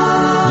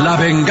La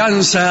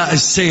venganza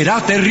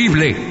será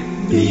terrible.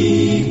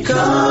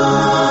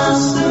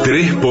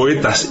 Tres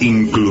poetas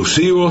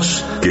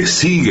inclusivos que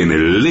siguen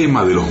el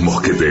lema de los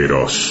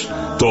mosqueteros.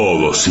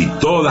 Todos y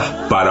todas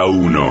para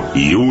uno,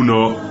 y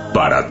uno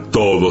para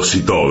todos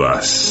y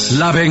todas.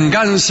 La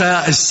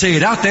venganza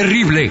será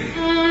terrible.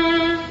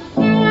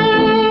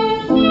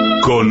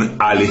 Con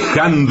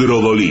Alejandro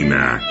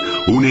Dolina,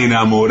 un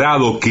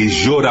enamorado que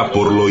llora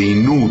por lo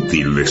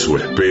inútil de su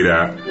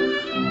espera,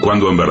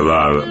 cuando en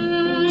verdad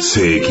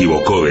se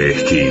equivocó de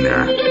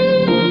esquina.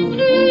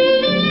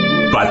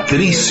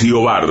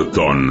 Patricio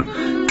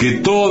Barton, que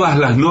todas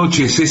las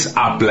noches es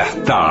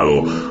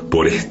aplastado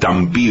por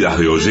estampidas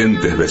de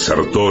oyentes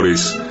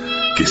desertores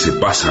que se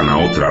pasan a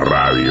otra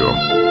radio.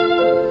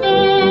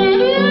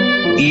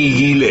 Y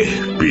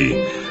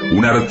Gillespie,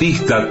 un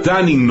artista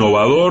tan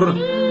innovador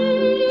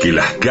que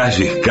las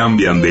calles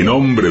cambian de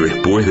nombre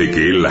después de que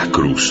él las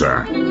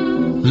cruza.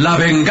 La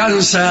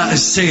venganza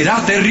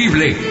será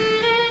terrible.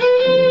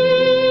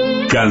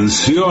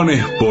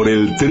 Canciones por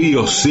el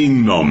trío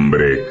sin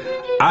nombre: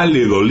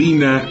 Ale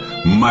Dolina,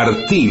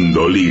 Martín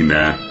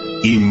Dolina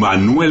y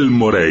Manuel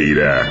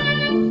Moreira.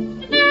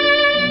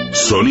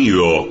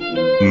 Sonido: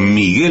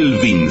 Miguel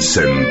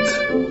Vincent.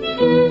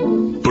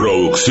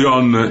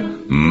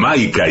 Producción: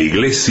 Maica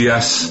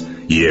Iglesias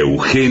y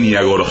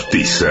Eugenia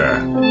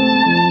Gorostiza.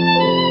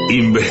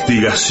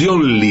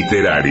 Investigación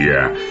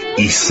literaria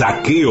y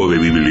saqueo de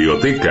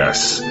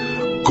bibliotecas: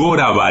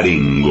 Cora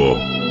Barengo.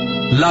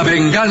 La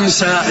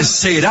venganza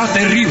será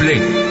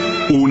terrible.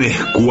 Un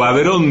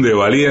escuadrón de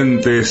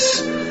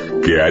valientes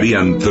que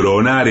harían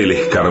tronar el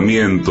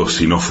escarmiento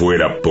si no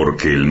fuera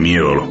porque el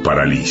miedo los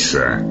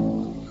paraliza.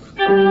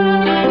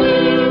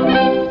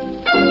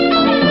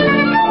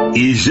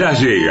 Y ya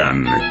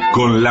llegan,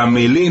 con la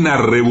melena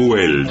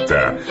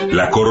revuelta,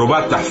 la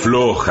corbata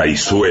floja y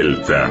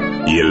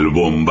suelta y el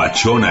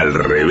bombachón al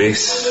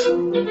revés,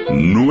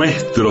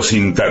 nuestros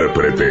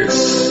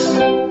intérpretes.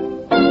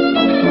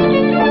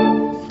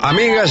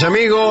 Amigas,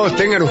 amigos,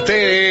 tengan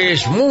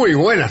ustedes muy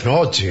buenas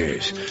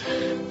noches.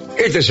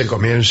 Este es el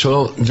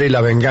comienzo de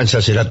La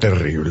venganza será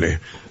terrible.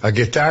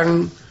 Aquí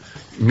están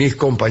mis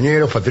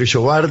compañeros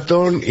Patricio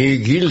Barton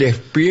y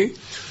Gillespie,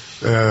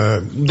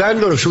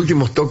 dando los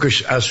últimos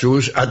toques a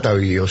sus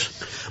atavíos.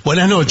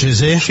 Buenas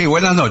noches, Sí,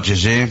 buenas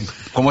noches,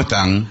 ¿Cómo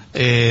están?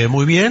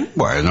 Muy bien.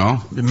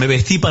 Bueno. Me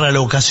vestí para la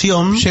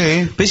ocasión.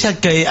 Sí. Pese a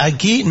que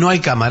aquí no hay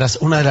cámaras.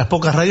 Una de las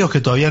pocas radios que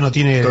todavía no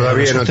tiene...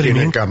 Todavía no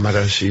tiene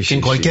cámaras, sí.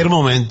 En cualquier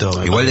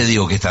momento. Igual le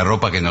digo que esta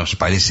ropa que nos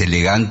parece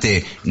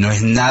elegante no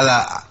es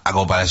nada a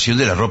comparación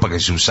de la ropa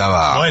que se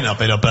usaba. Bueno,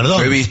 pero perdón.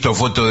 Yo he visto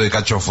fotos de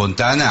Cacho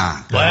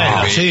Fontana.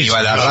 Bueno, que sí. iba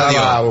a la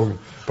radio.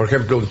 Por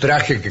ejemplo, un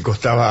traje que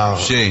costaba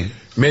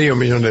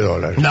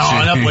 $500,000.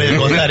 No puede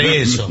costar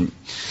eso.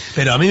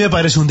 Pero a mí me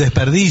parece un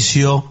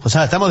desperdicio. O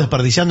sea, estamos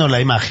desperdiciando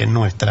la imagen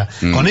nuestra.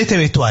 Con este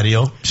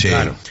vestuario. Sí.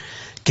 Claro.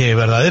 Que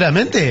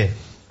verdaderamente...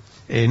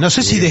 no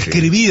sé si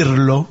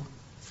describirlo.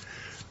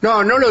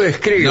 No lo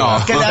describo.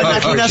 Es que la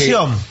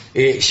imaginación.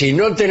 Si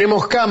no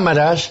tenemos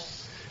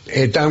cámaras...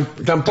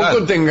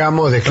 tampoco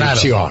tengamos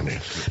descripciones.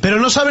 Claro. Pero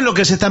no saben lo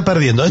que se están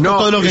perdiendo. Esto es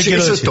todo lo que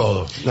quiero decir. Eso es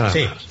todo.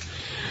 Sí.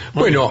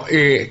 Bueno,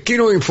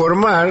 quiero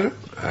informar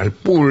al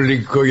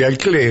público y al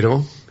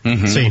clero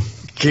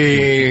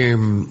que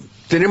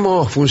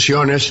tenemos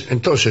funciones en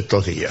todos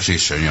estos días. Sí,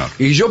 señor.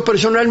 Y yo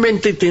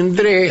personalmente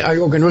tendré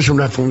algo que no es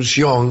una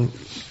función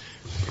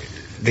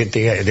en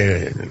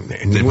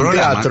ningún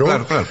programa, teatro,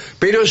 claro.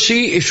 pero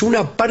sí es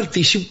una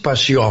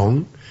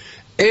participación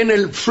en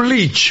el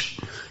Flitch.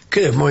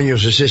 ¿Qué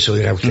demonios es eso,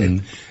 dirá usted?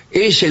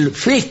 Es el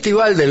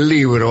Festival del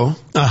Libro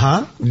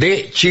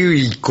de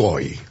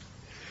Chivilcoy.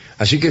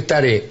 Así que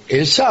estaré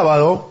el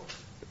sábado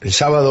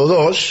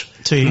 2,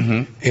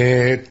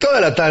 toda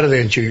la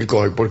tarde en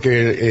Chivilcoy,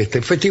 porque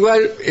este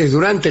festival es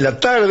durante la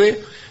tarde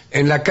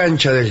en la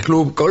cancha del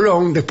Club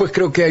Colón. Después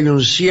creo que hay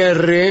un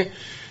cierre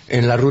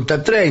en la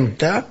Ruta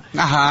 30.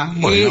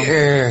 Y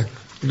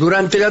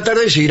durante la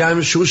tarde se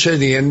irán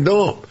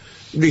sucediendo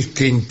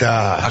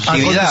distintas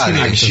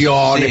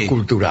acciones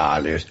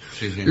culturales,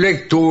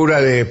 lectura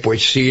de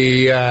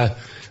poesía,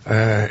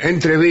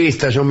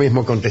 entrevistas. Yo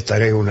mismo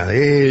contestaré una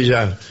de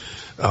ellas.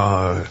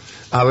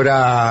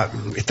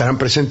 Estarán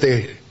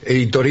presentes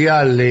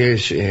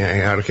editoriales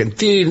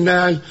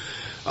argentinas,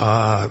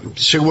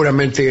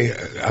 seguramente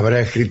habrá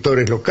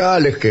escritores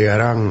locales que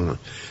harán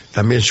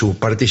también su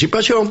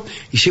participación,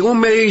 y según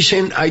me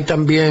dicen hay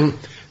también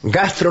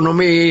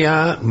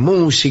gastronomía,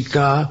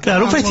 música.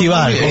 Claro, un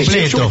festival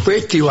completo. Es un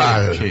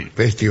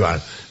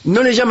festival.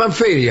 No le llaman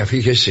feria,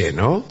 fíjese,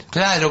 ¿no?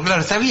 Claro,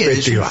 está bien.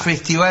 Festival. Es un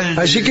festival.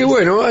 Así que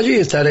bueno, allí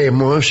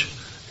estaremos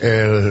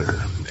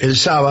el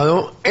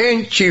sábado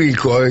en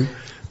Chivilcoy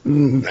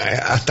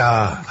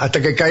hasta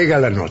que caiga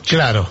la noche.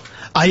 Claro.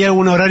 ¿Hay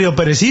algún horario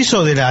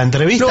preciso de la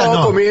entrevista?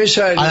 No,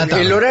 comienza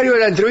el horario de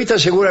la entrevista,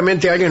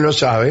 seguramente alguien lo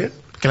sabe.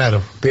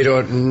 Claro.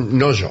 Pero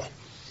no yo.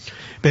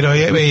 Pero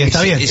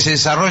está bien. Y se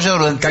desarrolla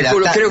durante la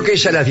tarde. Creo que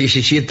es a las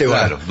 17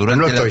 horas. Claro,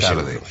 durante la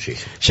tarde. Sí.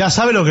 ¿Ya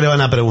sabe lo que le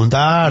van a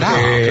preguntar?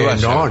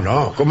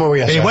 No, ¿cómo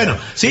voy a saber? Bueno,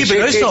 sí,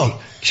 pero eso...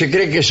 se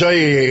cree que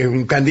soy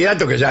un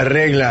candidato que ya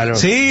arregla los...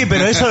 Sí,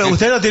 pero eso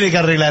usted no tiene que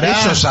arreglar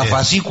Eso es a antes.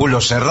 fascículo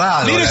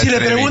cerrado. Mire la si le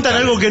entrevista. preguntan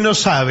algo que no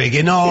sabe,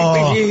 que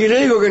no... Y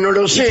le digo que no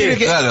lo sé.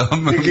 Claro.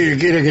 ¿Qué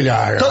quiere que le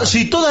haga?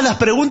 Si todas las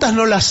preguntas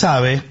no las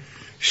sabe...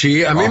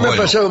 Sí, a mí me ha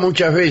bueno. pasado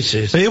muchas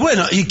veces.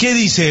 Bueno, ¿y qué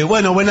dice?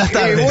 Bueno, buenas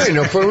tardes.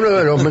 Bueno, fue uno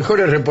de los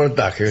mejores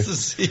reportajes.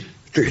 Sí.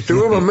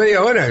 Estuvimos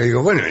media hora y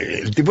digo, bueno,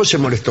 el tipo se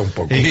molestó un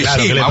poco. Sí,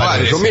 Claro, sí, ¿qué le más parece?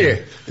 vale, Dijo, sí.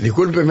 mire,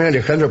 discúlpeme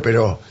Alejandro,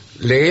 pero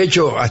le he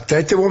hecho hasta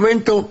este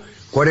momento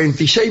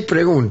 46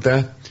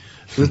 preguntas.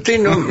 Usted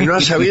no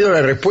ha sabido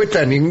la respuesta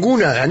a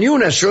ninguna, a ni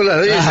una sola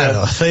de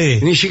Claro, ellas. sí.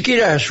 Ni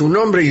siquiera su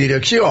nombre y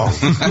dirección.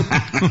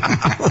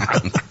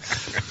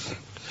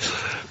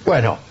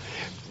 Bueno,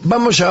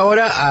 vamos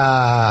ahora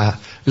a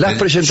las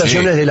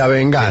presentaciones sí. de La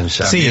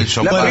Venganza. Sí, el La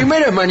sopa.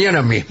 primera es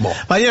mañana mismo.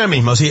 Mañana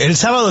mismo, sí. El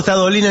sábado está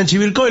Dolina en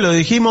Chivilcoy, lo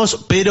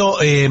dijimos, pero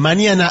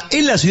mañana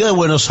en la ciudad de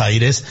Buenos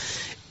Aires,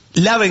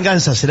 La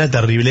Venganza será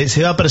terrible.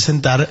 Se va a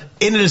presentar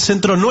en el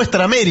centro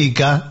Nuestra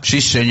América,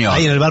 Sí, señor.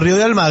 ahí en el barrio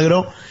de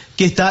Almagro,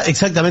 que está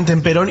exactamente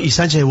en Perón y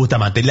Sánchez de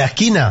Bustamante. La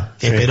esquina,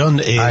 Sí,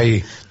 Perón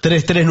ahí.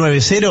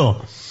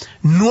 3390,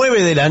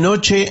 9 de la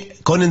noche,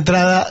 con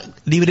entrada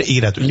libre y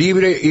gratuita.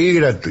 Libre y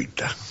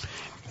gratuita.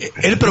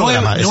 El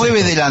programa.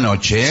 9 de la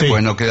noche, Sí.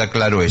 bueno, queda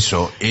claro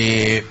eso.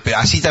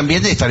 Así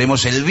también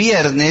estaremos el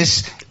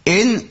viernes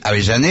en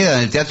Avellaneda,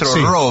 en el Teatro Sí,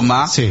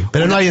 Roma. sí,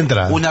 pero no hay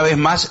entrada. Una vez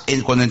más,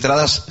 con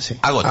entradas Sí.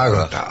 agotadas.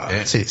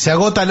 Agotadas. Sí, se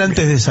agotan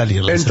antes de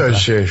salir. las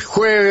entradas. Entonces,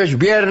 jueves,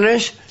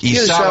 viernes Y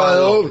el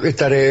sábado. sábado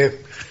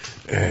estaré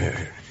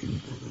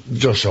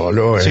yo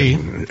solo Sí.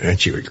 en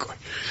Chivilcoy.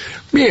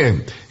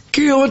 Bien,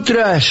 ¿qué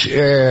otras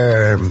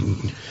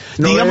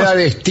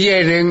novedades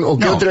tienen o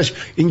qué No. otras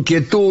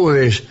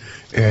inquietudes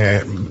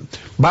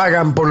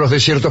vagan por los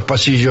desiertos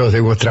pasillos de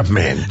vuestras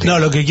mentes? No,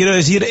 lo que quiero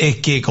decir es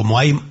que como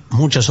hay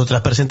muchas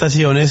otras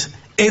presentaciones,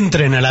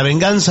 entren a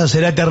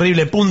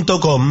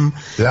lavenganzaseraterrible.com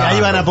y Claro. ahí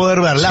van a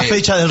poder ver la Sí.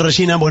 fecha del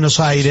Regina en Buenos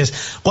Aires,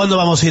 cuándo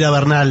vamos a ir a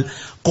Bernal,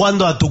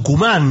 cuándo a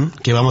Tucumán,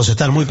 que vamos a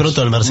estar muy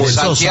pronto en el Mercedes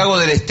Sosa, Santiago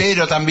del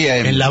Estero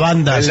también. en la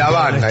banda. En la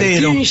Santiago del banda, el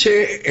Estero.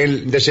 15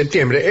 de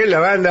septiembre en la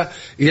banda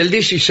y el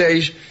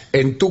 16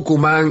 en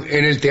Tucumán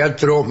en el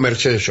Teatro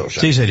Mercedes Sosa.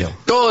 Sí, señor.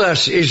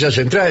 Todas esas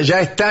entradas ya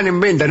están en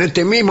venta en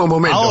este mismo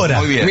momento. Ahora.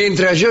 Muy bien.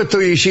 Mientras yo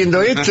estoy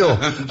diciendo esto,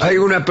 hay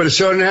una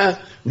persona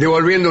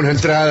devolviendo una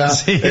entrada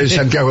Sí. en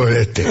Santiago del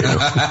Estero.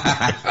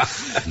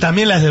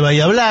 También las de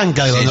Bahía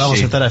Blanca, Sí, donde vamos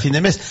sí. a estar a fin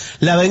de mes.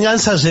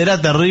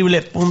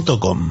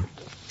 lavenganzaseraterrible.com.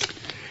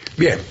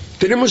 Bien,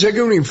 tenemos aquí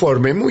un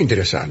informe muy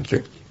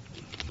interesante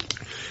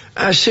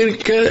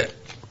acerca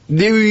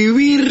de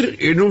vivir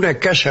en una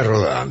casa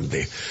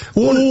rodante.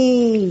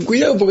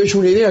 Cuidado porque es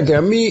una idea que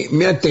a mí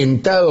me ha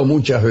tentado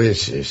muchas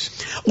veces.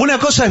 Una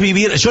cosa es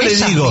vivir, yo les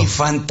Esa digo, es mi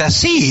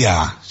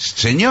fantasía,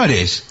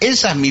 señores.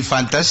 Esa es mi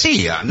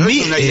fantasía. No Mi,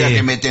 es una idea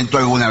que me tentó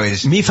alguna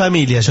vez. mi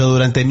familia, yo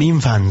durante mi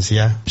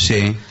infancia,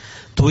 Sí.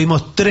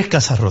 tuvimos 3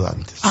 casas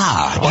rodantes.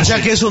 Ah, O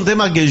sea que es un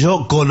tema que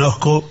yo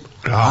conozco.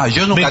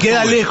 yo nunca Me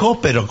queda tuve. lejos,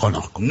 pero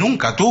conozco.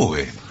 Nunca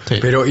tuve. Sí.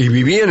 Pero, ¿y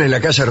vivían en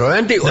la casa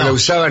rodante o No. la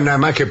usaban nada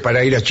más que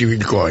para ir a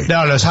Chivilcoy?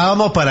 No, lo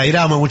usábamos para ir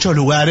a muchos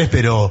lugares,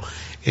 pero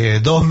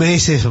 2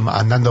 meses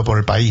andando por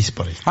el país,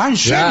 por ahí. Ah, ¿en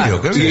serio?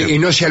 Claro, Qué bien. y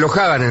no se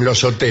alojaban en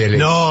los hoteles.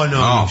 No,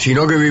 No.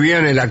 Sino que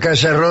vivían en la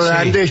casa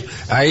rodantes,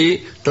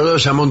 ahí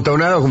todos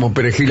amontonados como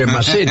perejiles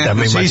macetas,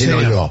 me Sí, imagino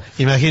señor. yo.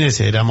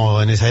 Imagínense,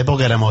 en esa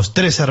época éramos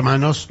 3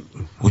 hermanos.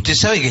 Usted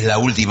sabe que es la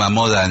última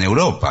moda en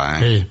Europa,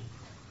 ¿eh?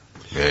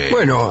 Sí.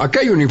 Bueno,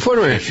 acá hay un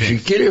informe, si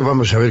quieres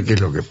vamos a ver qué es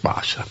lo que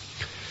pasa.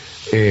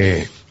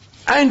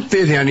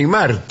 Antes de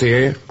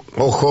animarte,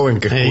 oh joven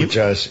que Sí.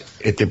 escuchas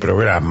este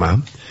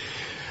programa,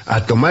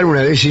 a tomar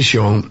una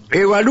decisión,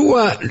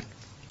 evalúa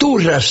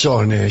tus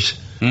razones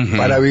Ujú.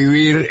 para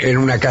vivir en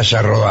una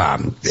casa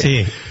rodante.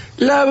 Sí.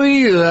 La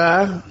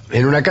vida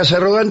en una casa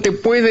rodante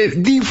puede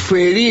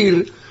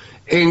diferir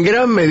en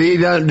gran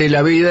medida de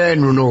la vida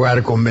en un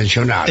hogar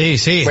convencional. Sí,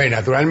 sí. Pues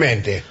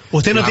naturalmente.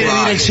 Usted no tiene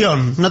vale.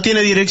 dirección, no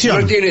tiene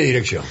dirección, No tiene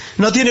dirección.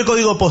 no tiene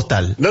código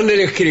postal. ¿Dónde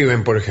le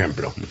escriben, por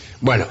ejemplo?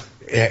 Bueno,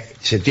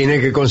 se tiene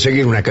que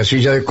conseguir una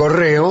casilla de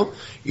correo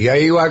y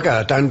ahí va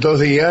cada tantos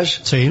días,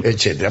 Sí.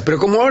 etcétera. Pero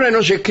como ahora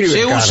no se escribe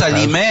Se usa cartas, el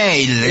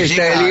email. le está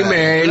llega- el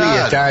email y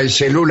claro. está el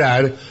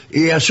celular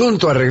y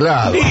asunto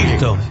arreglado.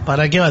 Listo,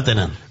 ¿para qué va a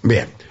tener?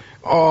 Bien.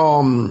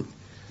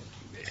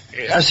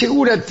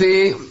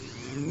 Asegúrate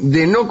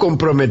de no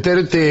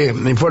comprometerte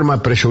en forma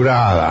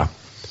apresurada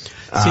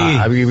a, Sí.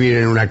 a vivir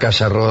en una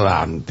casa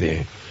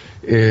rodante.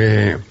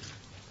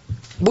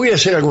 Voy a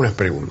hacer algunas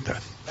preguntas.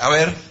 A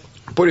ver.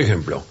 Por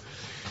ejemplo,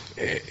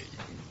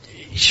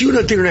 si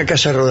uno tiene una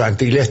casa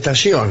rodante y la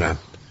estaciona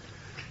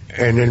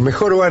en el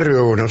mejor barrio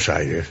de Buenos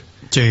Aires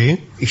Sí.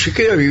 y se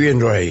queda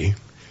viviendo ahí,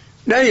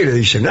 nadie le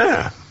dice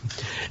nada.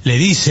 Le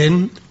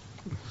dicen,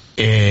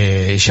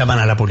 llaman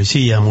a la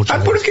policía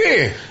muchas ¿Ah, por veces.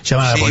 qué?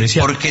 Llaman a la Sí,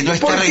 policía. porque no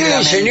está ¿Por qué,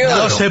 reglamentado. señor?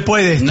 No se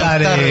puede No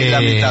estar... está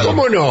reglamentado.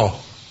 ¿Cómo no?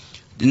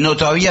 No,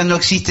 todavía no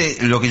existe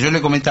lo que yo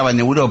le comentaba en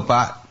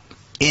Europa.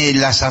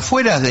 En las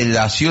afueras de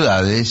las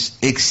ciudades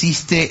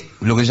existe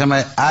lo que se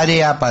llama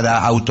área para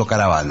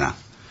autocaravana.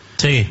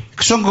 Sí.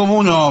 Son como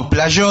unos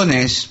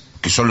playones,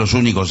 que son los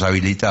únicos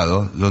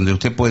habilitados, donde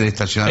usted puede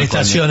estacionar.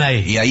 Estaciona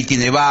ahí. Y ahí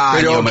tiene baño.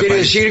 Pero me quiere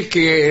parece. decir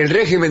que el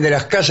régimen de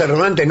las casas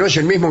rodantes no es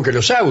el mismo que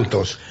los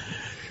autos.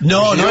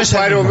 No, Si no yo es el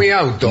paro mismo. mi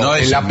auto No es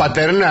en el la mismo.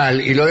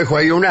 paternal y lo dejo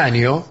ahí un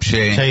año,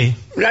 Sí. Sí.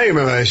 nadie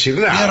me va a decir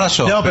nada. Tiene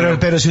razón. No,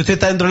 pero si usted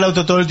está dentro del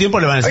auto todo el tiempo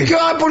le van a Ay, decir.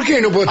 ¿por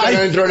qué no puedo estar Ay,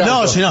 adentro del no,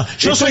 auto? señor,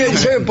 yo soy un-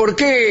 ¿Sabe por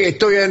qué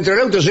estoy adentro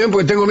del auto, señor?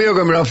 Porque tengo miedo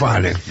que me lo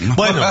afanen.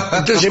 Bueno,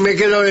 Entonces me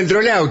quedo dentro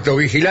del auto,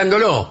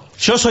 vigilándolo.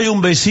 yo soy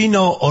un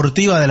vecino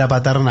ortiva de la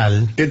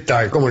paternal ¿Qué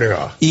tal? ¿Cómo le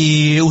va?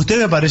 y usted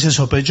me parece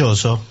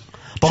sospechoso.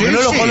 Porque Sí,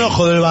 no lo sí.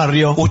 conozco del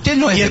barrio. Usted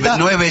no Y es, está-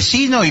 no es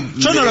vecino y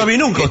Yo no lo vi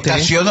nunca, usted.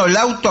 estacionó el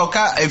auto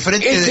acá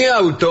enfrente Este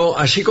auto,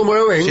 así como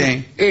lo ven,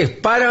 Sí. es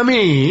para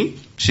mí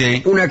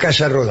Sí. una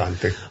casa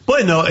rodante.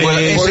 Bueno,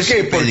 Bueno, ¿Por ese qué?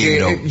 es el Porque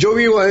peligro. yo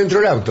vivo adentro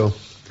del auto.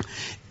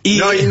 y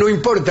No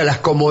importa las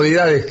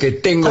comodidades que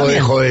tengo o Está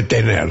bien. dejo de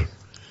tener.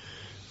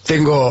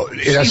 Tengo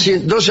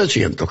dos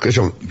asientos, que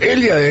son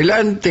el de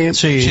adelante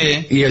Sí.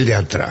 Sí. y el de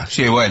atrás.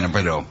 Sí, bueno,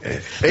 pero... El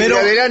Pero-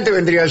 de adelante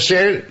vendría a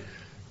ser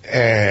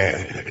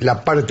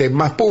la parte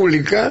más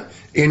pública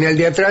y en el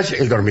de atrás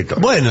el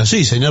dormitorio. Bueno,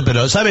 sí, señor,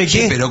 pero ¿sabe Sí,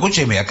 qué? pero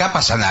escúcheme, acá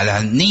pasan a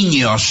los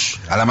niños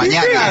a la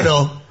mañana.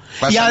 claro.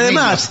 Pasan Y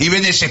además- niños y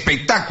ven ese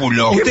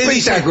espectáculo. ¿Qué usted dice-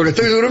 espectáculo?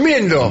 Estoy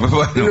durmiendo.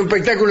 Bueno. Un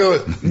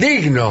espectáculo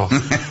digno.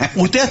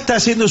 Usted está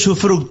haciendo su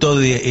fruto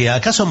de...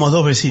 acá somos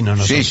dos vecinos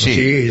nosotros. Sí.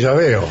 Sí, ya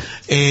veo.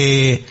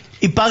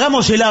 Y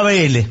pagamos el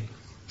ABL.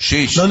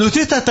 Sí, sí. Donde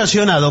usted está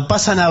estacionado,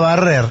 pasan a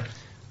barrer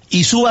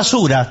y su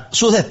basura,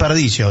 sus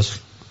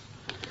desperdicios.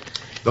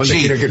 ¿Dónde Sí,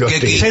 quiere que los que-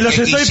 tire? Se los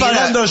que estoy quisiera-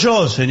 pagando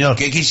yo, señor.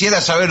 Que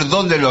quisiera saber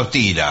dónde los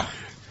tira.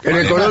 En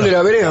el cordón de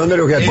la vereda, ¿dónde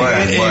los voy a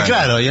tirar? Bueno.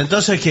 Claro, y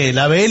entonces que el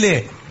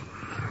ABL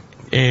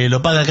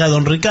lo paga acá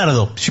don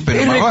Ricardo. Sí,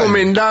 pero Es más vale.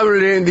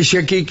 recomendable, dice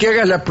aquí, que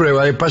hagas la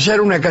prueba de pasar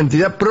una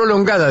cantidad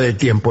prolongada de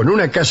tiempo en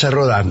una casa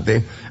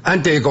rodante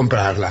antes de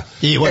comprarla.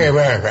 Y bueno.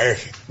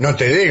 No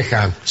te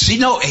dejan. Si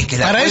no, es que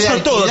la Para puede eso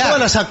todo, alquilar.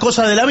 todas las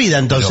cosas de la vida,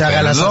 entonces Pero,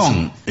 hágalas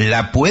así. perdón,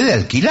 la puede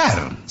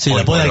alquilar. Sí, la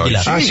Hoy puede por hoy.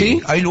 alquilar. ¿Ah,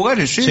 sí? Hay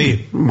lugares, sí.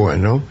 Sí.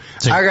 Bueno,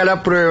 Sí. haga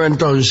la prueba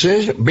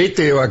entonces,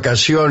 vete de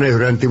vacaciones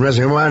durante una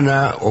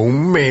semana o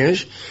un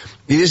mes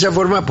y de esa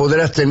forma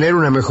podrás tener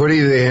una mejor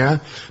idea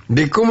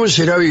de cómo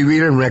será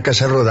vivir en una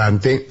casa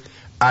rodante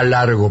a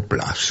largo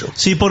plazo.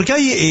 Sí, porque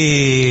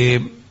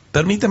hay,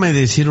 permítame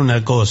decir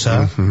una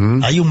cosa, Ujú.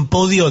 hay un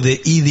podio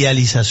de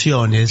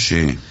idealizaciones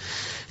Sí.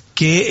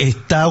 que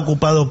está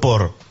ocupado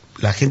por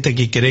la gente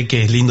que cree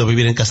que es lindo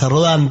vivir en casa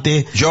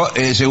rodante. Yo,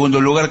 en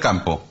segundo lugar,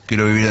 campo.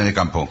 Quiero vivir en el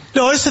campo.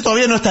 No, ese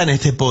todavía no está en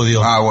este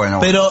podio. Ah, bueno.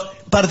 Pero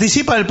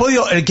participa del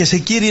podio el que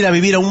se quiere ir a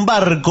vivir a un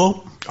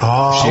barco,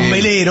 Ah, a un Sí.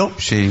 velero.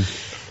 Sí.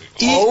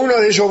 Y o uno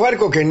de esos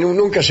barcos que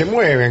nunca se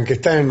mueven, que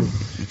están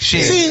Sí.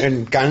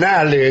 en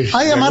canales,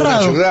 Ahí en algunas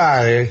amarrado.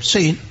 ciudades.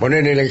 Sí.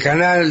 Ponen en el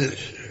canal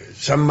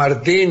San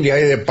Martín de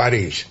ahí de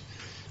París.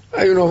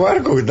 Hay unos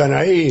barcos que están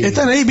ahí.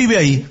 están ahí, vive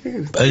ahí,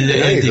 el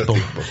Ahí los tipo.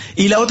 tipos.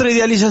 Y la otra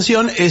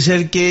idealización es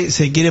el que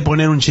se quiere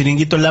poner un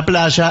chiringuito en la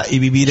playa y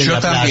vivir en Yo la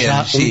también,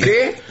 playa. sí. ¿Un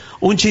qué?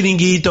 Un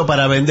chiringuito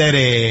para vender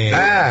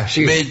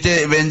Sí.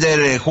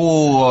 Vender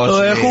jugos.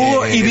 todo de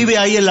jugo y vive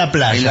ahí en la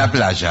playa. En la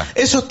playa.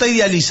 Eso está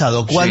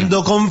idealizado.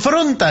 Cuando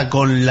confronta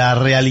con la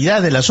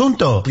realidad del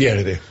asunto,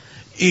 Pierde.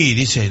 y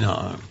dice,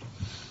 no,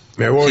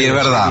 Me voy. Sí, es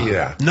verdad.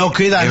 enseguida. no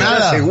queda ¿Estás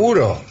nada.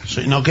 seguro?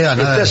 Sí, no queda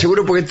nada. ¿Estás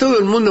seguro? Porque todo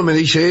el mundo me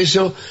dice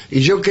eso y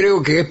yo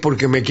creo que es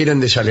porque me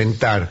quieren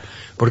desalentar.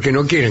 Porque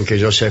no quieren que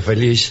yo sea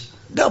feliz.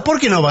 No, ¿por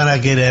qué no van a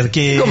querer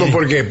que...? ¿Cómo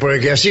por qué?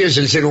 Porque así es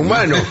el ser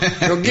humano.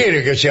 No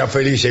quiere que sea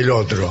feliz el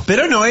otro.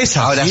 Pero no es así.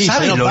 Ahora,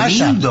 ¿sabe señor lo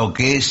Paya? lindo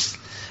que es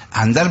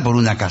andar por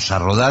una casa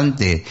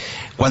rodante?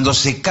 Cuando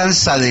se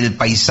cansa del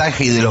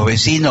paisaje y de los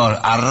vecinos,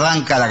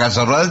 arranca la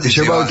casa rodante Y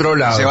se va a otro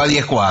lado. Se va a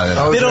 10 cuadras.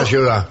 A otra Pero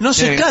ciudad. no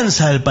se Sí.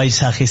 cansa del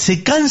paisaje,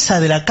 se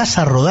cansa de la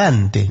casa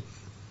rodante.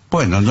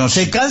 Bueno, no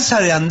Se sé.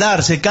 cansa de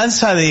andar, se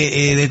cansa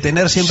de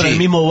tener siempre Sí. el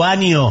mismo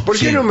baño. ¿Por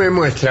qué Sí. no me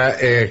muestra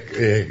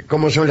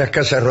cómo son las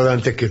casas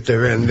rodantes que usted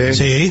vende?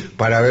 Sí.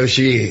 Para ver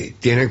si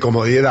tienen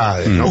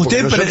comodidades. ¿no?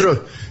 Porque Usted nosotros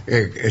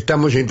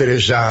estamos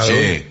interesados.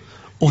 Sí.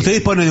 ¿Usted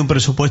dispone de un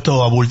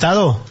presupuesto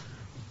abultado?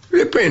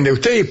 Depende,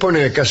 ¿usted dispone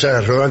de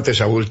casas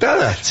rodantes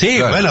abultadas? Sí,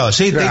 Claro. bueno,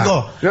 sí,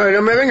 Claro. tengo...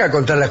 No me venga a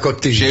contar las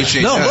costillas. Sí,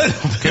 sí, No, claro. bueno,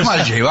 Qué pero-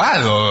 mal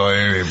llevado.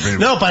 pero-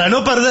 No, para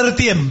no perder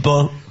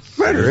tiempo.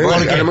 Bueno, ¿Por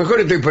a qué? lo mejor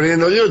estoy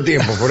perdiendo yo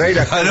tiempo. Por ahí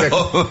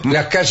Claro.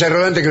 las casas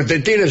rodantes que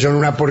usted tiene son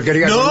una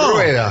porquería con No,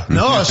 rueda.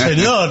 no,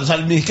 señor. O sea,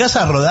 mis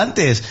casas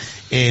rodantes,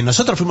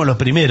 nosotros fuimos los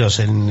primeros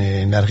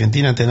en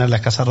Argentina en tener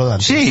las casas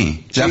rodantes.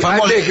 Sí, Sí, la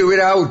famosa. antes de que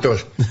hubiera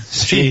autos.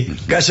 Sí.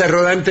 Casas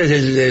rodantes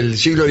del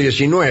siglo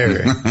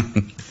XIX.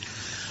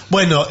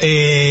 Bueno,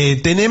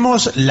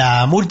 tenemos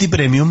la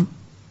multipremium.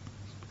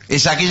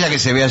 ¿Es aquella que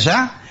se ve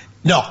allá?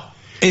 No.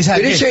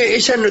 Pero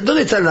esa,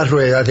 ¿dónde están las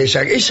ruedas de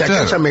esa? Esa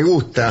Claro. casa me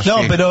gusta.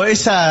 No, pero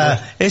esa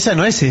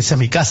no es, esa es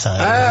mi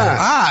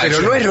casa. Pero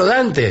eso. no es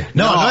rodante.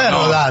 No es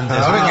rodante.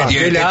 Ah, que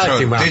tiene Qué techo-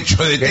 lástima.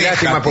 techo de Qué teja,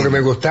 lástima porque tiene. me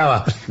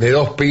gustaba de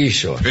 2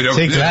 pisos. Pero,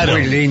 Sí, claro.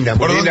 Muy linda,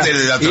 ¿Por muy linda. dónde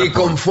la Y transporta?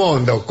 con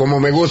fondo, como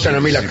me gustan a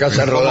mí las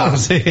casas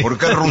rodantes. Sí. ¿Por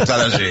qué ruta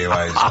la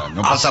lleva esa?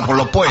 No pasa por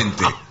los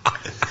puentes.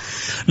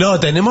 No,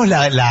 tenemos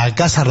la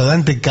casa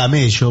rodante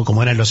camello,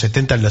 como eran los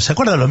 70. ¿Se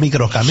acuerdan los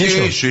micros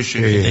camellos? Sí.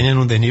 Que tenían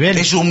un desnivel.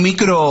 Es un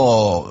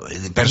micro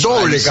Doble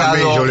personalizado.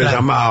 camello le claro.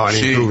 llamaban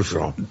Sí.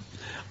 incluso.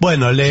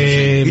 Bueno,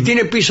 Y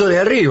tiene piso de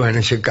arriba en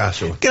ese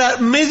caso.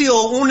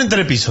 un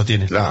entrepiso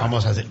tiene. Claro.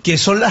 Vamos a hacer. Que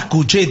son las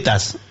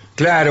cuchetas.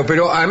 Claro,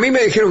 pero a mí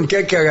me dijeron que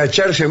hay que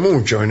agacharse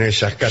mucho en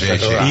esas casas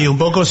Sí. rodantes. Y un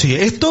poco sí.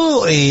 Es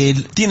todo,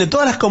 tiene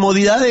todas las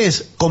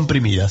comodidades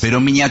comprimidas. Pero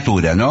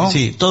miniatura, ¿no?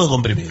 Sí, todo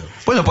comprimido.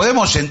 Bueno,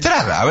 podemos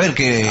entrar, a ver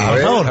qué... A Por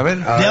ver, favor, a ver.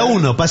 de a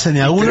uno, pasen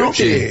de a uno.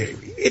 Pero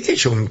este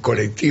es un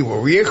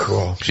colectivo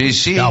viejo.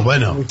 Sí. No,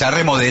 bueno. Está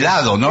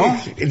remodelado, ¿no?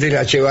 De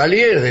la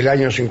Chevalier del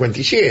año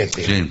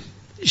 57. Sí.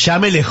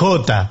 Llámele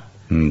J.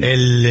 Mm.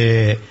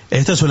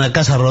 Esto es una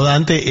casa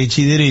rodante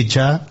hecha y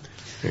derecha.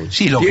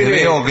 Sí, lo que Tiene-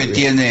 veo que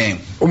tiene...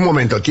 Un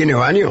momento, ¿tiene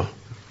baño?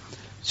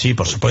 Sí,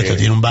 por supuesto,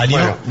 tiene un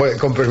baño. Bueno,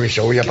 con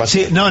permiso, voy a pasar.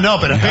 Sí, no,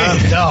 pero espere,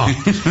 no.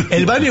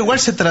 El baño igual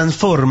se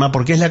transforma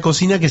porque es la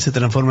cocina que se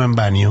transforma en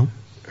baño.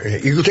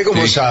 ¿Y usted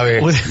cómo Sí. sabe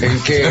Uy. en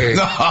qué,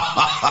 No.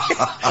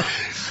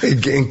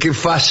 en qué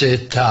fase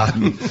está?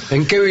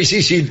 ¿En qué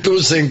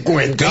vicisitud se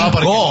encuentra? No,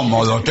 porque-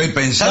 Cómodo, estoy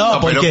pensando, No,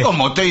 porque- pero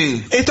 ¿cómo?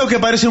 Estoy... Esto que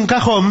parece un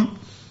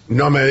cajón,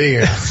 No me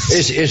diga.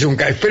 Es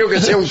un espero que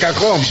sea un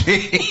cajón.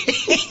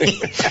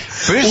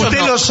 Pero eso usted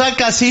no- lo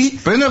saca así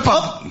Pero no es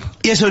pa-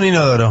 y es un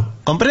inodoro.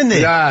 ¿Comprende?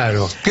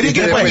 Claro. Creí Y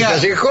que después ponía-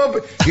 hace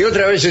hop y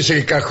otra vez es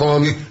el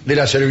cajón de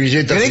la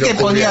servilleta. Creí que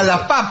ponía las las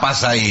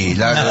papas ahí,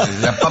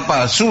 la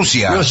papa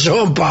sucia. No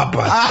son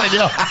papas. Ah,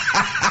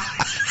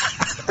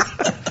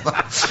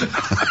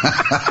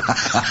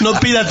 no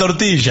pida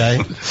tortilla,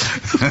 ¿eh?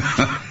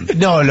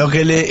 No, lo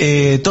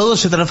que todo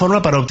se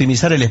transforma para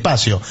optimizar el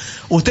espacio.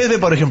 Usted ve,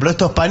 por ejemplo,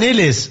 estos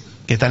paneles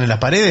que están en las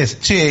paredes.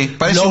 Sí,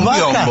 parece un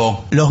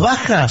biombo. Los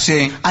baja.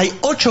 Sí. Hay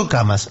 8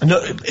 camas. No,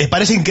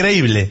 parece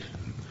increíble.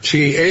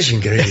 Sí, es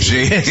increíble. Sí.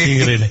 Es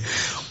increíble.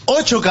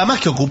 8 camas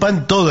que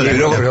ocupan todo el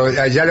Pero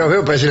ya los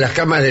veo, parecen las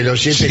camas de los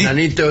 7 Sí.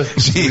 enanitos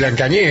Sí. y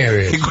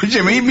Blancanieves.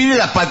 Escúcheme, mire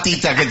las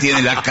patitas que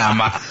tiene la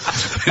cama.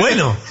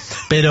 Bueno,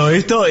 pero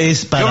esto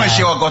es para... Yo me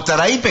llevo a acostar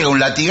ahí, pego un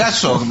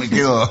latigazo, me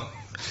quedo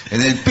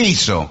en el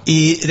piso.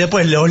 Y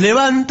después los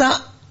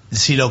levanta,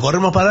 si lo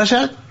corremos para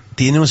allá,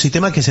 tiene un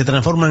sistema que se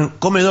transforma en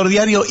comedor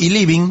diario y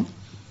living.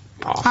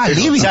 Ah,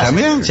 living Se hace-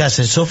 también. Se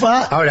hace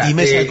sofá Ahora, y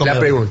mesa de la comedor.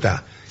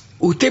 pregunta.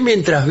 ¿Usted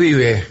mientras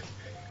vive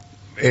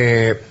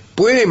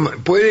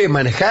puede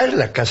manejar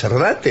la casa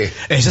rodante?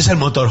 Ese es el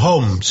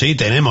motorhome, sí,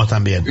 tenemos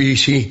también. Y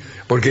sí,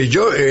 porque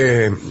yo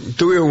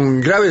tuve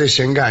un grave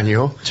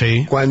desengaño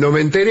Sí. cuando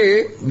me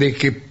enteré de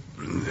que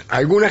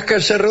algunas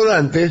casas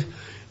rodantes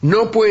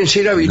no pueden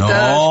ser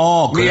habitadas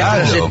No,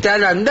 mientras claro.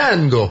 están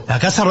andando. La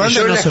casa rodante Y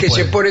son no las se que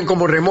puede. se ponen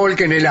como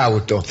remolque en el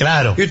auto.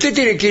 Claro. Y usted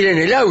tiene que ir en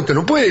el auto,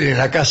 no puede ir en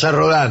la casa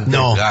rodante.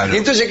 No. Claro. Y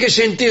entonces, ¿qué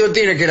sentido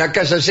tiene que la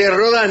casa sea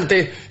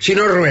rodante si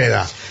no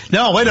rueda?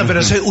 No, bueno,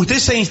 pero usted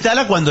se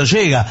instala cuando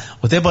llega.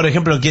 Usted, por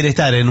ejemplo, quiere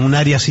estar en un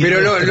área Pero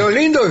silvestre. lo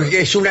lindo es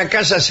que es una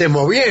casa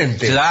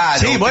semoviente. Claro.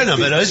 Sí, bueno,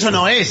 pero eso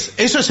no es.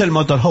 Eso es el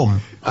motorhome.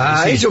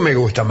 Ah, Sí. eso me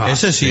gusta más.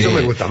 Eso sí. Eso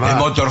me gusta más. El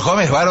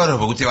motorhome es bárbaro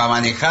porque usted va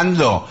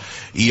manejando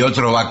y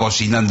otro va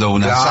cocinando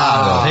un Claro.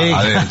 asado Sí.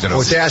 adentro.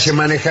 Usted hace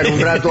manejar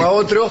un rato a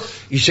otro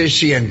y se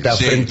sienta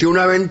Sí. frente a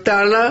una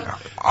ventana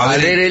A a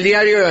ver. leer el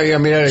diario y a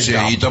mirar el Sí,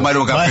 campo. y tomar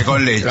un café Bueno,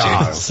 con leche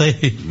claro.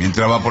 Sí.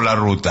 mientras va por la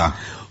ruta.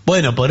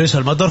 Bueno, por eso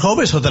el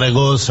motorhome es otra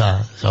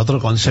cosa, es otro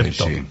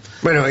concepto. Sí.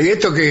 Bueno, ¿y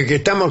esto que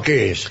estamos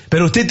qué es?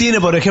 Pero usted tiene,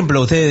 por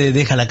ejemplo, usted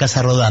deja la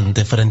casa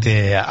rodante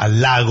frente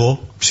al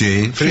lago.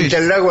 Sí. Frente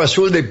al lago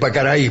azul de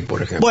Pacaraí,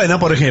 por ejemplo. Bueno,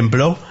 por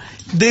ejemplo,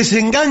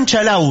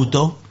 desengancha el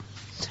auto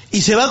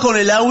y se va con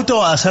el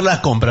auto a hacer las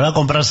compras, va a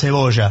comprar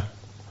cebolla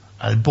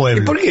al ¿Y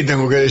pueblo. por qué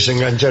tengo que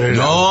desenganchar el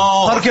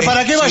auto? No. Porque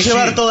 ¿para qué va a sí,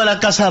 llevar sí. toda la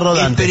casa El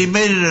rodante?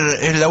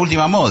 es la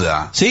última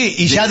moda. Sí,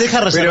 y ya deja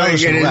Pero reservado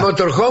su en el lugar.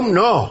 motorhome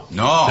no.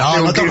 No. No.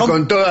 Tengo que ir motorhome-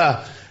 con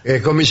toda...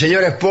 con mi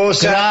señora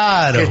esposa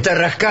Claro. que está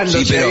rascándose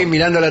Sí, pero- ahí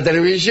mirando la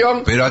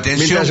televisión pero atención.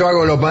 mientras yo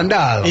hago los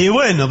mandados. Y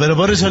bueno, pero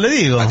por eso le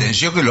digo.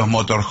 Atención que los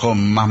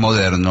motorhome más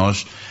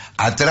modernos,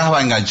 atrás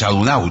va enganchado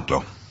un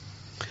auto.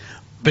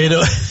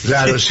 Pero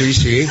Claro, sí,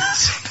 sí.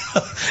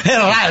 es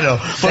raro. O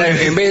sea,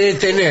 porque- en vez de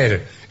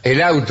tener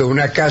el auto,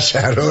 una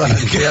casa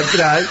rodante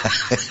atrás,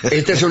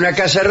 esta es una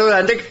casa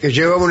rodante que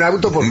lleva un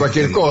auto por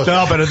cualquier cosa.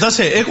 No, pero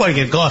entonces es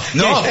cualquier cosa.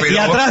 No, y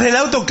pero- atrás del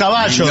auto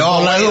caballo, No,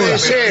 por la puede duda. Puede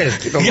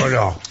ser, ¿cómo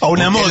no? O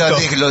una Usted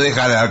moto. lo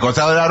deja al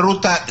costado de la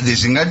ruta,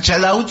 desengancha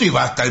el auto y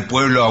va hasta el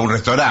pueblo a un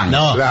restaurante.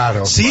 No,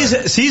 Claro, sí, bueno.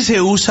 sí se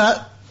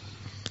usa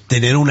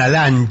tener una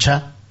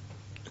lancha.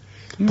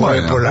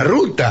 por la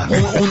ruta.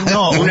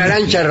 Una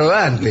lancha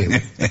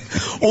rodante.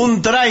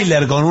 Un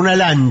tráiler con una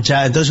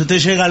lancha, entonces usted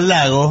llega al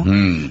lago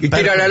y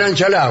tira la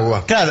lancha al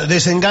agua. Claro,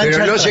 desengancha.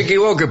 Pero no se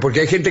equivoque,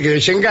 porque hay gente que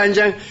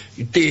desenganchan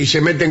y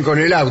se meten con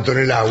el auto en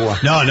el agua.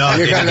 No.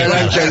 Dejan la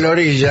lancha en la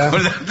orilla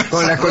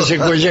con las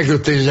consecuencias que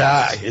usted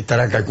ya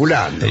estará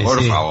calculando.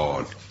 Por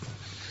favor.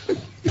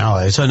 No,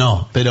 eso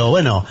no. Pero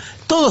bueno,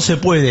 todo se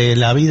puede en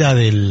la vida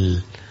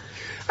del...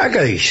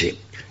 Acá dice,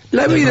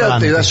 la vida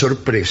te da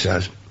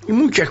sorpresas y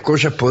muchas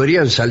cosas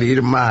podrían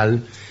salir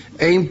mal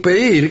e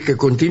impedir que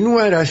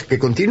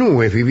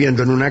continúes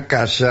viviendo en una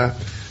casa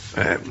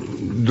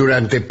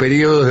durante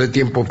periodos de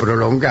tiempo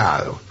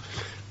prolongado.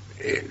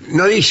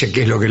 No dice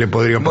qué es lo que le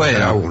podría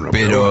pasar a uno.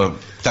 Pero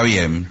está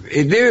bien.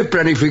 Debes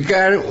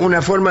planificar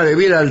una forma de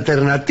vida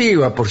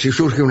alternativa por si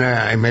surge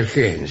una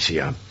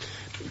emergencia.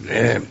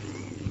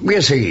 Voy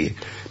a seguir.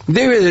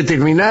 Debes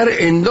determinar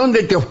en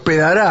dónde te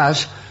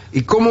hospedarás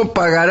y cómo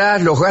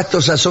pagarás los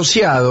gastos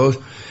asociados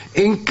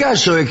en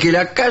caso de que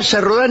la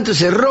casa rodante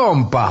se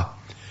rompa.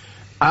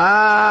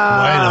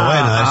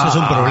 Bueno, eso es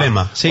un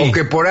problema. Sí. O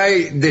que por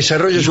ahí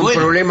desarrolles un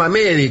problema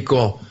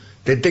médico,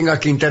 te tengas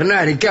que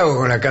internar. ¿Y qué hago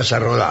con la casa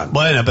rodante?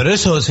 Bueno, pero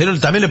eso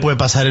también le puede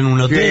pasar en un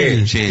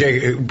hotel. Sí.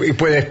 Y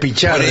puedes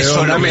pichar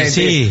redondamente.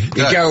 Sí,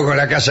 ¿Y qué hago con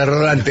la casa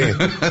rodante?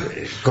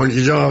 Con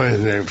yo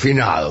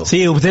finado.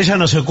 Sí, usted ya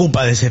no se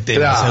ocupa de ese tema,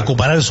 Claro. se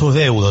ocupará de sus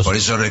deudos. Por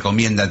eso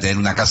recomienda tener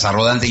una casa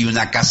rodante y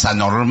una casa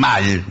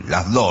normal,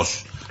 las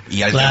dos,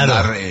 y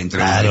alternar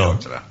entre una y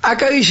otra.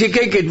 Acá dice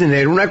que hay que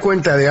tener una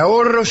cuenta de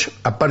ahorros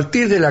a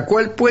partir de la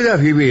cual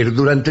puedas vivir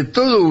durante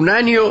todo un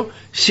año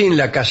sin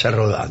la casa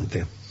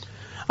rodante.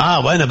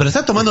 Bueno, pero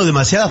está tomando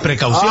demasiadas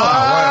precauciones.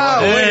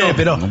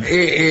 Pero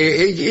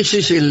ese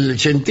es el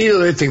sentido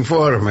de este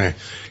informe,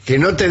 que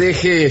no te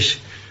dejes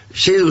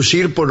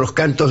seducir por los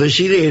cantos de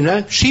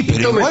sirena y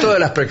tomes todas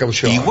las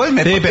precauciones. Igual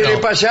 ¿Qué le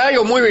pasa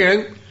algo? Muy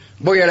bien,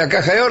 voy a la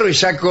caja de ahorro y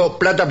saco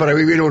plata para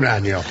vivir un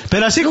año.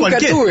 Pero así Nunca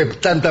cualquier... tuve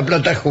tanta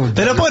plata junta.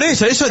 Pero por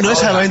eso no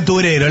es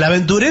aventurero. El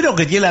aventurero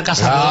que tiene la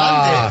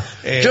casa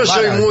rodante... yo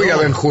soy muy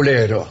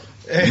avenjulero.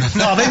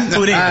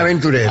 Aventurero.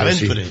 Aventurero.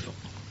 Sí.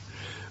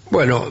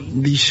 Bueno,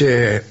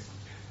 dice,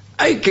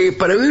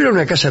 para vivir en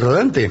una casa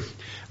rodante,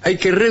 hay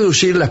que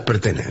reducir las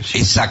pertenencias.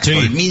 Exacto,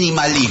 el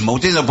minimalismo.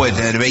 Usted no puede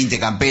tener 20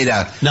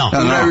 camperas.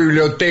 Una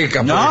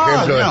biblioteca, por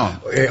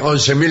ejemplo,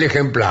 11.000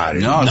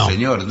 ejemplares. No,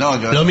 señor, no.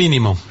 Lo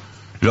mínimo.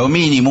 Lo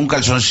mínimo, un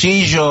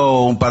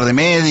calzoncillo, un par de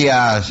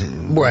medias.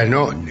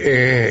 Bueno,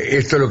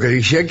 esto es lo que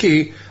dice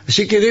aquí.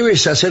 Así que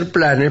debes hacer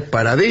planes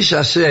para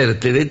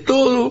deshacerte de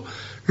todo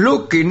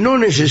lo que no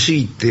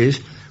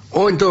necesites,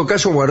 o en todo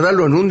caso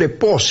guardarlo en un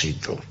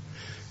depósito,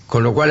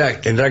 con lo cual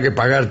tendrá que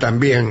pagar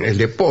también el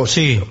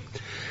depósito. Sí.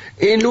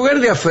 En lugar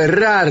de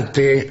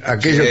aferrarte a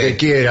aquello que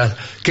quieras,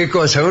 ¿qué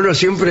cosa? Uno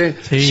siempre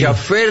se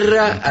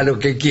aferra a lo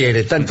que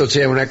quiere, tanto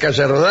sea una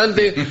casa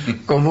rodante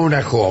como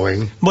una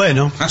joven.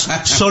 Bueno,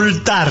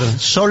 soltar.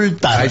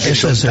 Hay que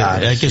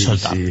soltar. Hay que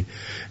soltar. Sí.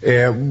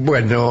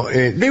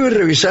 Debes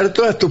revisar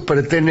todas tus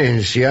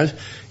pertenencias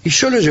y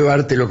solo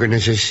llevarte lo que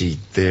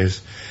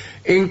necesites.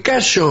 En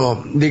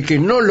caso de que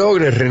no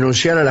logres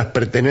renunciar a las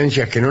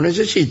pertenencias que no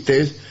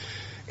necesites,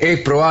 es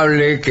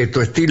probable que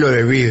tu estilo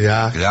de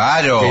vida,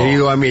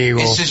 querido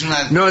amigo,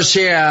 no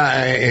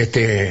sea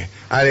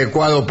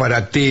adecuado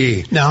para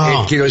ti.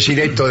 Quiero decir,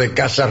 esto de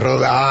casa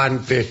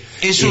rodante,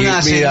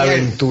 vida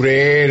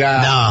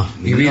aventurera,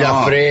 y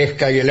vida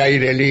fresca y el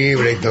aire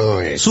libre y todo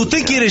eso. Si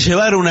usted quiere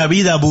llevar una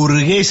vida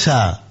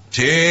burguesa,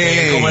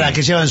 como la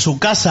que lleva en su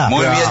casa,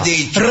 muy bien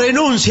dicho,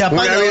 renuncia.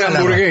 Una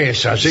vida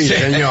burguesa, sí,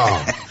 señor.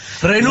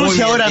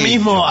 Renuncia ahora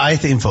mismo a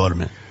este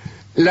informe.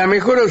 La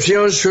mejor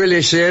opción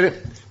suele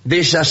ser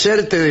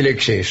deshacerte del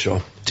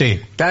exceso,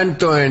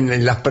 tanto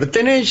en las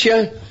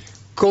pertenencias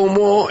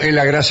como en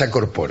la grasa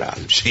corporal.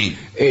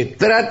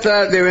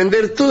 Trata de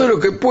vender todo lo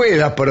que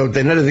puedas para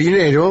obtener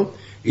dinero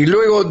y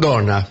luego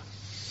dona.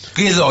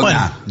 ¿Qué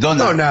dona?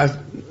 Dona.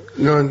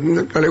 ¿No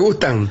le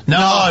gustan?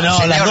 No,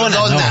 señor, las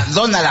donas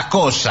dona las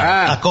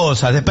cosas. Las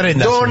cosas,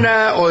 despréndase.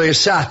 Dona o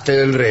deshazte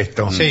del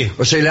resto.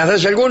 O sea, las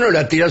das a alguno o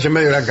las tiras en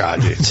medio de la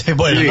calle.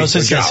 Bueno, no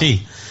sé si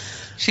así.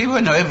 Sí,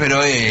 bueno,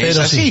 pero es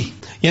así. Sí.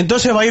 Y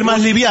entonces va a ir más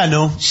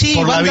liviano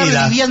por la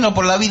vida. Liviano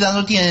por la vida,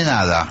 no tiene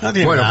nada.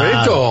 Pero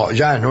esto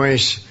ya no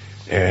es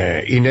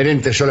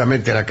inherente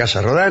solamente a la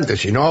casa rodante,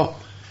 sino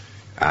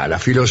a la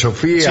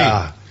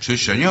filosofía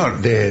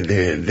señor.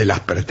 De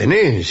las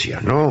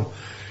pertenencias, ¿no?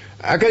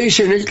 Acá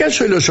dice, en el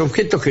caso de los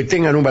objetos que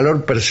tengan un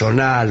valor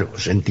personal o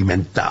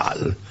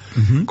sentimental,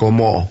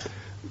 como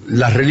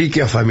las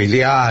reliquias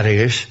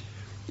familiares,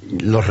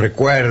 los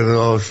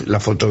recuerdos,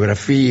 las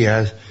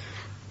fotografías,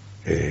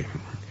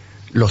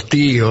 los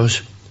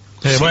tíos,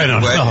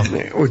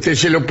 usted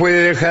se lo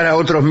puede dejar a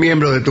otros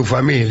miembros de tu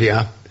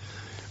familia,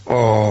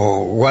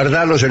 o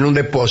guardarlos en un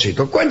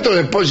depósito. ¿Cuántos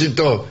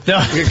depósitos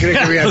que crees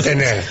que voy a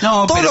tener?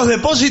 No, todos los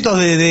depósitos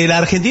de la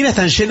Argentina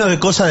están llenos de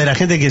cosas de la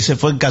gente que se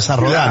fue en casa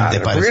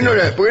rodante, Claro,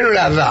 ¿por qué no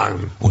las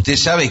dan? Usted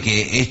sabe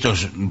que esto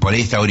por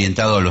ahí está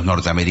orientado a los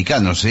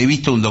norteamericanos. He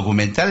visto un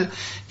documental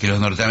que los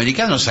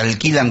norteamericanos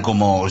alquilan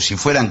como si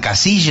fueran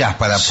casillas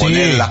para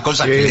poner las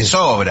cosas que les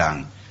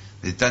sobran,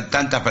 de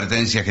tantas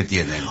pertenencias que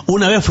tienen.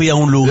 Una vez fui a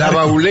un lugar... La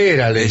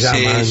baulera le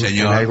llaman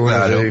señor, en algunos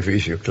claro.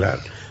 edificios, claro.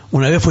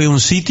 Una vez fui a un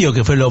sitio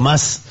que fue lo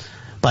más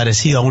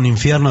parecido a un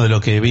infierno de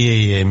lo que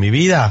vi en mi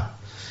vida.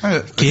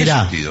 ¿En ¿Qué qué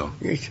era? sentido?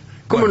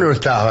 ¿Cómo no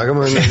estaba?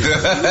 ¿Cómo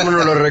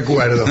no lo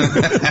recuerdo?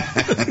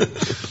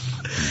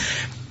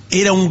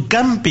 Era un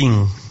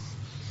camping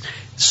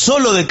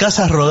solo de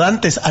casas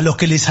rodantes a los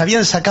que les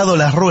habían sacado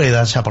las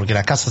ruedas, ya porque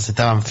las casas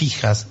estaban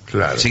fijas,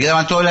 Claro. Se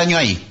quedaban todo el año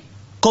ahí.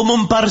 como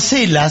en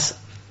parcelas,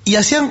 y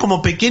hacían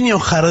como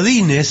pequeños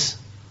jardines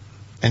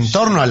en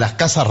torno a las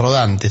casas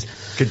rodantes.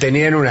 Que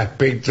tenían un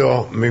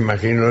aspecto, me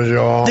imagino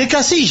yo, De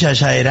casilla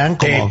ya eran,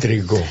 como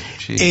tétrico.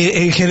 Sí.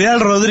 en General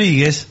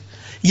Rodríguez,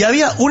 y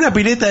había una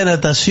pileta de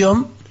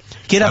natación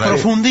que era Para-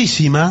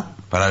 profundísima,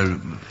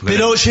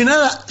 pero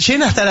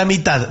llena hasta la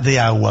mitad de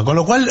agua, con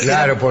lo cual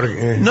Claro,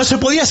 porque no se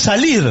podía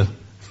salir.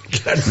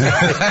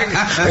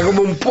 es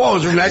como un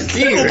pozo, una Era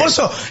quilla. un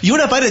pozo y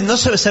una pared, no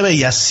se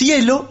veía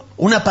cielo,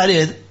 una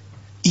pared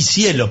y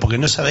cielo, porque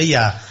no se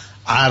veía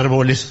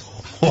árboles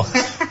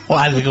o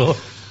algo.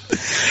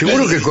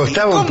 Seguro que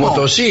costaba un ¿Cómo?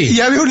 potosí.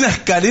 Y había una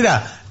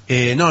escalera,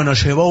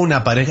 nos llevó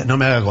una pareja, no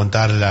me haga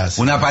contar las...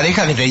 Una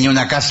pareja que tenía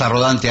una casa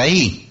rodante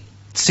ahí.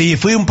 Sí,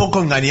 fui un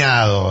poco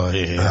engañado.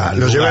 Lo lugar.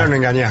 llevaron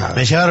engañado.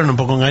 Me llevaron un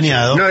poco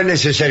engañado. No es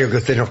necesario que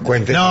usted nos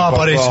cuente No, tampoco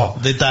por eso,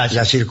 detalles.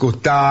 las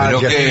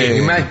circunstancias. Pero que-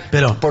 y más.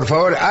 pero- por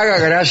favor, haga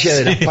gracia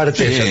de las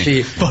partes sí.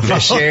 así, Por de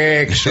favor.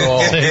 sexo,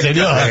 Sí,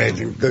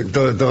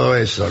 señor. todo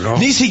eso, ¿no?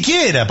 Ni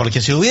siquiera, porque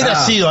si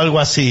hubiera sido algo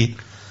así,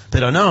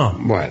 pero no.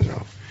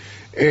 Bueno,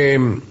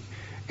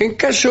 en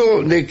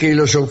caso de que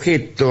los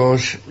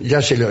objetos,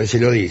 ya se lo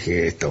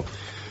dije esto,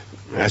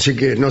 así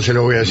que no se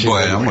lo voy a decir.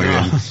 Bueno, muy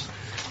bien.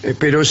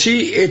 Pero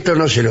sí, esto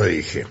no se lo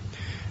dije.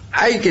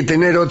 Hay que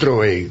tener otro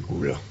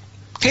vehículo.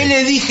 ¿Qué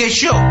le dije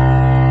yo?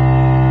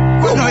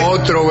 Como Bueno,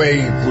 otro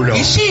vehículo.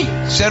 Y sí,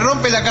 se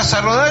rompe la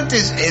casa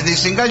rodante,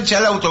 desengancha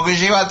el auto que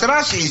lleva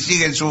atrás y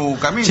sigue en su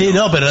camino. Sí,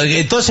 no, pero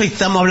entonces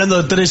estamos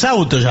hablando de 3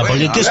 autos ya, Bueno,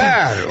 porque ¿qué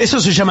claro. eso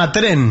se llama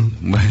tren.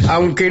 Bueno,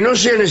 Aunque no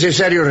sea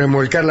necesario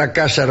remolcar la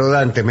casa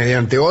rodante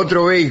mediante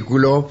otro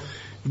vehículo,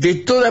 de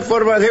todas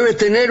formas debes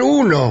tener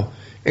uno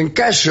en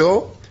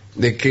caso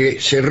de que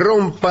se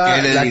rompa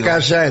 ¿Qué le la digo?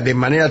 casa de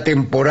manera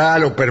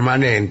temporal o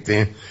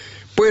permanente.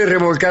 Puedes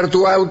remolcar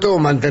tu auto o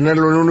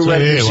mantenerlo en un lugar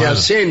Sí, que sea bueno.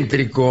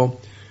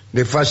 céntrico,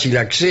 de fácil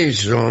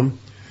acceso.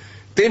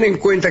 Ten en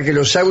cuenta que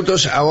los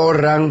autos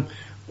ahorran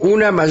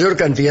una mayor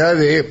cantidad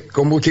de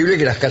combustible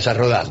que las casas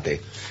rodantes.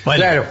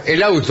 Bueno. Claro,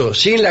 el auto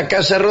sin la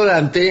casa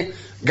rodante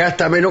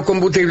gasta menos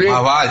combustible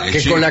Vale,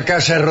 que sí. con la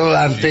casa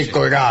rodante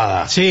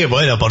colgada. Sí,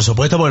 bueno, por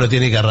supuesto, porque lo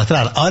tiene que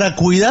arrastrar. Ahora,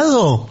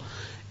 cuidado,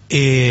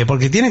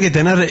 porque tiene que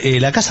tener,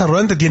 la casa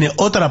rodante tiene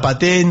otra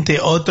patente,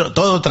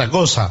 toda otra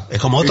cosa. Es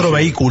como otro Sí, sí.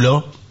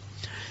 vehículo.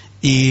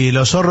 Y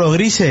los zorros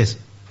grises,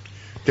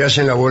 Te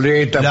hacen la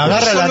boleta. La pues,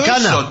 agarra la solo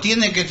cana. eso,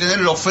 tiene que tener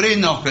los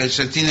frenos, que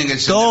se tienen que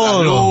encender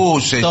todo, las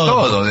luces,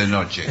 todo de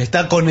noche.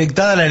 Está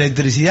conectada la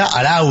electricidad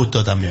al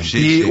auto también. Sí,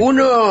 y sí.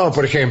 uno,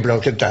 por ejemplo,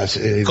 ¿qué tal?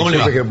 ¿Cómo le Disculpe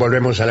va? que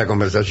volvemos a la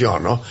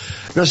conversación, ¿no?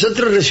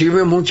 Nosotros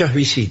recibimos muchas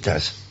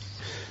visitas.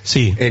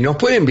 Sí. ¿Nos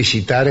pueden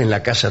visitar en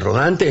la casa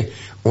rodante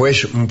o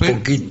es un Pero-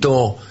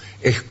 poquito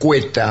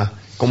escueta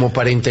como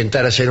para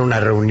intentar hacer una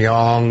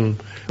reunión,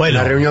 Bueno.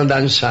 una reunión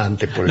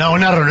danzante? Por No, ejemplo?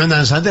 una reunión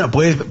danzante no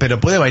puede, pero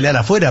puede bailar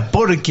afuera,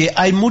 porque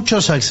hay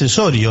muchos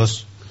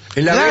accesorios.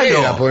 En la Claro.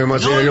 vereda podemos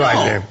hacer No, el no,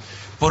 baile.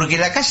 Porque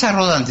la casa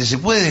rodante se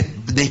puede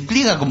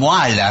despliega como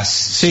alas.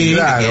 Sí,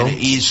 claro.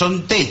 Y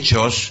son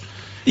techos.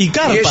 Y Y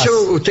carpas. eso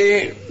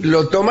usted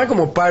lo toma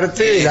como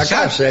parte de la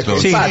Exacto. casa, el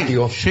Sí.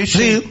 patio.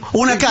 Sí,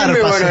 una ¿Quién me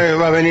carpa. sí.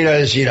 va a venir a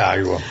decir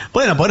algo?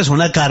 Bueno, por eso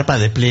una carpa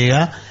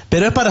despliega,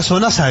 pero es para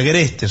zonas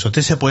agrestes.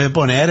 Usted se puede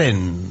poner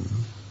en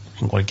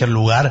cualquier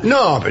lugar.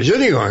 No, pero yo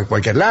digo en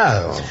cualquier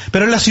lado.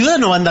 Pero en la ciudad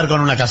no va a andar con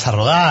una casa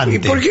rodante. ¿Y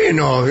por qué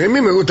no? A mí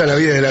me gusta la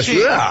vida de la Sí.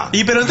 ciudad.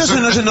 Y pero entonces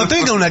no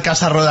tenga una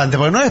casa rodante,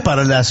 porque no es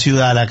para la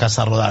ciudad la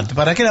casa rodante.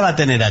 ¿Para qué la va a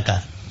tener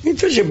acá?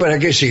 Entonces, ¿para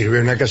qué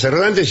sirve una casa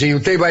rodante si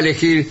usted va a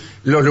elegir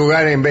los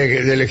lugares en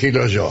vez de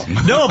elegirlos yo?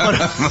 No,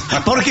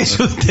 porque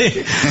si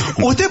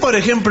usted por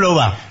ejemplo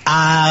va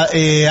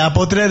a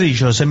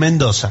Potrerillos en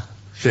Mendoza,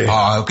 Sí.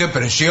 Ah, qué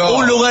precioso.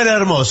 un lugar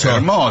hermoso.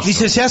 Hermoso.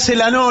 Dice, se hace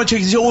la noche,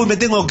 y dice, uy, me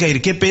tengo que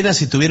ir. Qué pena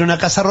si tuviera una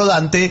casa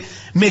rodante,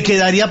 me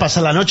quedaría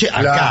pasar la noche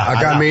acá.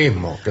 Acá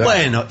mismo, claro.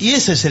 Bueno, y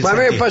ese es el A mí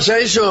me sentido. pasa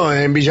eso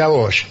en Villa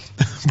Bosch.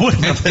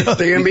 Bueno, pero...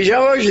 Estoy en Villa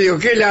Bosch y digo,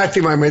 qué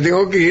lástima que me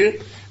tengo que ir.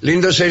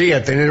 Lindo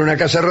sería tener una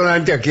casa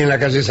rodante aquí en la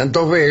calle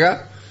Santos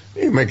Vega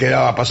y me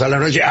quedaba a pasar la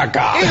noche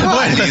acá. Es Bueno,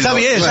 válido. está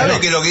bien, ¿Sabe bueno.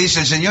 que lo que dice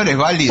el señor es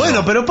válido?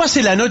 Bueno, pero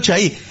pase la noche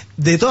ahí.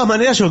 De todas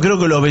maneras, yo creo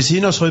que los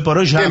vecinos hoy por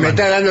hoy llaman. Me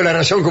está dando la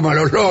razón como a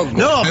los locos.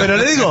 No, pero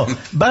le digo,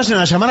 vayan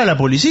a llamar a la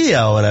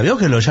policía ahora, ¿vio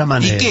que lo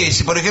llaman? ¿Y qué?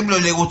 Si por ejemplo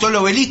le gustó el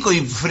obelisco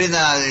y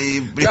frena,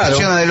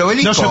 estaciona del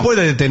obelisco. No se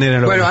puede detener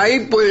el obelisco. Bueno,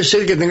 ahí puede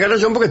ser que tenga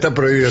razón porque está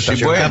prohibido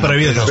estacionar. bueno, Está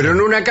prohibido. Pero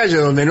en una calle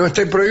donde no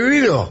esté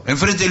prohibido,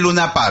 Enfrente del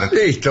Luna Park.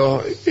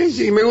 listo.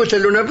 Si me gusta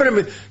el Luna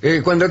Park,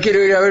 cuando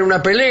quiero ir a ver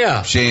una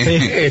pelea, Sí.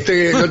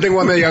 lo tengo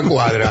a media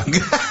cuadra.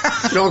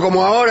 No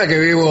como ahora que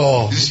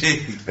vivo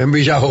Sí. en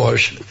Villa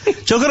Bosch.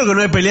 Yo creo que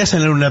no hay peleas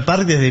en el Luna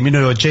Park desde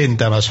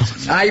 1980 más o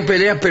menos. Hay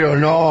peleas, pero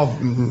no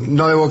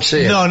de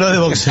boxeo. No, no de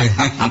boxeo.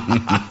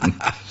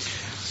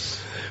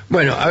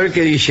 Bueno, a ver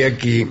qué dice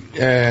aquí.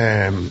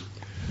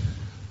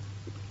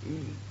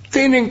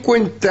 Ten en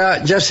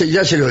cuenta, ya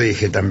se lo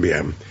dije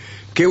también,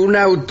 que un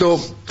auto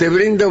te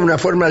brinda una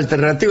forma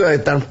alternativa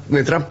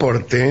de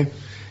transporte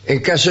en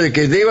caso de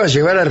que debas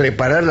llevar a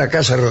reparar la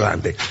casa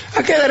rodante.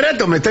 A cada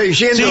rato me está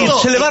diciendo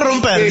Sí, se le va a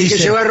romper, que dice.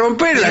 se va a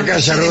romper la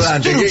casa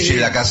rodante. Se destruye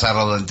la casa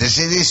rodante,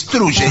 se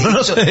destruye.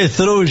 No se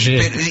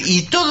destruye.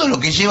 Y todo lo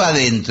que lleva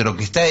adentro,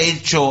 que está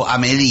hecho a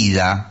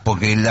medida,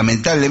 porque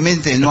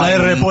lamentablemente no hay hay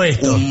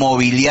repuesto. un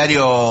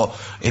mobiliario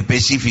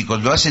específico,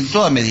 lo hacen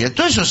todo a medida.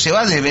 Todo eso se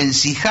va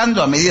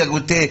desvencijando a medida que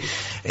usted,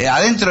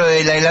 adentro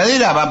de la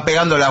heladera van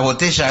pegando las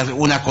botellas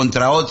unas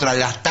contra otras,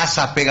 las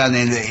tazas pegan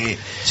en...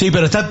 Sí,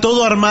 pero está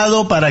todo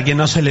armado para que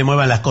no se le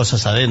muevan las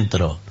cosas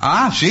adentro.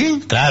 Ah,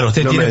 ¿sí? Claro,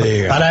 usted No me tiene,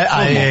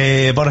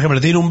 diga. por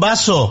ejemplo, tiene un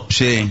vaso.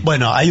 Sí.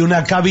 Bueno, hay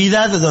una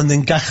cavidad donde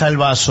encaja el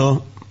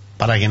vaso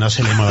para que no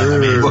se le mueva la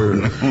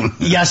mesa.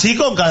 Y así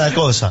con cada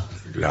cosa.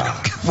 Claro.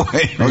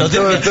 Bueno,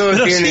 Todo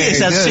pero tiene, sí,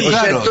 es así. o sea,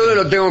 Claro. todo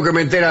lo tengo que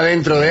meter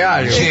adentro de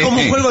algo. Es como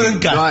un juego de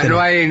encaje. No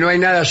hay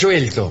nada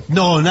suelto.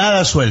 No,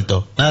 nada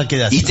suelto, nada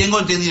queda así. y tengo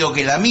entendido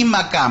que la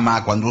misma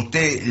cama, cuando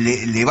usted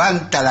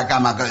levanta la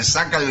cama,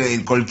 saca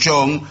el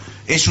colchón,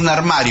 es un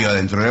armario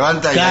adentro.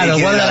 Levanta Claro, y ahí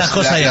tiene guarda las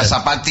cosas ahí las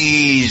adentro.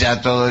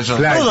 zapatillas, todo eso.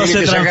 Claro, Todo tiene se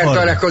que sacar transforma.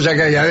 todas las cosas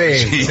que hay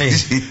adentro. Sí,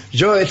 sí.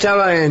 Yo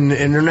estaba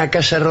en una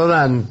casa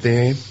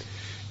rodante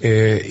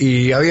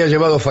y había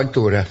llevado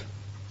facturas.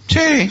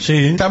 Sí, Sí.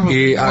 está-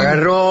 Y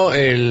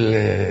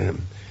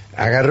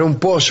agarró un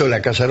pozo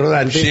la casa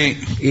rodante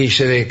Sí. y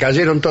se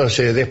descayeron todas,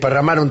 se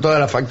desparramaron todas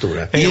las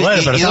facturas.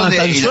 Bueno, pero estaban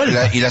tan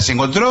sueltas. ¿Y las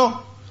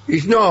encontró?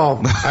 Y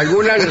no,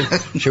 algunas,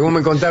 según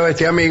me contaba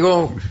este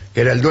amigo,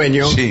 que era el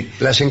dueño, Sí.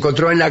 las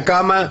encontró en la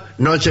cama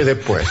noches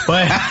después.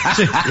 Bueno,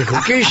 sí. Dijo,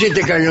 ¿qué hice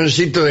este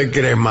cañoncito de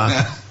crema?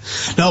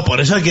 No,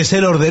 por eso hay que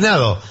ser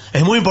ordenado.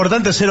 Es muy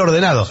importante ser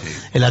ordenado.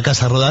 En la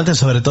casa rodante,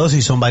 sobre todo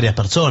si son varias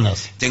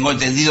personas. Tengo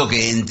entendido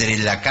que entre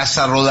la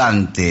casa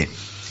rodante,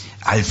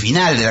 al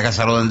final de la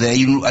casa rodante,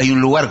 hay un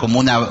lugar como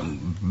una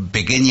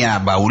pequeña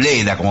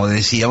baulera, como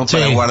decíamos, Sí.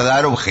 para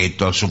guardar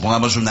objetos.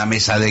 Supongamos una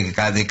mesa de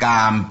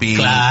camping.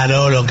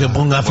 Claro, lo que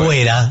ponga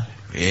afuera.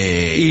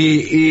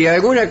 Y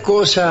alguna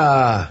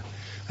cosa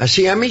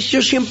así, a mí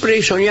yo siempre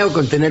he soñado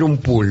con tener un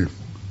pool,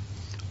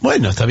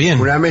 Bueno, está bien.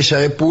 una mesa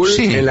de pool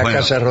Sí, en la bueno,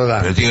 casa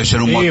rodante. pero tiene que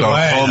ser un Sí,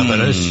 motorhome bueno,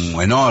 pero es-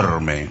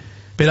 enorme.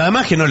 Pero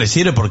además que no le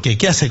sirve porque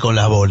 ¿qué hace con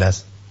las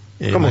bolas?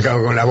 ¿Cómo que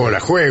hago con la bola?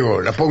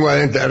 Juego, la pongo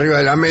adentro, arriba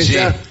de la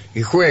mesa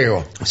y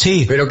juego.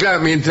 Sí. Pero claro,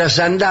 mientras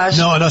andás,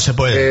 No se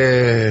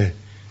puede.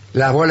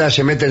 las bolas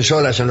se meten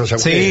solas en los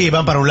agujeros. Sí,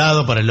 van para un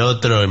lado, para el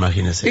otro,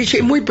 imagínese.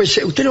 Dice, muy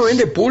pesado. ¿Usted no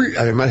vende pool,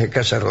 además de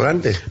casa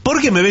rodante?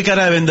 ¿Por qué me ve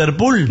cara de vender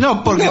pool?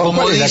 No, porque No,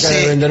 como ¿cuál es la cara de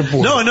dice... vender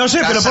pool? No sé,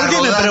 pero casa ¿por qué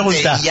me rodante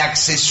pregunta? Y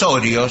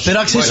accesorios. Pero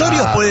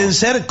accesorios Bueno, pueden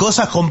ser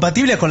cosas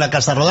compatibles con la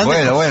casa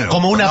rodante, Bueno,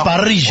 como una no,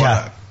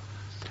 parrilla.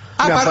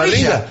 ¿Una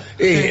parrilla?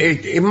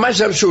 Es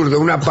más absurdo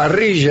una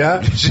parrilla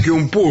que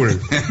un pool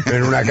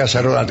en una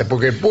casa rodante,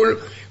 porque el pool,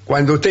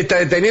 cuando usted está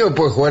detenido,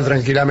 puede jugar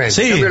tranquilamente.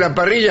 Sí. En cambio, la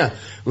parrilla,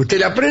 usted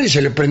la prende y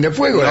se le prende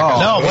fuego a la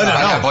casa. No, bueno,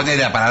 para no.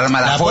 poner para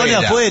armar La pone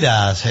afuera.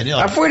 afuera,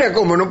 señor. ¿Afuera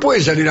cómo? No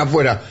puede salir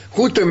afuera.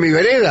 Justo en mi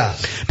vereda.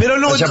 Pero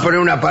no, ¿Vas a poner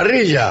una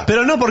parrilla?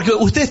 Pero no, porque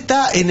usted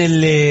está en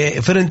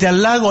el frente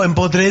al lago en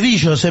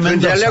Potrerillos, en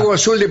Frente Mendoza. al lago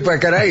azul de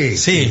Pacaraí.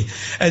 Sí,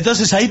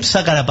 entonces ahí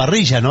saca la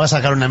parrilla, no va a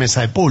sacar una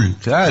mesa de pool.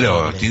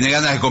 Claro, tiene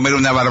ganas de comer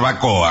una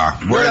barbacoa.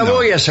 No la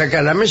voy a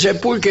sacar, la mesa de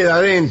pool queda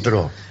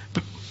adentro.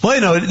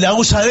 Bueno, la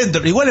usa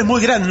adentro. Igual es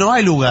muy grande, no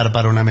hay lugar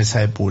para una mesa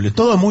de pool.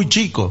 Todo es muy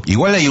chico.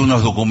 Igual hay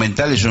unos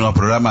documentales, unos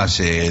programas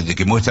de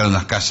que muestran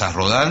unas casas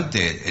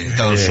rodantes en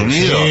Estados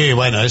Unidos. Sí,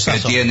 bueno, esas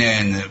que son.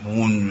 tienen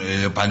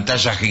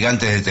pantallas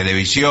gigantes de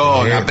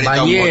televisión.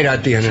 Bañera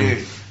botón, tienen.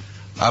 sí.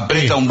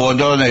 Aprieta un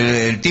botón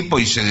el tipo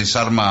y se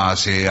desarma,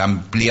 se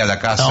amplía la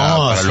casa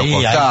para los hay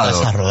costados.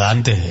 casas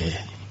rodantes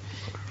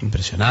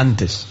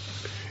impresionantes.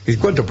 ¿Y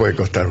cuánto puede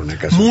costar una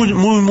casa?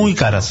 Muy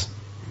caras.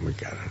 Muy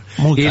cara.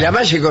 Muy Y cara. la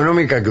más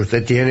económica que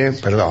usted tiene,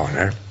 perdón,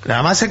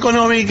 La más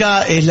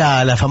económica es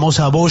la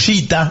famosa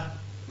bollita.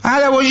 Ah,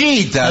 la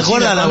bollita. ¿Te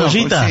acuerdas la conozco,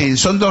 bollita? Sí,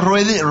 son dos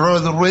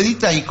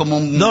rueditas y como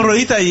un... Dos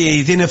rueditas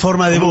y tiene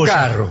forma de Un bolla.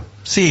 carro.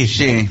 Sí,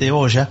 Sí. de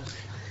bolla.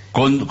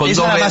 Con Esa es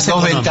dos, la más dos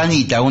económica.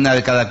 ventanitas, una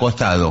de cada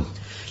costado.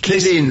 Qué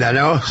linda,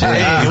 ¿no? Sí,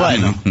 Ah,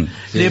 bueno. sí,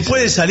 Le sí.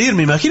 puede salir,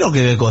 me imagino que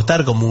debe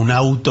costar como un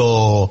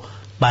auto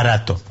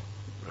barato.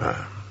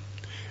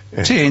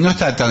 Sí, no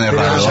está tan Pero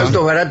errado. los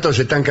autos baratos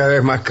están cada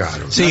vez más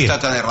caros. Sí. No está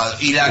tan errado.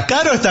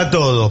 Caro está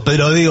todo,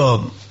 pero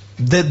digo,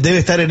 debe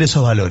estar en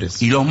esos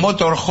valores. Y los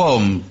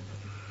motorhome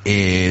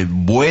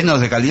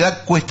buenos de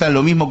calidad cuestan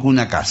lo mismo que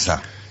una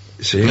casa.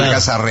 Sí. Una Claro.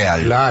 casa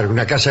real. Claro,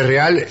 una casa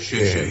real, Sí.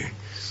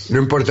 no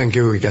importa en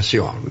qué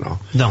ubicación, ¿no?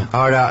 No.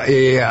 Ahora,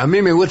 a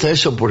mí me gusta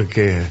eso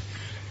porque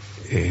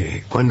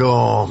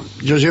cuando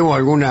yo llevo a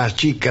algunas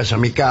chicas a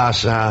mi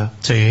casa,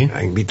 Sí.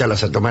 a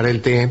invitarlas a tomar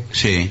el té,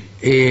 Sí.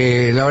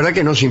 la verdad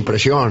que no se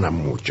impresionan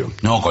mucho.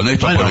 No, con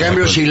esto... Bueno, Por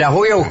ejemplo, si las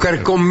voy a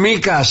buscar con mi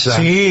casa,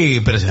 Sí,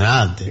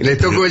 impresionante. les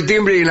toco el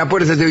timbre y en la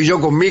puerta estoy yo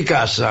con mi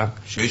casa.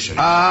 Sí, sí.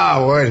 Ah,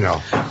 bueno.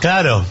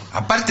 Claro.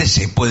 Aparte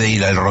se puede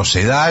ir al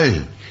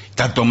Rosedal,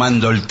 está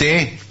tomando el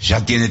té,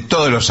 ya tiene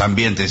todos los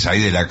ambientes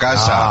ahí de la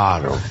casa,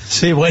 Claro.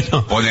 Sí,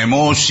 bueno. pone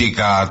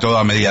música,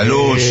 toda media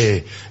luz.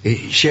 Y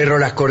cierro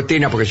las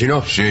cortinas porque si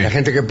no, Sí. la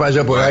gente que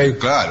pasa por ahí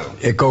Claro.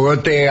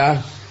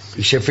 cogotea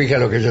y se fija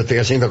lo que yo estoy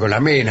haciendo con la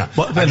mina.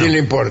 Bueno. ¿A quién le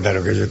importa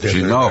lo que yo estoy Sí,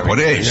 haciendo? no, con la por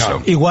mina? eso.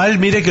 No. Igual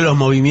mire que los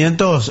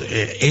movimientos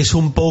es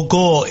un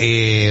poco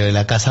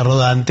la casa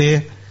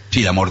rodante.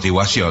 Sí, la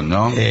amortiguación,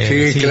 ¿no?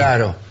 Sí,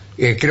 claro.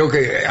 Creo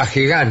que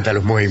agiganta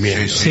los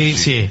movimientos. Sí,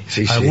 sí.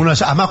 Sí, sí.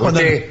 Algunos, además cuando...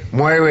 Usted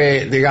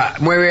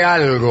mueve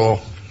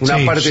algo, una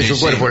Sí, parte de sí, su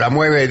sí. cuerpo, la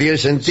mueve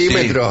 10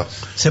 centímetros,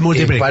 Se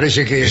multiplica. y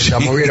parece que la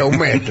moviera un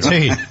metro.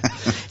 Sí.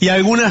 Y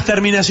algunas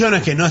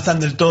terminaciones que no están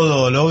del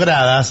todo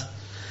logradas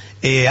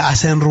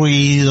hacen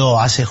ruido,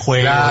 hace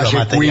juego, los Hace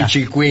materiales.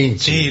 quinchi, quinchi.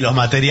 Sí, los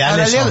Ahora,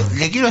 materiales son...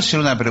 le quiero hacer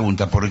una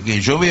pregunta, porque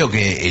yo veo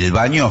que el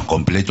baño es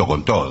completo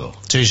con todo.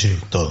 Sí, sí,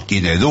 todo.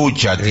 Tiene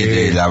ducha, tiene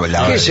 ¿Qué es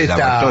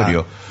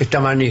lavatorio. esta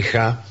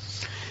manija?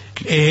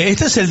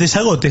 Este es el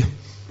desagote.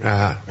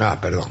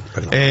 Perdón.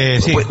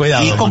 Sí, Pues,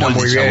 cuidado. ¿y cómo el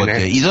Muy bien,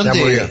 desagote? ¿Y Está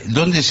muy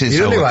dónde bien. se ¿Y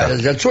dónde va?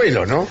 desagota? Al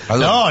suelo, ¿no? ¿A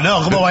dónde?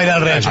 No, ¿cómo va a ir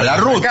al A la A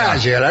ruta. la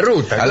calle, a la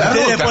ruta. A la Usted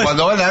ruta, después-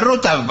 cuando va a la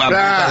ruta, aprieta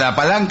Claro. la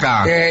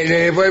palanca.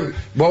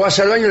 Vos vas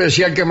al baño y le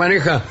decís al que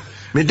maneja,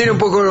 meter un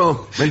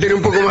poco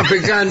más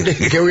picante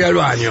que voy al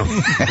baño.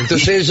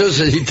 Entonces eso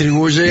se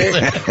distribuye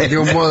de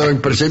un modo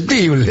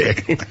imperceptible.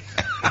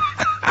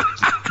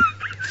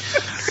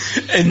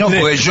 No,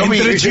 porque yo vi...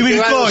 entre Si te va a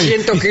Chivilcoy.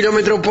 200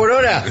 kilómetros por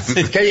hora,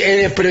 que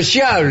es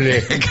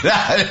despreciable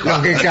Claro.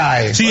 lo que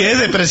cae. Sí, es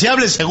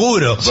despreciable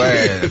seguro.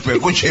 Bueno, pero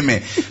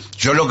escúcheme,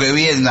 yo lo que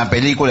vi en una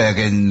película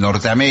que en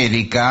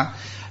Norteamérica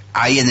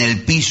hay en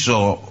el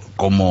piso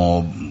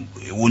como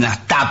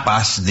unas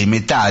tapas de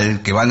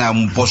metal que van a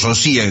un pozo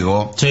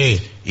ciego Sí.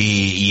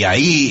 y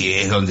ahí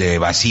es donde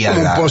vacía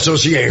Como un pozo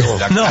ciego.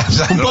 la No,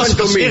 casa. un pozo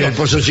 ¿Cuánto mide ciego. el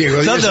pozo ciego?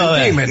 10 ¿Dónde va a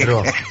ver?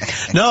 centímetros.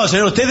 No,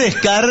 señor, usted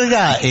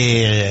descarga,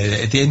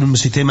 tiene un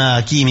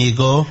sistema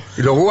químico.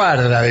 Y lo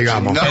guarda,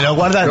 digamos. No. Lo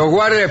guarda. Lo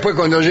guarda y después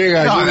cuando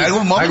llega No, a en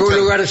algún momento- algún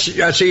lugar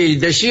así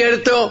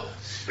desierto,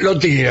 lo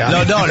tira.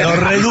 Lo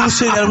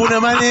reduce de alguna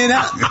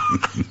manera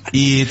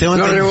y tengo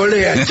Lo entendido,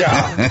 revolea,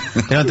 chao.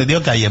 tengo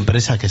entendido que hay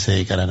empresas que se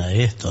dedicarán a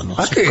esto, ¿no?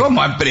 ¿A sé. qué?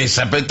 ¿Cómo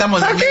empresa? Pero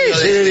estamos ¿A en qué medio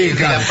se de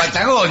dedica? la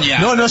Patagonia.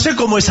 No sé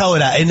cómo es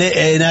ahora.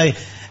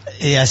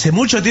 Hace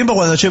mucho tiempo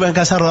cuando yo iba en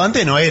casa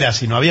rodante no era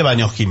así, no había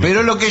baños químicos.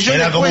 Pero lo que yo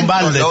era le como un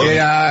cuento, balde. lo-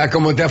 Era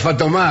como te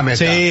afatomámetra.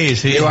 Sí,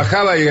 sí. Que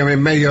bajaba y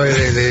en medio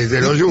de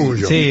lo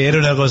yuyo. Sí, era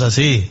una cosa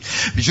así.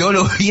 Yo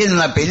lo vi en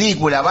una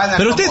película. Van a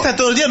Pero usted como- está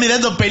todo el día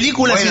mirando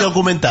películas Bueno, y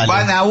documentales.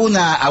 Van a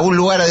un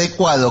lugar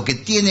adecuado que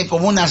tiene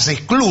como unas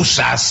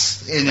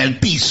esclusas en el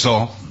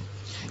piso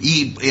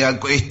y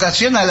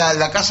estaciona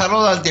la casa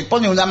rodante,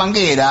 pone una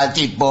manguera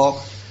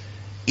tipo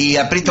y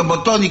aprieta un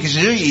botón y qué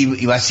sé yo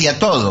y vacía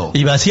todo.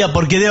 Y vacía,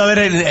 porque debe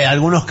haber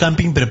algunos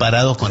camping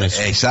preparados con eso.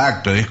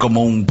 Exacto, es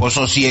como un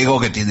pozo ciego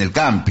que tiene el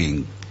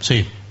camping.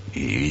 Sí. Y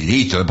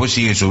listo, después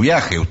sigue su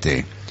viaje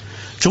usted.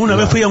 Yo una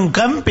vez fui a un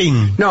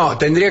camping. No,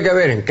 tendría que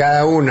haber en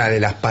cada una de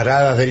las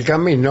paradas del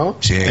camino,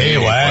 Sí,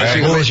 bueno.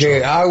 así como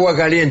dice, agua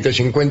caliente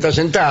 50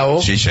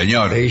 centavos, Sí,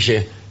 señor. le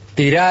dice,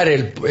 tirar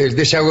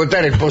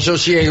desagotar el pozo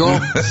ciego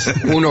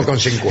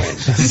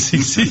 1,50.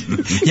 Sí, sí.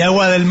 Y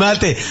agua del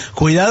mate.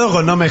 Cuidado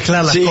con no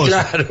mezclar las Sí,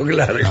 cosas.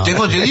 claro.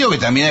 Tengo entendido que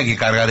también hay que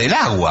cargar el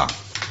agua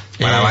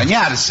para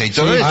bañarse y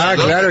todo eso.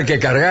 ¿no? Claro, hay que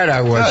cargar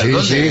agua,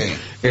 Claro, sí,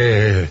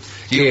 ¿dónde?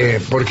 sí.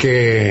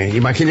 Porque,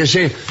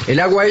 imagínese, el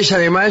agua esa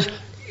además,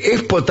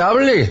 ¿es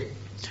potable?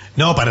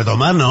 No, para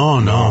tomar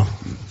no.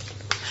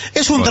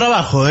 Es un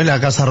trabajo,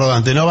 la casa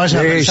rodante, no vaya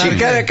a pensar Sí,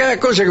 que- cada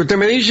cosa que usted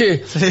me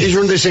dice Sí. es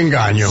un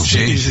desengaño.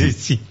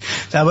 Sí.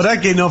 La verdad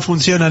que no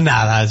funciona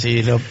nada,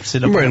 si se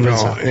lo pone a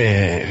Bueno,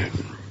 pensar.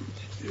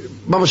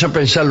 vamos a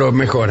pensarlo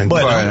mejor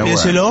entonces. Bueno,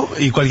 piénselo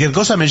y cualquier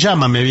cosa me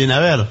llama, me viene a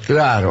ver.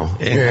 Claro.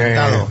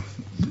 Encantado.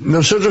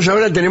 Nosotros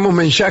ahora tenemos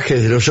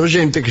mensajes de los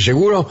oyentes que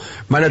seguro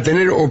van a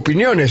tener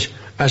opiniones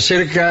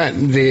acerca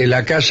de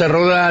la casa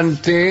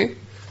rodante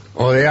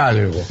o de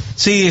algo.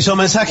 Sí, son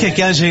mensajes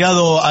que han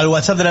llegado al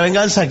WhatsApp de la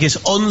venganza, que es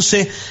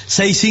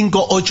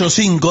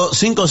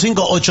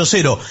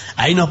 11-6585-5580.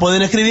 Ahí nos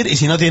pueden escribir y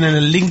si no tienen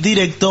el link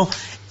directo,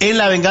 en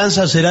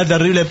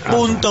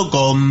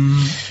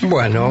lavenganzaseraterrible.com.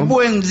 Bueno.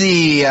 Buen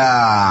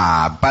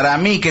día. Para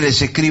mí que les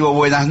escribo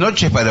buenas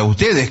noches, para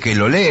ustedes que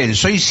lo leen.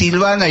 Soy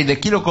Silvana y les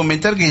quiero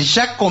comentar que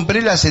ya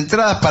compré las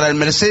entradas para el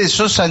Mercedes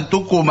Sosa en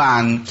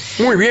Tucumán.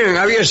 Muy bien,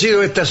 había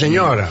sido esta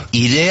señora.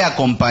 Iré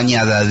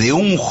acompañada de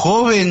un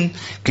joven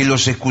que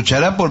los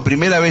escuchará por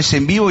primera vez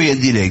en vivo y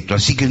en directo,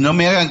 así que no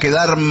me hagan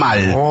quedar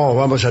mal. Oh,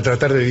 vamos a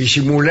tratar de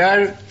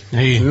disimular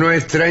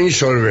nuestra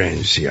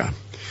insolvencia.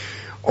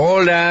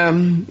 Hola,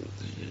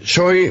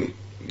 soy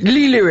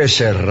Lili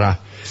Becerra.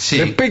 Sí.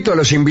 Respecto a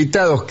los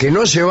invitados que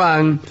no se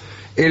van,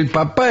 el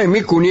papá de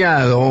mi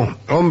cuñado,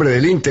 hombre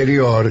del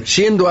interior,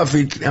 siendo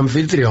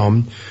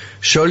anfitrión,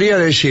 solía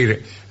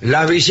decir: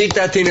 las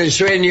visitas tienen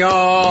sueño.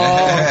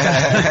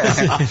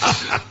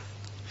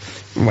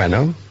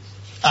 Bueno.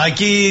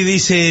 Aquí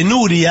dice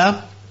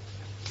Nuria,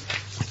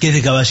 que es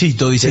de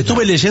Caballito, dice: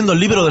 estuve leyendo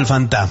el libro del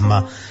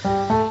fantasma.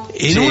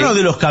 En uno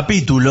de los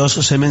capítulos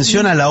se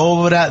menciona la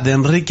obra de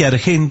Enrique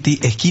Argenti,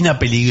 Esquina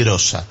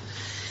Peligrosa.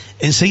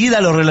 Enseguida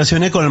lo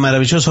relacioné con el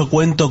maravilloso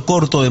cuento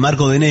corto de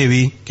Marco de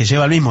Nevi, que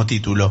lleva el mismo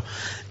título.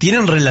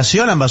 ¿Tienen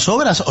relación ambas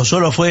obras o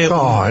solo fue...?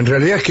 No, en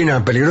realidad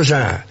Esquina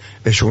Peligrosa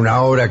es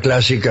una obra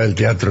clásica del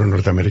teatro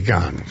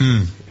norteamericano.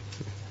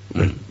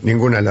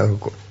 Ninguna de las dos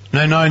cosas.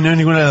 No es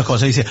ninguna de las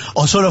cosas. Dice,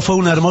 o solo fue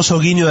un hermoso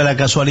guiño de la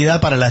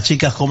casualidad para las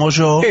chicas como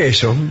yo.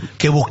 Eso.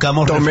 Que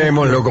buscamos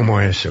tomémoslo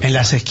como eso. En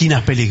las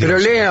esquinas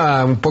peligrosas. Pero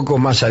lea un poco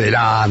más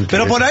adelante.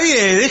 Pero por ahí,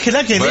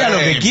 déjela que lea lo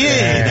que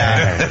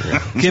quiera.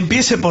 Que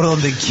empiece por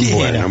donde quiera.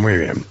 Bueno, muy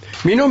bien.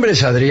 Mi nombre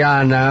es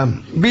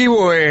Adriana.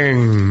 Vivo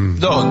en...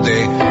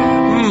 ¿Dónde?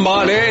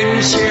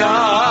 Valencia,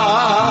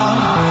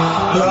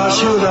 la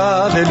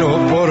ciudad de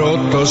los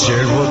porotos y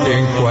el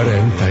botín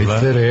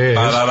 43.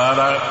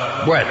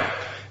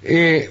 Bueno,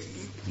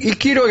 y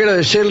quiero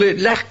agradecerle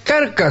las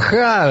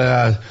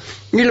carcajadas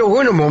y los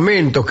buenos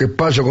momentos que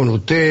paso con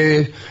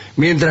ustedes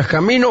mientras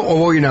camino o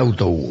voy en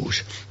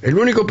autobús. El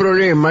único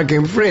problema que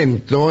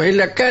enfrento es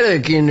la cara de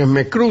quienes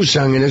me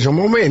cruzan en esos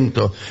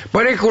momentos.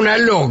 Parezco una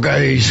loca,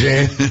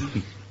 dice.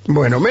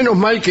 Bueno, menos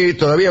mal que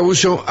todavía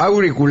uso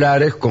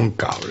auriculares con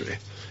cable.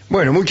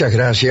 Bueno, muchas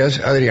gracias,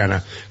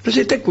 Adriana. Nos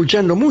está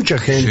escuchando mucha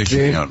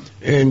gente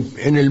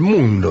en el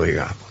mundo,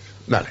 digamos.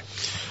 Dale.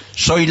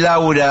 Soy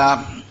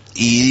Laura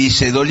y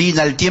dice: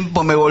 Dolina, el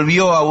tiempo me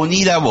volvió a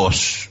unir a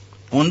vos.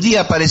 Un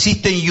día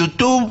apareciste en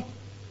YouTube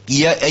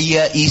y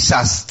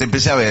te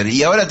empecé a ver.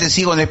 Y ahora te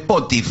sigo en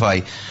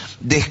Spotify.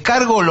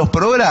 Descargo los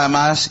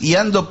programas y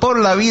ando por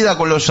la vida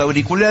con los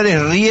auriculares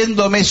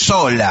riéndome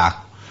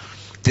sola.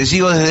 Te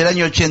sigo desde el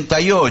año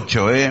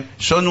 88,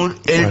 Son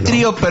el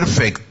trío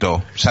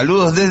perfecto.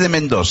 Saludos desde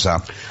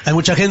Mendoza. Hay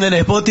mucha gente en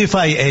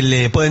Spotify,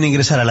 pueden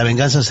ingresar a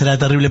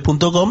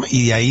lavenganzaseraterrible.com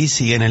y de ahí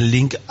siguen el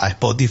link a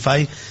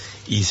Spotify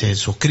y se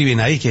suscriben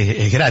ahí,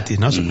 que es gratis,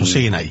 ¿no? Se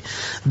siguen ahí.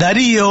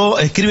 Darío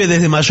escribe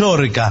desde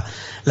Mallorca.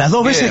 Las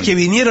dos veces que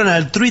vinieron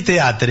al Trui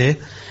Teatre,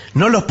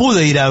 no los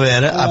pude ir a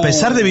ver, a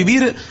pesar de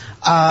vivir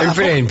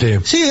enfrente.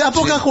 Sí, a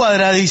pocas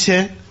cuadras,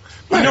 dice.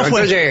 Bueno, no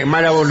fue. Entonces,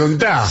 mala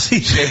voluntad.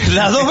 Sí,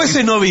 las dos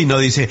veces no vino,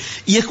 dice.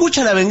 Y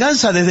escucha La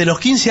Venganza desde los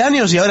 15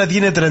 años y ahora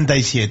tiene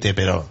 37,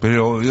 pero...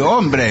 Pero,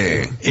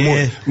 hombre...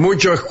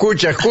 Mucho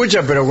escucha,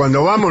 pero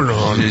cuando vamos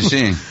no...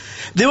 Sí.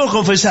 Debo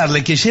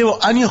confesarle que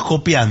llevo años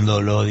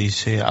copiándolo,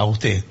 dice, a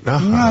usted.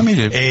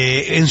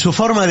 Mire. En su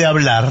forma de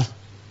hablar.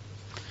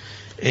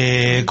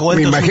 Me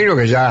imagino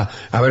que ya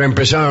habrá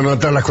empezado a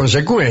notar las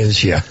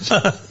consecuencias.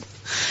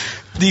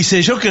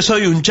 Dice, yo que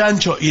soy un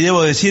chancho y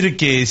debo decir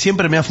que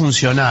siempre me ha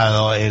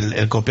funcionado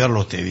el copiarlo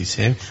a usted,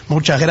 dice.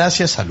 Muchas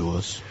gracias,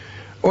 saludos.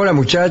 Hola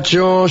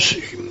muchachos,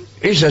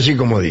 es así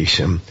como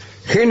dicen,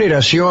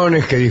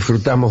 generaciones que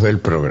disfrutamos del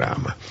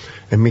programa.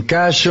 En mi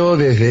caso,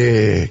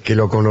 desde que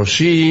lo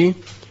conocí,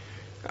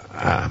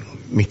 a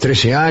mis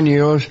 13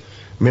 años,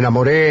 me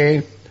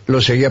enamoré, lo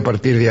seguí a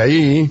partir de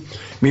ahí.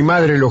 Mi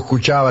madre lo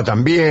escuchaba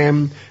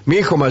también, mi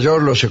hijo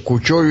mayor los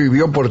escuchó y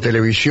vio por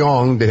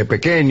televisión desde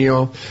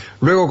pequeño,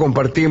 luego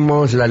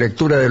compartimos la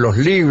lectura de los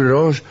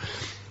libros.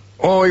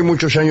 Hoy,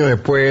 muchos años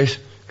después,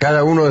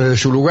 cada uno desde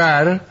su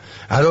lugar,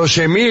 a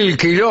 12.000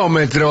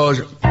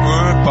 kilómetros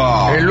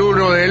el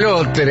uno del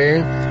otro,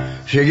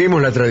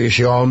 seguimos la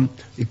tradición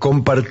y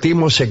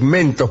compartimos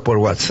segmentos por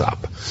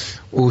WhatsApp.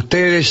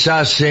 Ustedes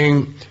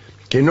hacen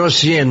que no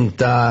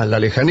sienta la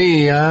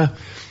lejanía.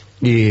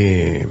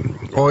 Y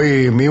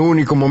hoy mi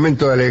único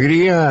momento de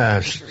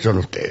alegría son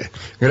ustedes.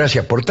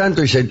 Gracias por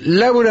tanto. Dice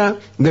Laura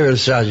de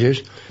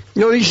Versalles.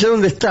 No dice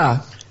dónde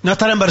está. ¿No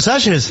estará en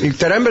Versalles?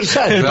 Estará en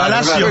Versalles. El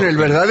palacio. En el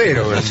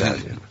verdadero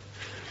Versalles.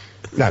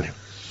 Dale.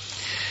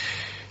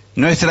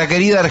 Nuestra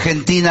querida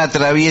Argentina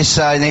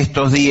atraviesa en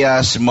estos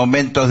días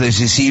momentos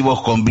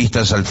decisivos con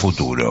vistas al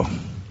futuro.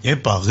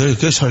 ¡Epa!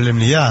 ¡Qué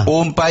solemnidad!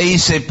 Un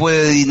país se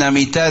puede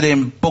dinamitar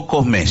en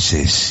pocos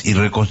meses y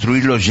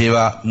reconstruirlo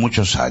lleva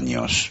muchos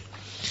años.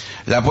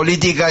 La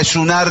política es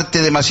un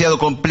arte demasiado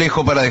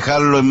complejo para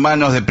dejarlo en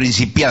manos de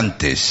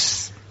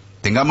principiantes.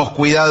 Tengamos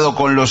cuidado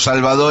con los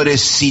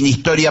salvadores sin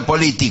historia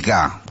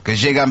política, que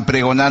llegan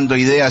pregonando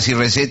ideas y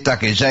recetas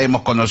que ya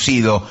hemos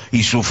conocido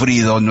y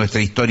sufrido en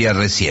nuestra historia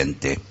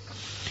reciente.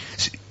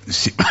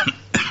 Sí.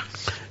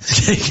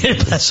 ¿Qué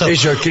pasó?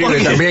 ¿Eso escribe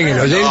también el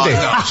oyente?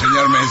 No,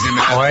 señor Messi.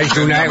 ¿O es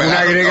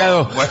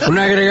un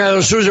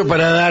agregado suyo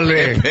para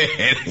darle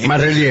más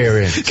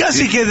relieve?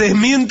 Casi que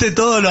desmiente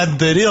todo lo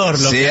anterior.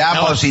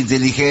 Seamos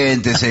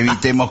inteligentes,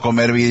 evitemos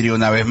comer vidrio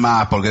una vez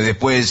más, porque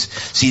después,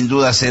 sin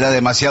duda, será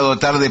demasiado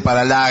tarde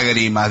para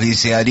lágrimas,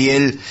 dice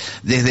Ariel,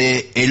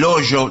 desde el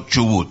hoyo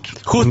Chubut.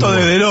 Justo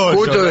desde el hoyo.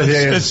 Justo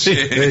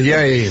desde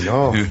ahí,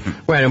 ¿no?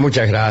 Bueno,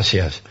 muchas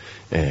gracias.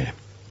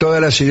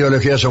 Todas las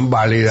ideologías son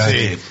válidas,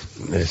 sí.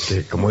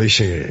 Como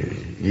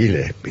dice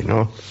Gillespie,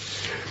 ¿no?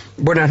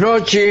 Buenas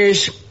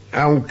noches,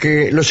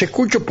 aunque los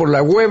escucho por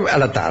la web a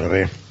la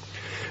tarde.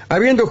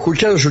 Habiendo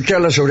escuchado su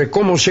charla sobre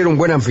cómo ser un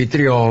buen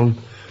anfitrión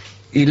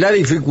y la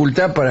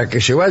dificultad para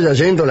que se vaya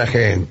yendo la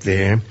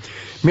gente,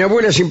 mi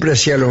abuela siempre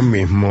hacía lo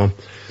mismo.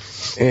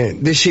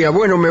 Decía,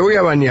 bueno, me voy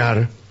a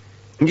bañar.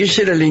 Y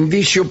ese era el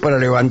indicio para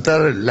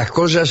levantar las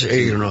cosas e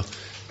irnos.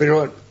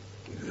 Pero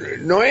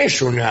no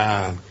es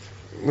una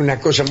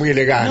cosa muy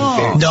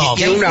elegante. No,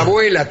 que una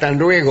abuela tan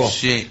luego.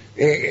 Sí.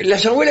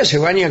 ¿Las abuelas se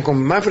bañan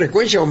con más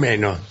frecuencia o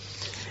menos?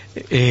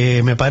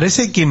 Me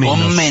parece que menos.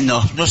 Con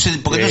menos, no sé,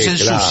 porque no se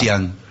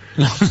ensucian.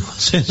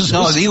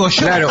 No, digo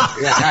yo. Claro,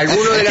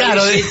 alguno de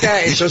la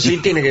visita, eso sí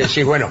tiene que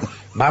decir, bueno,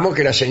 vamos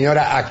que la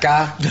señora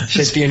acá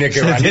se tiene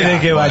que bañar. Tiene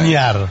que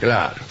bañar.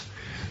 Claro.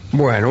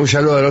 Bueno, un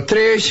saludo a los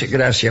tres,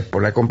 gracias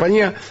por la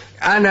compañía.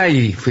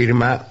 Anaí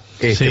firma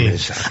este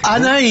mensaje.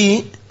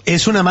 Anaí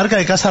es una marca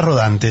de casas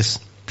rodantes.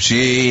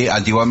 Sí,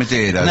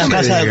 antiguamente era. Una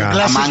casa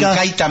clásica.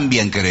 Amancay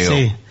también, creo.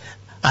 Sí.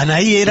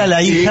 Anaí era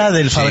la hija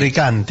del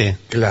fabricante.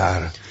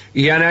 Claro.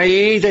 Y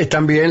Anaí es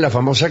también la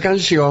famosa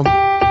canción.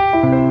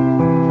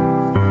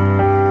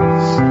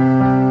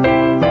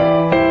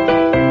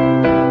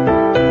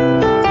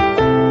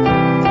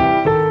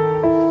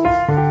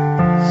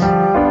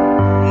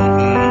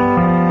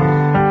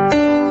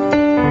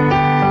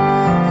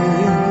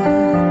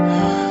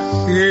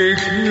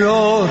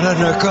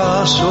 ¿Ignoran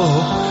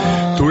acaso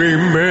tu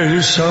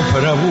inmensa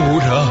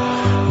bravura,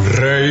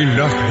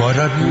 reina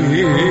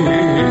guaraní?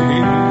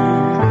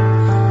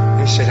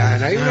 Será.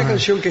 Hay una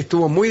canción que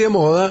estuvo muy de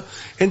moda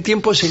en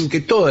tiempos en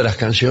que todas las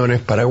canciones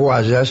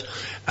paraguayas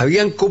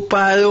habían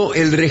copado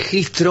el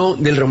registro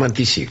del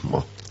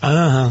romanticismo.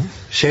 Ajá.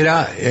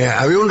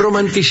 Había un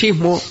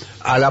romanticismo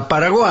a la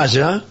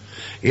paraguaya,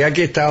 y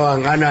aquí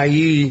estaban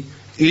Anaí,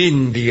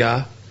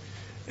 India,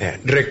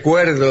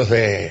 recuerdos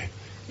de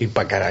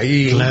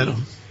Ipacaraí, claro.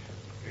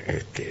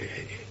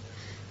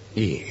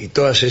 Y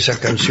todas esas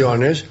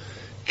canciones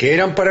que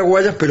eran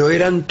paraguayas, pero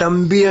eran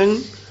también,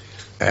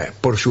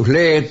 por sus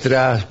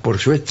letras, por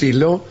su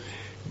estilo,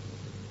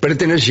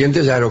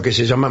 pertenecientes a lo que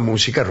se llama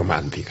música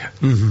romántica.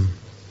 Uh-huh.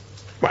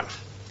 Bueno.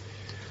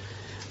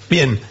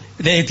 Bien.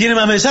 ¿Tiene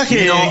más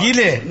mensajes,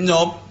 Guile?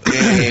 No.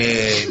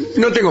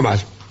 No tengo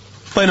más.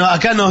 Bueno,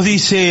 acá nos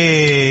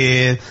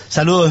dice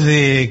saludos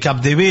de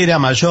Capdevera,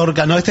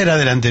 Mallorca. No, este era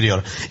del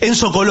anterior.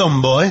 Enzo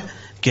Colombo,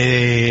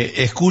 que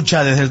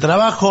escucha desde el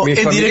trabajo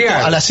en directo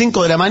a las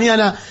 5 de la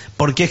mañana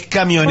porque es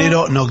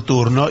camionero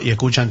nocturno y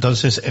escucha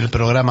entonces el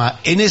programa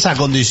en esa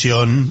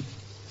condición.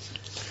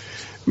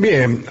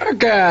 Bien,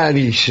 acá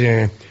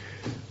dice,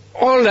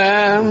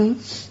 hola.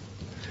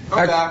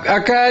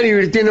 Acá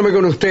divirtiéndome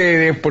con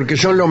ustedes porque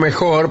son lo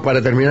mejor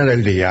para terminar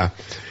el día.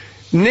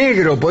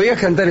 Negro, ¿podías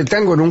cantar el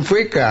tango en un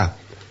feca?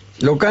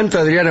 Lo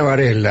canta Adriana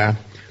Varela.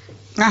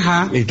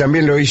 Ajá. Y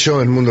también lo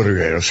hizo el Mundo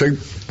Rivero. Soy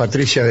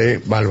Patricia de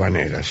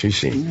Valvanera, sí.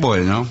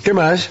 Bueno. ¿Qué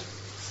más?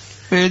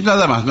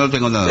 Nada más, no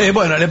tengo nada.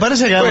 Bueno, ¿le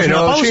parece que hagamos una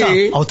pausa?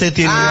 Sí. ¿A usted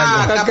tiene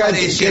algo? Acá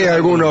hay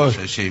algunos.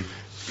 Sí.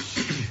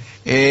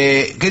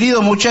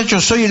 Querido muchacho,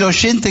 soy el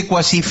oyente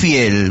cuasi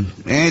fiel,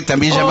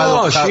 también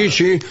llamado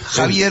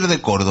Javier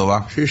de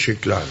Córdoba. Sí,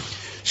 claro.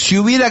 Si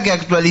hubiera que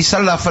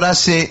actualizar la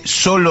frase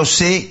solo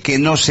sé que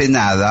no sé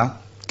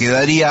nada,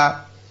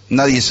 quedaría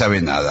nadie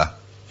sabe nada.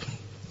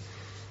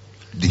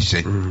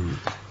 Dice.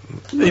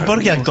 ¿Y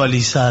por qué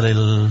actualizar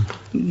el...?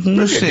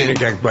 No sé. Tiene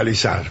que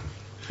actualizar.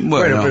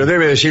 Bueno, pero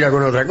debe decir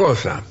alguna otra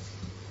cosa.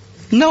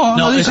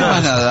 No dice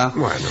más nada.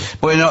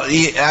 Bueno,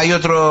 y hay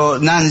otro,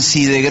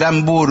 Nancy de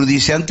Granbur,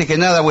 dice, antes que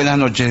nada, buenas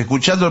noches.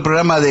 Escuchando el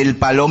programa del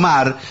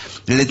Palomar,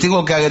 le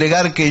tengo que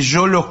agregar que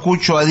yo lo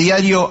escucho a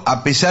diario,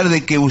 a pesar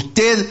de que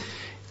usted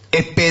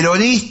es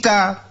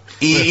peronista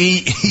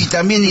y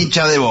también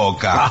hincha de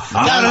Boca.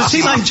 Claro,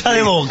 encima hincha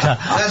de Boca.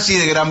 Nancy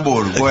de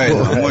Granbur,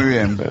 bueno, muy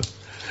bien.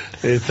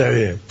 Está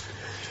bien.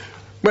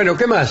 Bueno,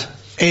 ¿qué más?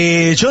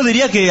 Yo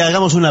diría que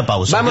hagamos una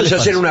pausa. Vamos a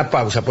hacer una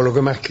pausa, por lo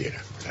que más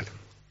quiera.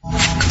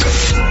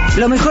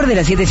 Lo mejor de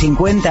la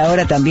 750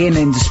 ahora también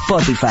en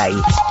Spotify.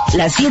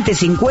 La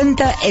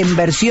 750 en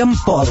versión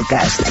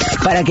podcast.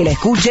 Para que la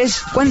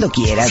escuches cuando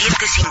quieras.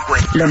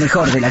 750. Lo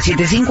mejor de la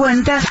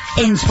 750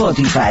 en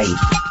Spotify.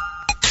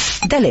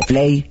 Dale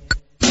play.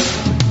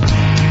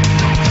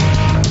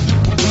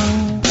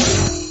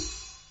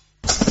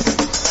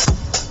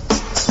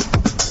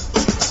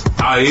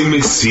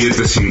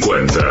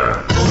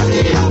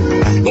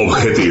 AM750.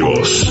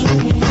 Objetivos,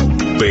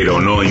 pero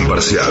no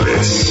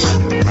imparciales.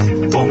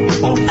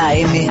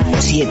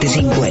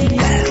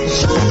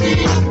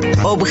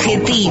 AM750.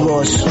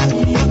 Objetivos,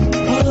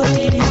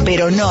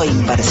 pero no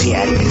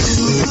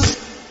imparciales.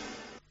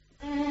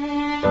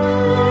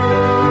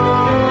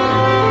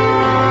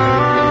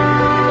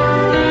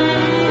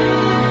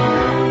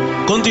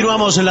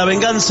 Continuamos en La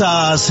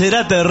Venganza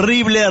Será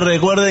Terrible.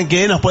 Recuerden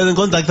que nos pueden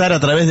contactar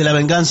a través de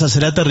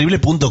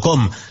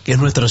lavenganzaseraterrible.com, que es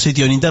nuestro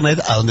sitio en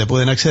internet, a donde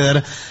pueden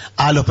acceder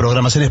a los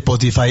programas en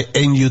Spotify,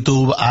 en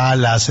YouTube, a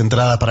las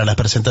entradas para las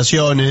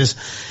presentaciones,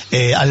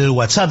 al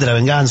WhatsApp de La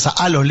Venganza,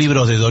 a los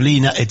libros de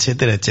Dolina,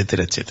 etcétera,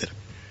 etcétera, etcétera.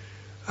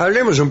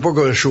 Hablemos un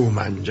poco de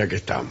Schumann, ya que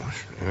estamos.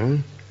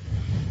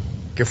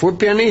 Que fue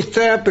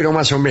pianista, pero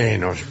más o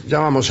menos. Ya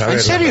vamos a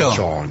ver las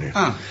razones.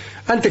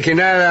 Antes que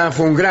nada,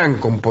 fue un gran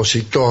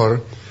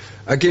compositor,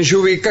 a quien se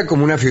ubica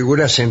como una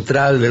figura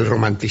central del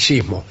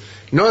romanticismo.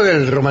 No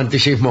del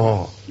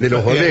romanticismo de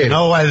los boleros.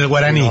 No del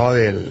guaraní. No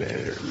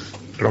del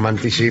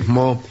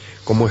romanticismo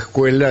como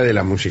escuela de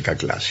la música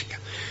clásica.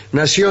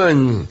 Nació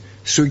en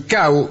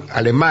Zwickau,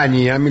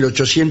 Alemania, en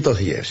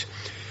 1810.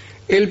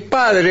 El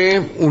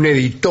padre, un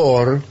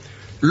editor,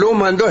 lo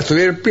mandó a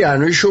estudiar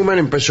piano y Schumann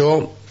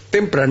empezó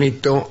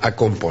tempranito a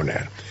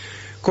componer.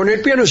 Con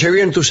el piano se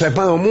había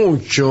entusiasmado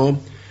mucho,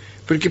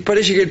 porque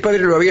parece que el padre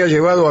lo había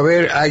llevado a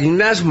ver a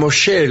Ignaz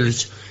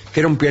Moscheles,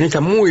 que era un pianista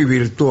muy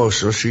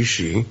virtuoso,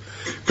 sí,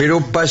 pero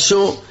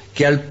pasó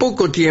que al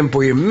poco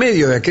tiempo y en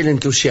medio de aquel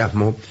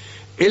entusiasmo,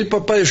 el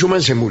papá de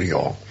Schumann se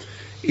murió.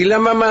 Y la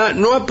mamá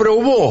no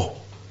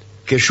aprobó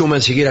que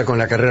Schumann siguiera con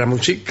la carrera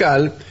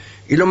musical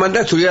y lo mandó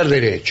a estudiar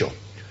Derecho.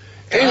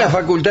 En la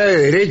Facultad de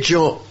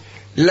Derecho,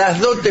 las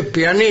dotes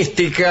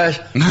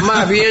pianísticas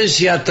más bien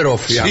se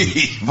atrofian.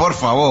 Sí, por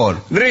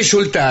favor.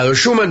 Resultado,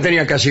 Schumann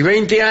tenía casi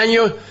 20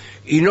 años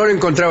y no le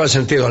encontraba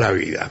sentido a la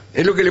vida.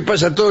 Es lo que le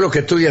pasa a todos los que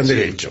estudian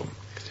Derecho.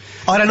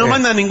 Ahora, no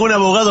manda ningún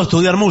abogado a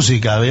estudiar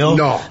música, ¿veo?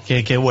 No.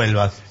 Que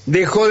vuelva.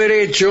 Dejó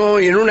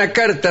Derecho y en una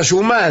carta a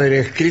su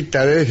madre,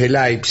 escrita desde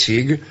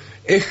Leipzig,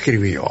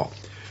 escribió: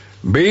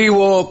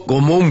 vivo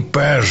como un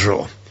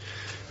perro.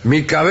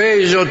 Mi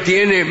cabello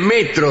tiene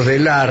metros de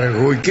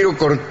largo y quiero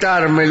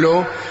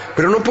cortármelo,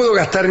 pero no puedo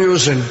gastar ni un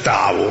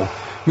centavo.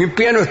 Mi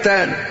piano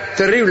está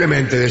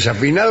terriblemente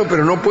desafinado,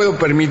 pero no puedo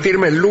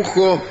permitirme el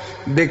lujo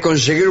de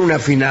conseguir un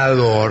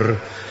afinador.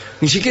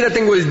 Ni siquiera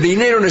tengo el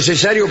dinero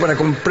necesario para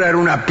comprar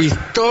una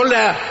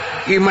pistola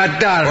y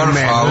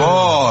matarme. Por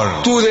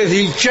favor. Tu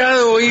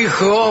desdichado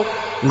hijo,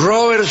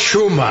 Robert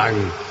Schumann.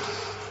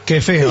 Qué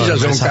feo.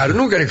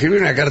 Nunca le escribí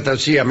una carta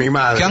así a mi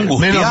madre. Qué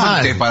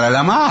angustiante para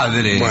la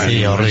madre. Bueno,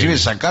 sí, recibe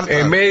esa carta.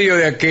 En medio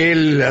de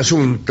aquel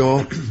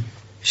asunto,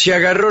 se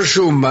agarró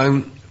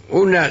Schumann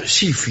una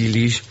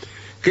sífilis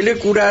que le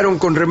curaron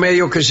con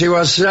remedios que se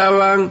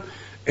basaban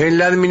en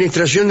la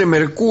administración de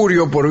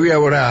mercurio por vía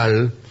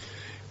oral,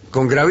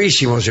 con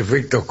gravísimos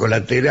efectos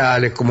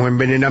colaterales como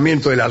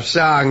envenenamiento de la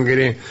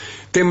sangre,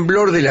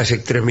 temblor de las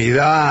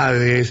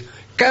extremidades,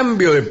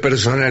 cambio de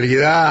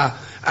personalidad,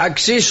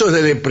 accesos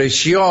de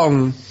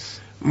depresión.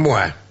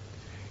 Bueno,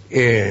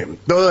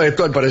 todo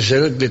esto al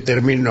parecer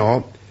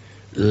determinó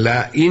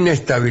la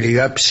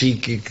inestabilidad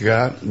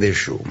psíquica de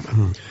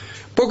Schumann.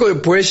 Poco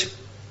después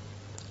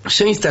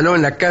se instaló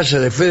en la casa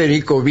de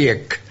Federico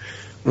Wieck,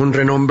 un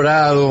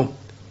renombrado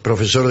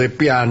profesor de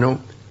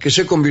piano que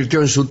se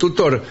convirtió en su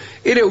tutor.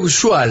 Era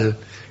usual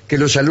que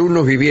los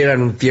alumnos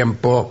vivieran un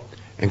tiempo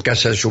en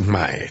casa de sus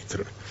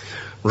maestros.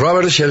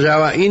 Robert se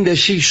hallaba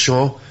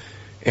indeciso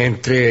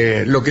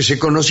entre lo que se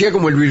conocía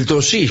como el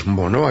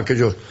virtuosismo, ¿no?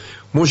 Aquellos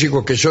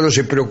músicos que solo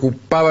se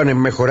preocupaban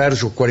en mejorar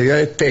sus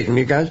cualidades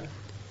técnicas,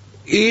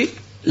 y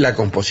la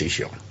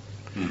composición.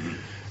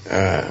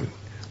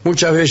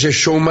 Muchas veces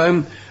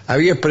Schumann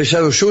había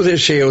expresado sus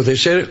deseos de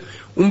ser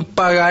un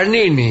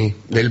Paganini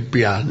del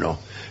piano.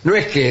 No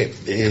es que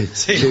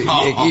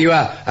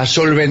iba a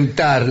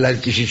solventar la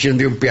adquisición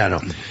de un piano,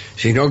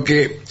 sino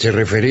que se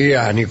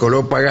refería a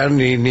Niccolò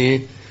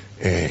Paganini,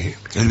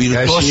 el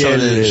virtuoso,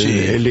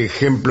 el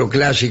ejemplo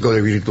clásico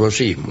de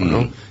virtuosismo,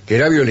 ¿no? Que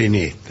era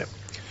violinista.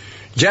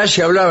 Ya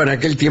se hablaba en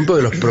aquel tiempo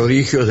de los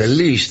prodigios del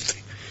Liszt,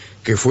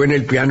 que fue en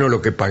el piano lo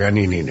que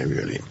Paganini en el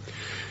violín.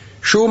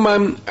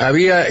 Schumann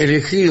había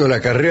elegido la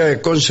carrera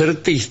de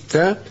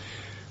concertista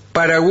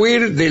para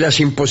huir de las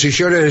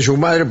imposiciones de su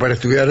madre para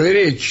estudiar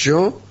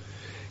Derecho,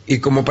 y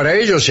como para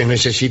ello se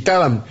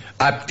necesitaban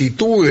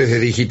aptitudes de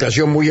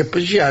digitación muy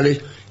especiales,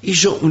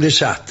 hizo un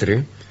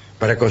desastre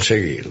para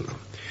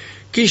conseguirlo.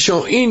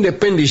 Quiso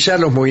independizar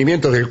los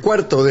movimientos del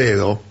cuarto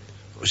dedo,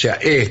 o sea,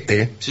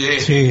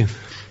 y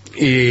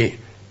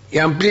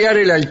ampliar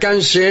el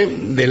alcance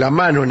de la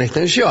mano en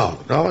extensión,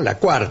 ¿no? La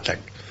cuarta.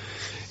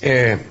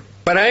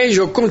 Para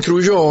ello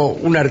construyó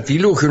un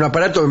artilugio, un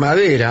aparato de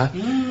madera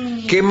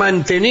que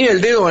mantenía el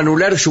dedo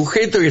anular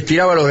sujeto y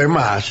estiraba los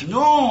demás.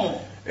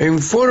 ¡No!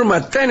 En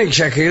forma tan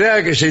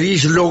exagerada que se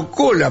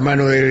dislocó la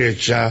mano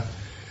derecha.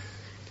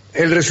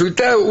 El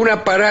resultado,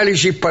 una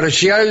parálisis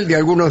parcial de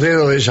algunos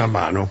dedos de esa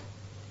mano.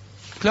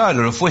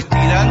 Claro, lo fue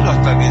estirando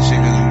hasta que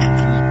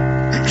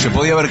se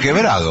podía haber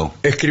quebrado.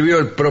 Escribió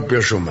el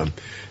propio Schumann: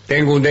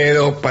 tengo un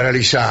dedo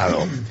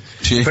paralizado,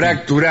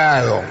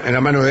 fracturado en la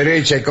mano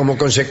derecha, y como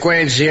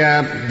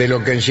consecuencia de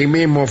lo que en sí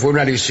mismo fue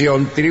una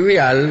lesión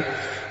trivial,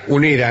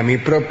 unida a mi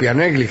propia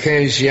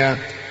negligencia,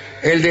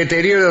 el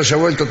deterioro se ha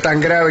vuelto tan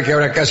grave que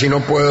ahora casi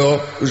no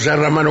puedo usar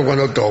la mano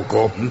cuando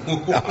toco.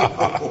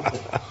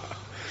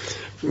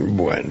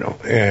 Bueno,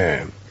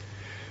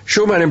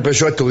 Schumann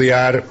empezó a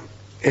estudiar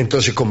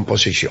entonces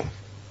composición,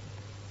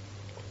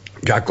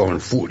 ya con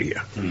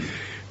furia.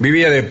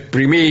 Vivía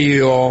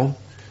deprimido,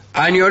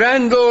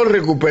 añorando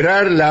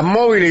recuperar la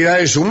movilidad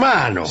de su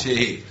mano.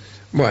 Sí.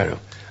 Bueno,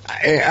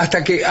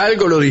 hasta que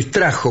algo lo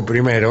distrajo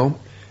primero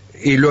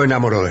y lo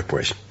enamoró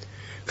después.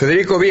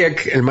 Federico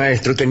Wieck, el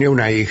maestro, tenía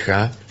una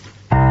hija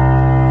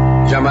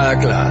llamada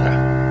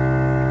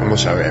Clara, como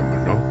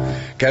sabemos, ¿no?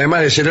 Que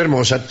además de ser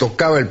hermosa,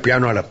 tocaba el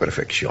piano a la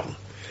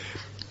perfección.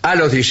 A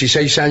los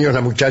 16 años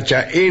la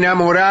muchacha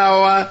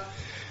enamoraba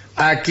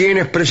a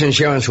quienes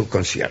presenciaban sus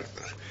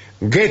conciertos.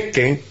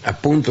 Goethe, a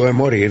punto de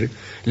morir,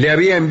 le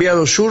había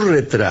enviado su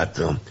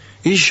retrato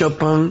y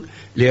Chopin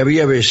le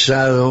había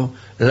besado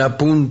la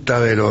punta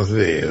de los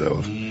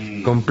dedos,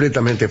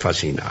 completamente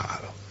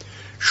fascinado.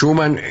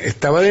 Schumann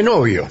estaba de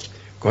novio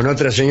con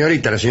otra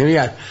señorita,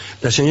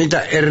 la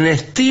señorita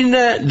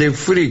Ernestina de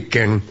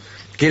Fricken,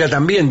 que era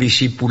también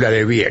discípula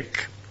de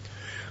Wieck.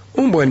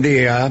 Un buen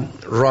día,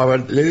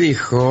 Robert le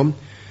dijo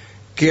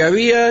que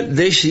había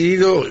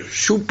decidido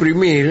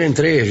suprimir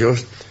entre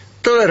ellos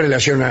toda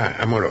relación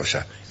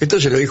amorosa.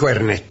 Esto se lo dijo a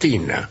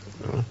Ernestina,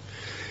 ¿no?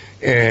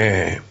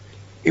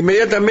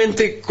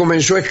 Inmediatamente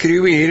comenzó a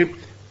escribir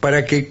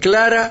para que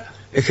Clara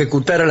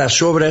ejecutara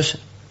las obras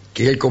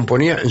que él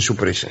componía en su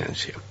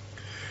presencia.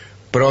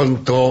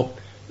 Pronto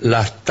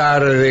las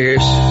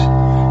tardes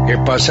que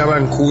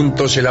pasaban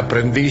juntos el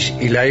aprendiz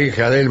y la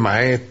hija del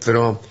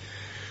maestro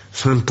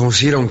se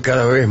pusieron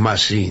cada vez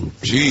más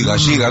íntimas.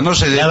 Siga, no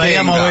se detenga. La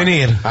veíamos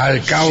venir.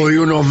 Al cabo de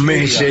unos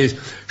meses,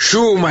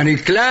 Schumann y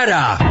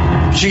Clara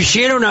se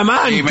hicieron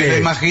amantes. Y me lo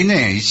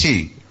imaginé, y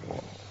sí.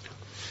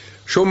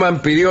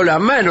 Schumann pidió la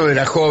mano de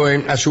la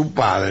joven a su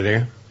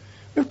padre.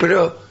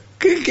 Pero,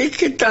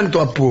 ¿qué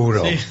tanto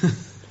apuro? Sí.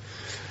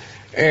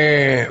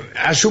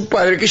 A su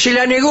padre, que se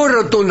la negó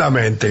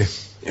rotundamente,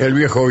 el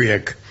viejo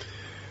Wieck.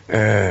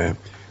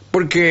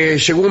 Porque,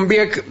 según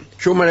Wieck,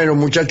 Schumann era un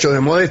muchacho de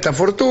modesta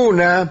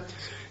fortuna,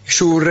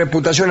 su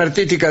reputación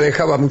artística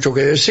dejaba mucho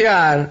que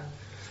desear,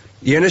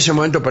 y en ese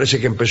momento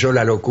parece que empezó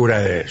la locura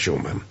de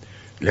Schumann.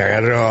 Le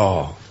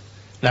agarró...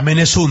 La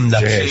menezunda.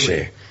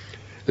 Sí.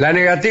 La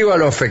negativa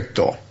lo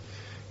afectó,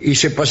 y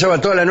se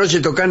pasaba toda la noche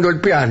tocando el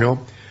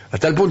piano,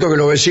 hasta el punto que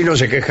los vecinos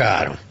se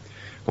quejaron.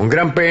 Con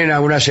gran pena,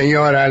 una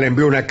señora le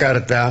envió una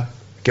carta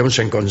que aún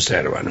se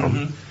conserva,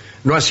 ¿no?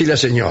 No así la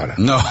señora.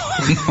 No.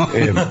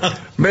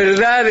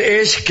 Verdad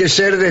es que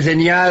ser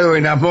desdeñado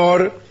en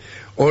amor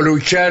o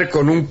luchar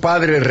con un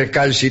padre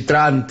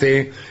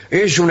recalcitrante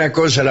es una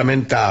cosa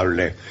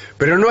lamentable,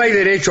 pero no hay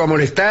derecho a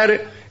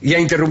molestar y a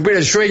interrumpir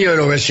el sueño de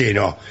los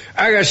vecinos.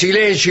 Haga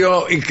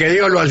silencio y que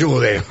Dios lo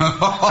ayude.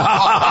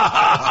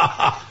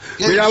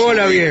 Mira vos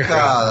la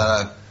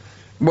vieja.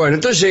 Bueno,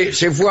 entonces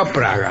se fue a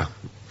Praga,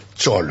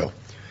 solo.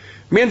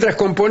 Mientras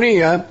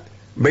componía,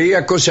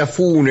 veía cosas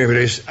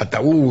fúnebres,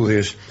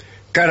 ataúdes,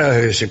 caras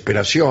de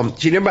desesperación.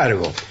 Sin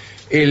embargo,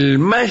 el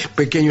más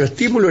pequeño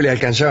estímulo le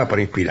alcanzaba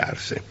para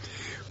inspirarse.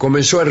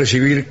 Comenzó a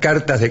recibir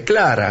cartas de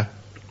Clara,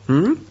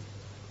 en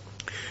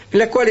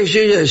las cuales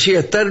ella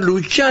decía estar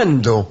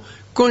luchando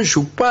con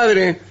su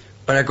padre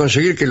para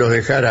conseguir que los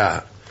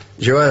dejara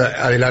llevar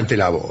adelante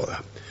la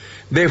boda.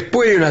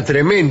 Después de una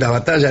tremenda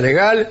batalla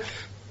legal,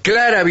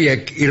 Clara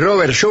Wieck y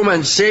Robert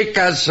Schumann se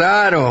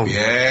casaron.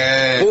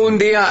 Bien. Un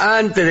día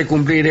antes de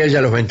cumplir ella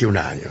los 21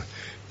 años.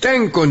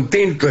 Tan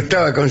contento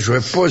estaba con su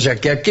esposa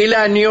que aquel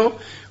año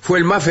fue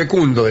el más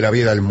fecundo de la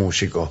vida del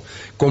músico.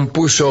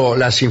 Compuso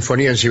la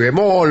sinfonía en si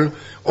bemol,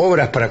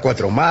 obras para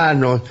 4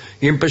 manos,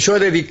 y empezó a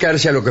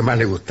dedicarse a lo que más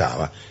le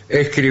gustaba,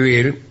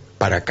 escribir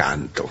para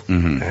canto.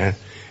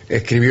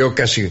 Escribió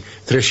casi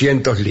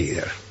 300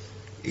 lieder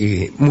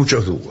y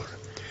muchos dúos.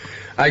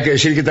 Hay que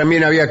decir que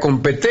también había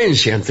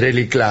competencia entre él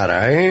y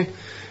Clara,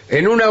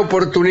 En una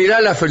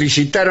oportunidad la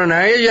felicitaron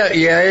a ella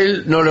y a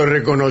él no lo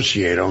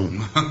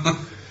reconocieron.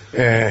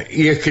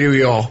 Y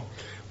escribió: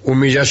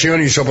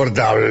 humillación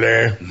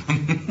insoportable.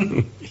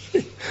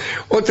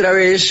 Otra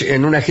vez,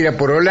 en una gira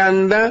por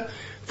Holanda,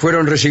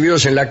 fueron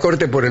recibidos en la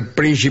corte por el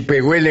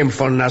príncipe Willem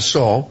von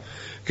Nassau,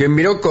 que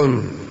miró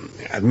con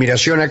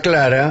admiración a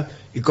Clara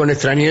y con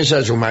extrañeza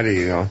a su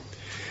marido.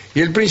 Y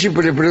el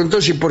príncipe le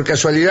preguntó si por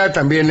casualidad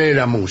también él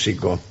era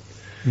músico.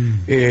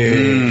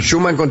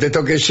 Schumann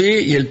contestó que sí,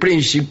 y el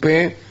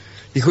príncipe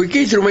dijo: ¿y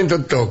qué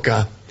instrumento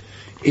toca?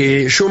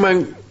 Y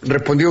Schumann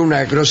respondió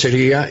una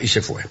grosería y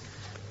se fue.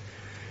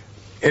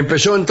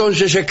 Empezó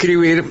entonces a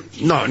escribir,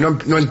 no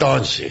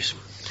entonces.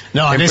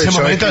 No, en ese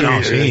momento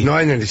no, sí. No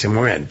en ese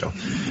momento.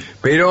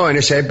 Pero en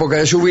esa época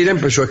de su vida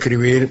empezó a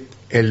escribir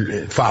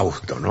el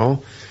Fausto,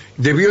 ¿no?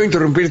 Debió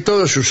interrumpir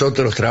todos sus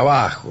otros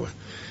trabajos.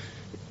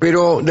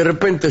 pero de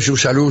repente su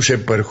salud se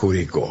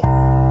perjudicó.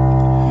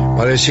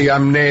 Padecía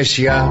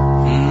amnesia,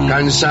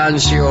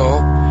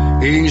 cansancio,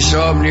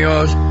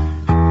 insomnios,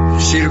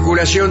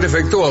 circulación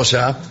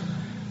defectuosa.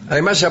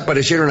 Además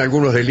aparecieron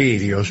algunos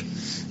delirios.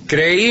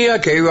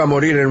 Creía que iba a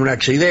morir en un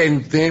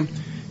accidente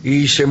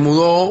y se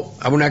mudó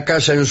a una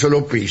casa de un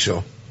solo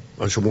piso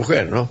con su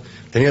mujer, ¿no?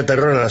 Tenía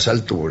terror a las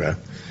alturas.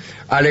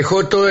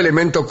 Alejó todo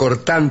elemento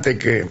cortante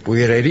que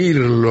pudiera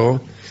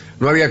herirlo.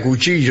 No había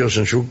cuchillos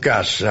en su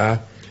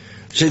casa.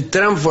 Se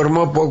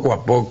transformó poco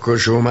a poco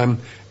Schumann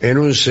en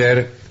un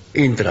ser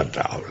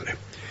intratable.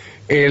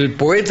 El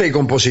poeta y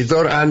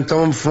compositor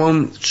Anton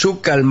von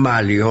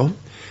Zucalmalio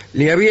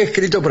le había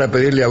escrito para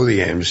pedirle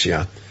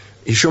audiencia.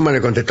 Y Schumann le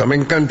contestó: me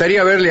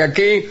encantaría verle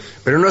aquí,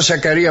 pero no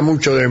sacaría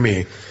mucho de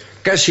mí.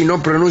 Casi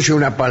no pronuncio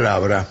una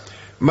palabra.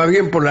 Más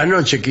bien por la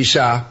noche,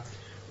 quizá,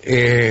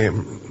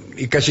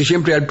 y casi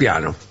siempre al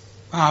piano.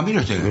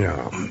 Mira usted.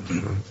 No.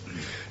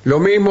 Lo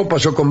mismo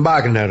pasó con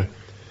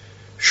Wagner.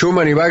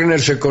 Schumann y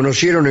Wagner se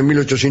conocieron en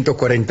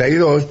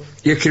 1842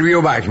 y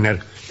escribió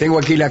Wagner. Tengo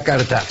aquí la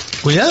carta.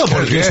 Cuidado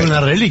porque es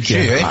una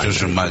reliquia. Sí, esto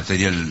es un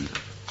material...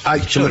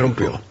 Ay, se me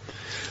rompió.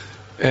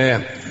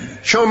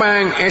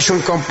 Schumann es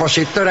un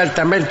compositor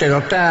altamente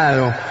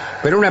dotado,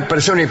 pero una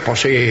persona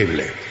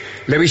imposible.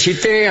 Le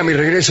visité a mi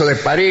regreso de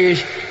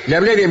París, le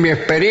hablé de mi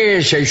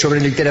experiencia y sobre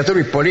literatura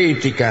y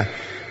política,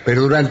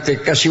 pero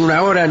durante casi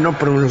una hora no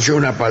pronunció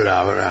una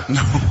palabra.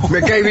 No.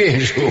 Me cae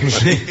bien, Schumann.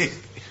 Sí.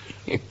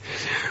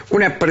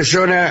 Una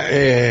persona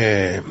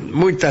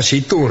muy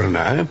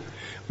taciturna.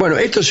 Bueno,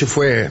 esto se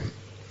fue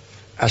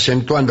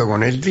acentuando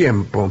con el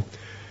tiempo.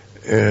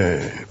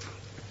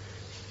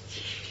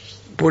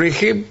 Por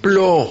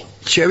ejemplo,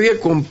 se había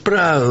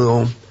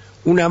comprado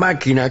una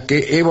máquina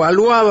que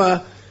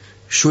evaluaba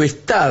su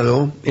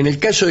estado en el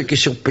caso de que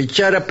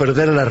sospechara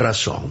perder la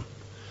razón.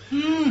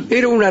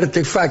 Era un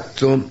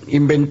artefacto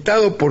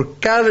inventado por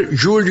Carl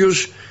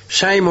Julius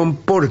Simon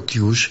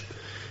Porteus,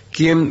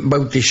 quien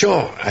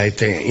bautizó a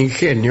este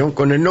ingenio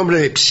con el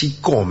nombre de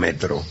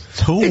psicómetro.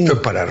 Esto es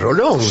para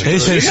Rolón.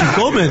 Es el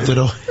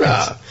psicómetro.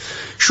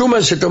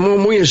 Schumann se tomó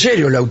muy en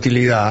serio la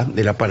utilidad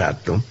del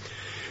aparato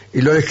y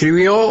lo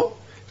describió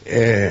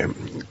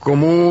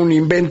como un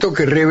invento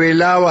que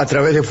revelaba a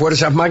través de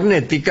fuerzas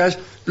magnéticas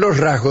los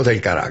rasgos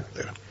del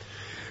carácter.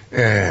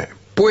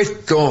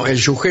 Puesto el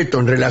sujeto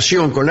en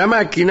relación con la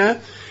máquina,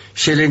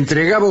 se le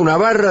entregaba una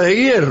barra de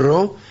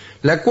hierro,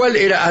 la cual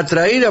era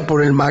atraída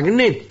por el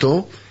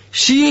magneto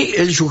si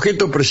el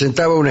sujeto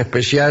presentaba una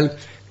especial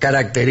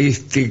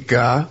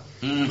característica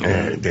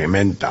de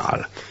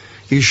mental.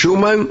 Y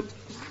Schumann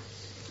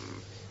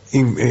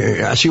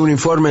hacía un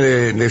informe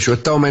de su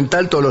estado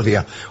mental todos los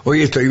días.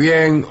 Hoy estoy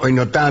bien, hoy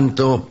no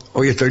tanto,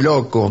 hoy estoy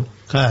loco.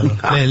 Claro,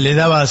 le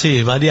daba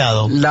así,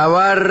 variado. La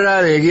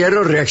barra de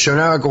hierro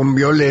reaccionaba con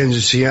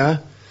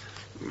violencia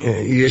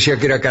y decía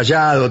que era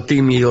callado,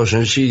 tímido,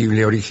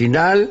 sensible,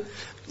 original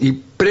y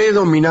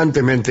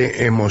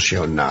predominantemente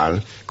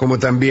emocional, como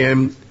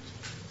también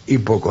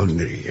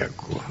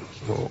hipocondríaco.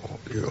 Oh,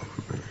 Dios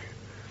mío.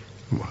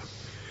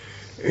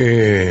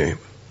 Bueno.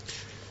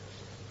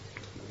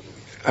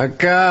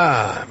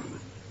 Acá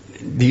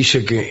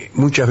dice que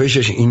muchas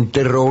veces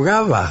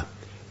interrogaba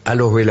a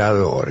los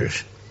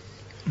veladores.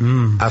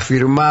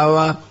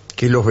 Afirmaba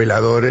que los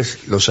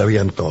veladores lo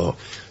sabían todo.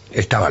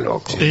 Estaba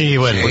loco. Sí,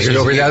 bueno, porque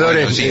los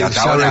veladores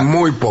saben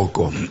muy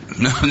poco.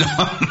 No.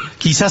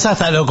 Quizás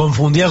hasta lo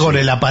confundía con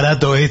el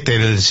aparato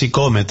el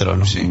psicómetro,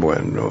 ¿no? Sí.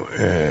 Bueno,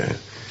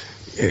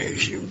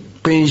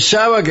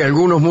 pensaba que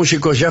algunos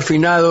músicos ya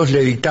afinados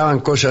le dictaban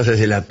cosas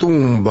desde la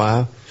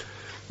tumba.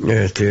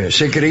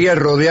 Se creía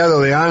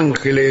rodeado de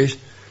ángeles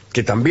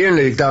que también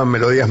le dictaban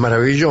melodías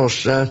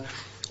maravillosas,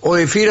 o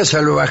de fieras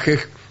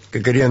salvajes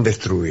que querían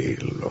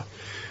destruirlo.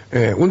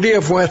 Un día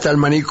fue hasta el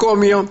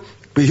manicomio,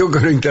 pidió que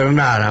lo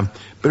internaran,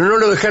 pero no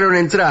lo dejaron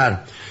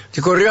entrar.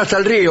 Se corrió hasta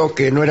el río,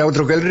 que no era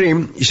otro que el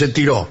Rin, y se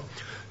tiró,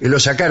 y lo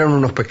sacaron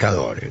unos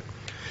pescadores.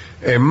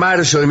 En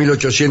marzo de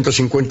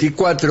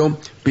 1854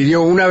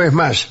 pidió una vez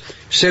más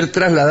ser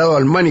trasladado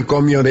al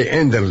manicomio de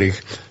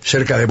Enderlich,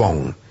 cerca de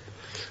Bonn.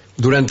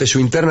 Durante su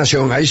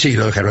internación, ahí sí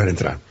lo dejaron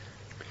entrar.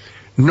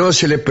 No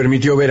se le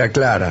permitió ver a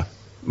Clara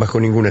bajo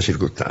ninguna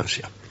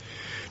circunstancia.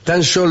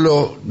 Tan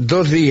solo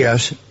 2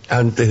 días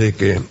antes de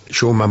que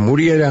Schumann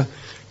muriera,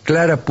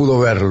 Clara pudo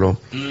verlo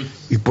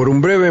y por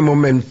un breve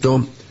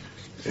momento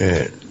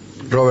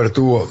Robert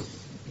tuvo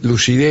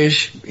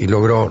lucidez y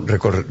logró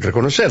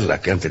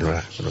reconocerla, que antes no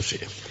la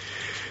conocía.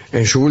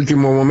 En su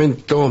último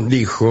momento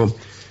dijo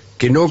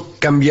que no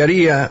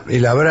cambiaría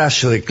el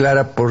abrazo de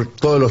Clara por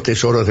todos los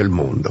tesoros del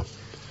mundo.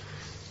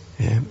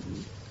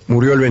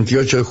 Murió el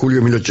 28 de julio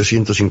de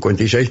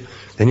 1856,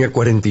 tenía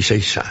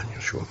 46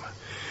 años Schumann.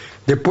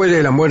 Después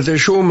de la muerte de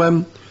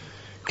Schumann,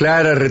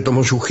 Clara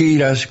retomó sus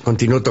giras,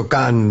 continuó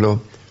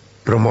tocando,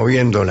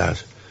 promoviendo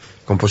las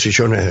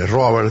composiciones de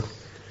Robert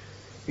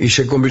y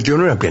se convirtió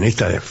en una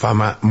pianista de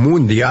fama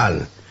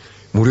mundial.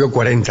 Murió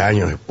 40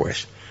 años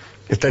después.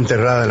 Está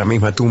enterrada en la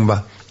misma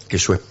tumba que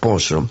su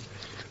esposo.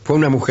 Fue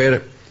una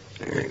mujer,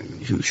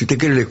 si usted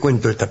quiere le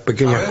cuento estas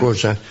pequeñas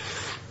cosas.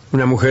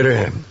 una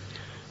mujer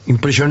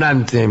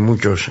impresionante en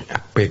muchos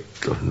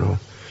aspectos, ¿no?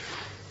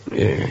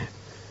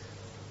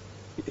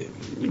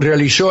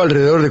 Realizó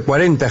alrededor de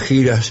 40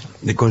 giras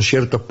de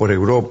conciertos por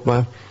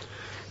Europa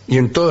y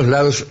en todos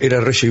lados era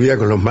recibida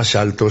con los más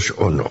altos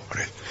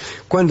honores.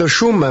 Cuando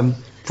Schumann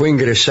fue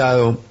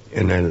ingresado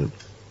en el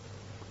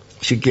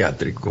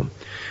psiquiátrico,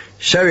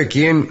 ¿sabe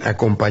quién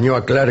acompañó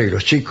a Clara y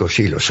los chicos?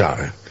 Sí, lo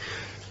sabe.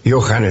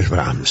 Johannes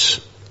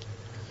Brahms.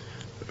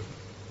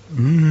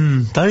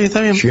 Está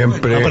bien.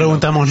 Siempre no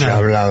preguntamos se nada. ha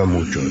hablado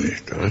mucho de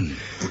esto, ¿eh?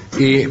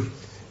 Y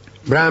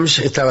Brahms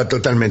estaba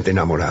totalmente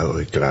enamorado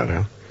de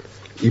Clara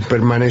y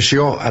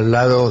permaneció al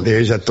lado de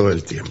ella todo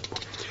el tiempo.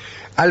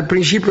 Al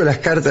principio las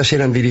cartas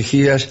eran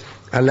dirigidas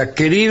a la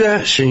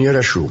querida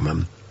señora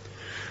Schumann.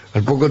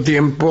 Al poco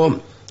tiempo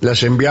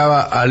las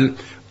enviaba al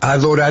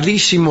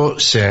adoradísimo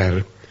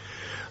ser.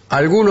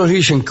 Algunos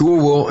dicen que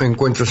hubo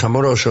encuentros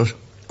amorosos,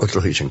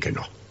 otros dicen que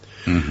no.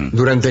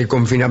 Durante el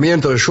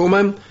confinamiento de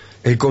Schumann,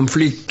 el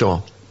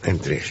conflicto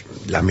entre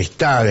la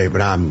amistad de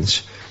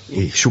Brahms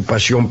y su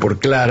pasión por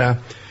Clara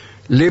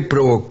le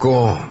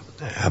provocó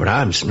a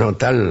Brahms, ¿no?,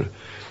 tal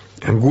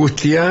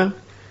angustia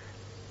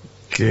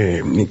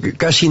que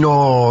casi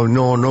no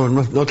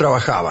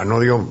trabajaba, no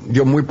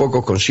dio muy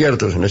pocos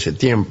conciertos en ese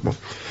tiempo.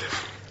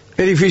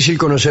 Es difícil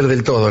conocer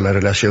del todo la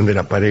relación de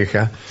la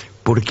pareja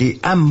porque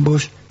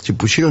ambos se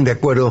pusieron de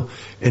acuerdo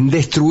en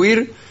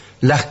destruir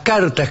las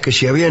cartas que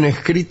se habían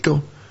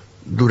escrito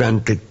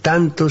durante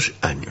tantos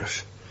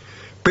años.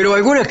 Pero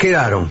algunas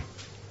quedaron,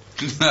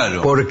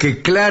 Claro.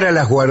 porque Clara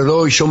las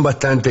guardó y son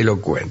bastante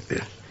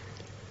elocuentes.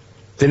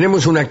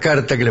 Tenemos una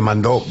carta que le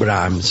mandó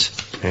Brahms,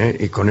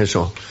 y con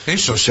eso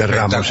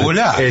cerramos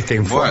espectacular. este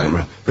informe.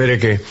 Bueno. Espere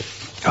que...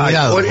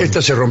 Cuidado.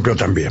 Esta se rompió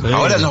también.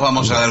 Ahora nos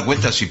vamos a dar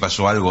cuenta si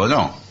pasó algo o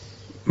no.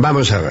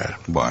 Vamos a ver.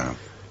 Bueno.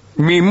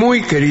 Mi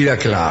muy querida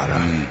Clara,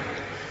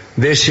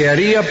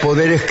 desearía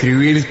poder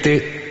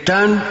escribirte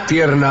tan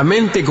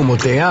tiernamente como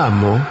te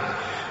amo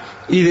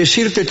y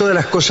decirte todas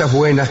las cosas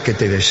buenas que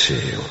te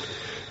deseo.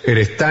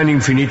 Eres tan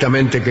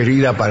infinitamente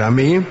querida para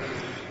mí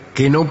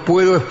que no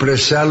puedo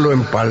expresarlo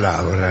en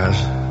palabras.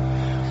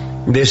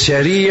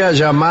 Desearía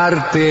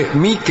llamarte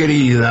mi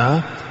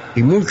querida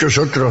y muchos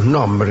otros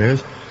nombres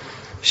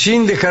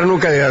sin dejar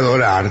nunca de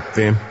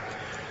adorarte.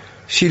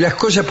 Si las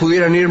cosas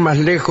pudieran ir más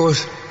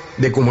lejos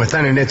de como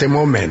están en este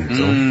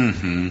momento,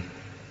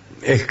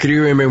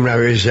 escríbeme una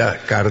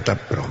bella carta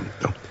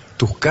pronto.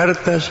 Tus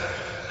cartas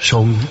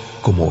son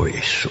como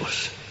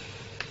besos.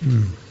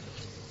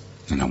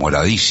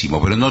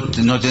 Enamoradísimo, pero no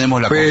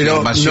tenemos la Pero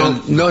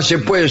confirmación. no se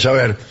puede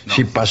saber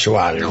si pasó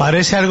algo.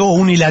 Parece algo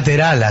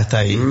unilateral hasta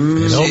ahí.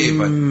 Pero Sí,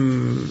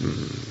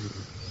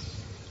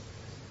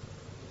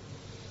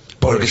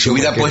 porque si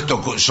hubiera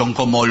puesto son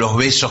como los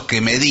besos que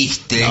me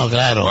diste. No,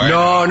 claro.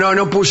 Bueno.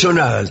 No puso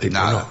nada el tipo.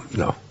 Nada.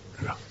 No.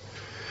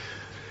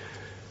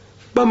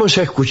 Vamos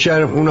a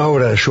escuchar una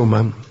obra de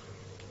Schumann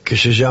que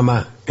se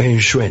llama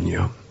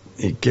Ensueño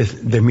y que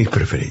es de mis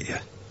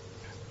preferidas.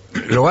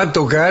 Lo va a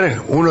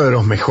tocar uno de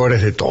los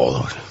mejores de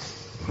todos,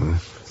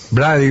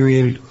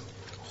 Vladimir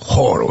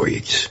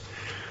Horowitz.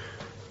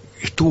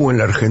 Estuvo en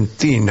la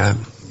Argentina.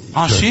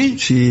 ¿Ah, sí?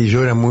 Sí,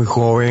 yo era muy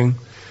joven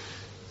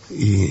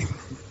y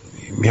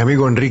mi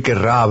amigo Enrique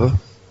Raab,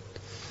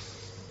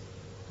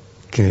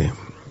 que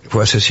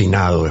fue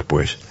asesinado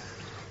después,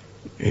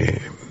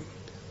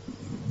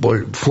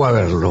 fue a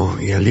verlo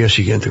y al día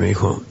siguiente me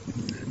dijo: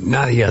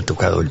 nadie ha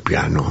tocado el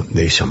piano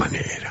de esa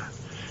manera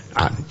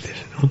antes,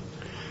 ¿no?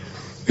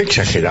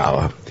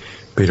 Exageraba,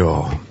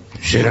 pero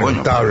Sí, era bueno,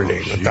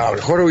 notable.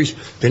 Horowitz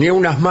tenía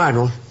unas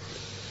manos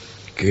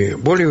que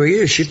vos le veías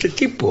y decís: este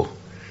tipo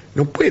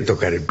no puede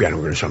tocar el piano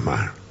con esas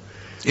manos.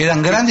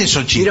 ¿Eran grandes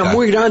o chicas? Eran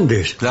muy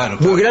grandes, Claro.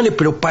 muy grandes,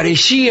 pero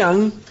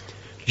parecían,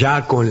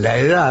 ya con la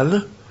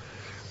edad,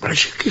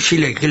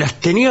 parecía que las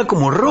tenía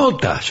como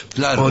rotas,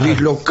 Claro, o claro.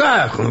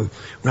 dislocadas, con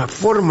unas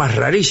formas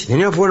rarísimas.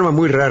 Tenía una forma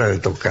muy rara de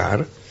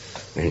tocar,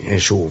 en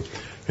su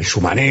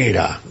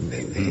manera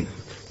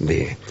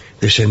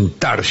de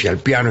sentarse al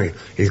piano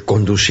y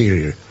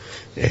conducir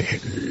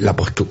la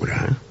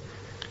postura.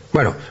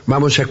 Bueno,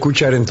 vamos a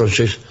escuchar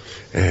entonces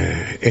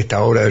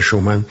esta obra de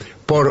Schumann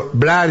por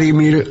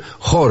Vladimir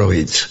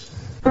Horowitz.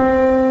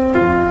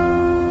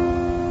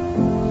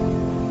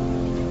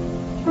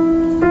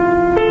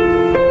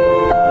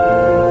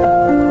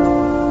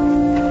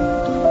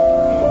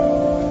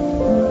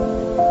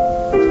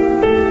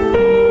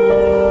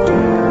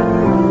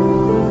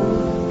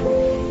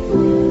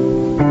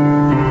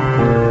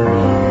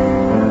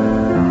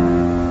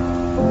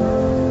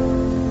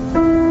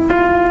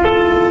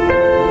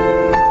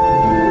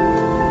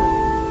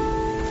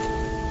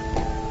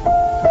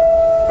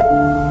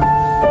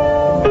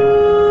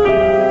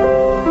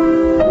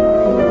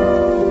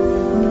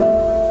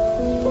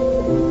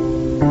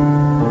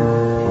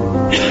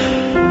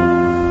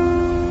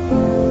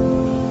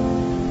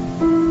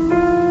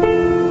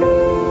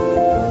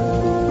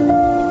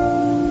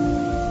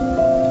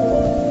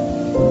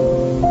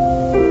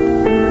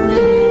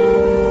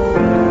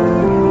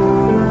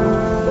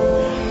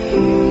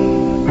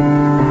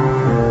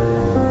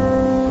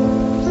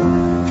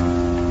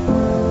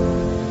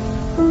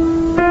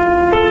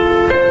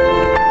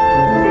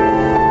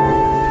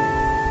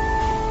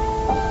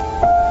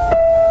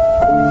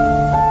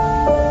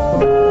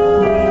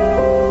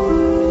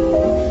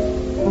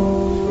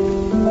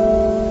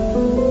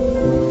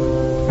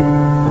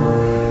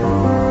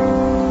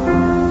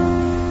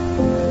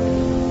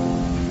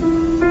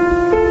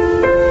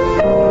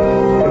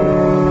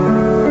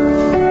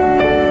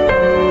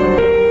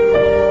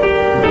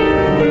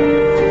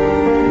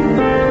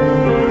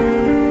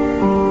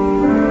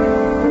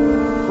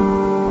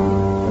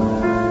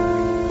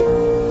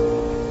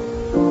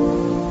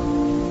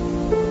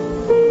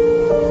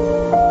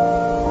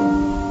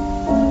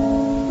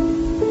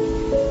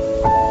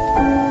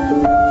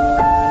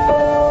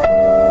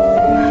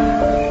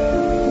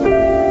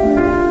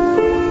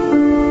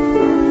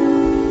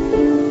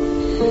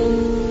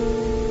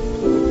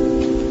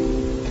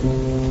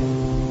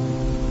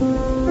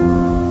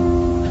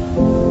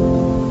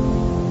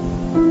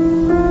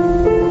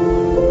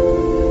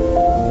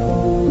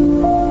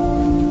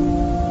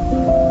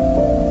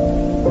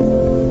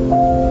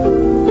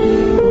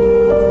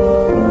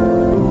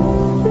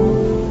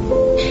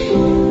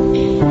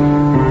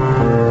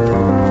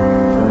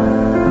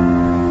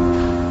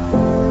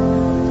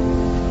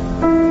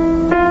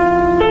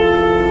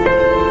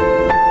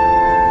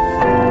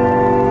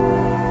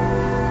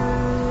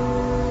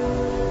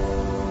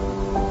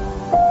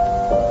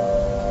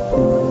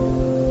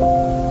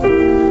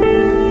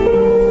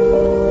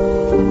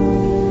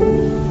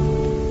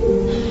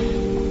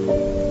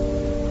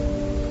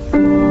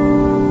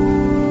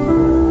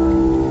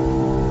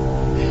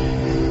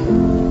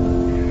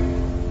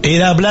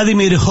 Era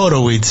Vladimir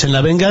Horowitz en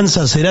La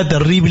venganza será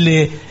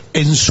terrible,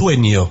 en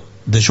Sueño,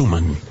 de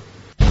Schumann.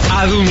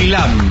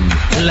 ADUNLAM,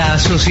 la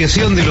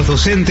Asociación de los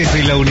Docentes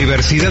de la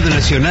Universidad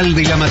Nacional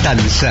de La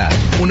Matanza.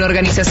 Una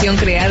organización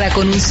creada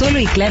con un solo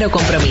y claro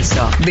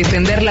compromiso: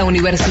 defender la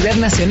Universidad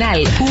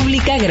Nacional,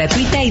 pública,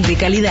 gratuita y de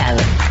calidad.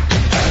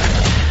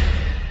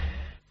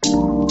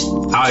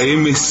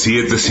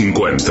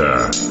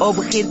 AM750.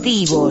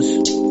 Objetivos,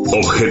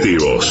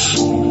 Objetivos,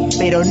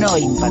 pero no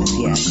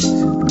imparciales.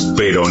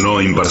 pero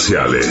no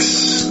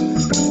imparciales.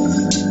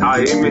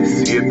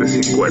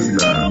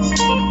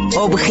 AM750.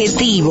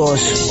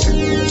 Objetivos,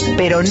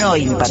 pero no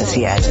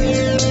imparciales.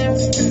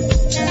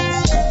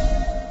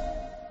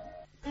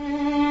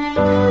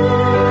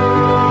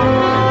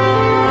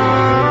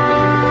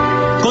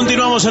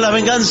 Continuamos en La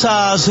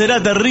venganza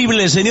será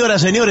terrible,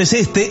 señoras, señores.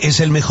 Este es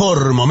el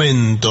mejor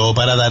momento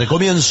para dar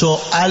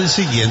comienzo al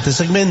siguiente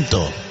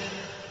segmento.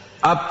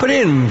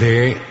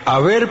 Aprende a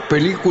ver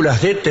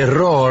películas de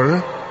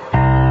terror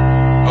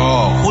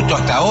Oh, justo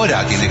hasta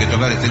ahora tiene que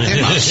tocar este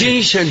tema.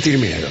 sin sentir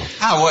miedo.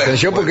 Ah, bueno.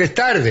 Atención, porque es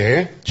tarde,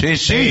 ¿eh?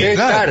 Sí, Es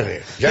claro.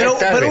 tarde. Ya Pero- es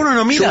tarde. pero uno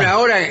no mira. Es una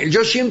hora,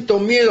 yo siento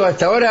miedo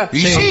hasta ahora,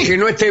 Y sí. aunque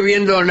no esté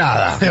viendo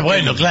nada.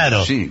 Bueno,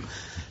 claro. Sí,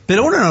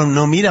 Pero uno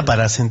no mira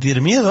para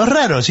sentir miedo, es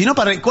raro. Sino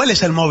para, ¿cuál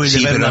es el móvil sí,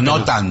 de ver pero una no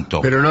película?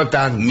 tanto. Pero no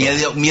tanto.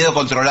 Miedo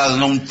controlado,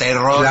 no un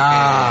terror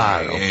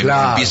Claro, que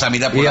claro. empieza a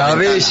mirar por y la a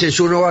ventana. veces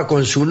uno va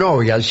con su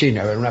novia al cine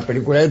a ver una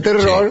película de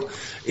terror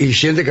y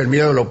siente que el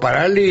miedo lo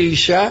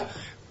paraliza,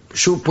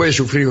 puede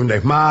sufrir un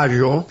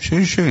desmayo,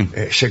 Sí.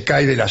 se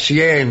cae del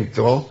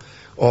asiento,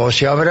 o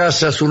se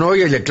abraza a su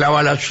novia y le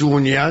clava las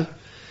uñas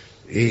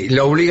y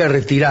la obliga a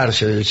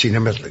retirarse del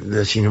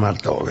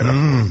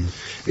cinematógrafo.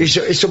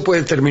 Eso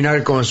puede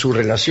terminar con su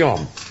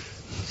relación.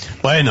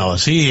 Bueno,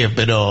 sí,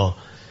 pero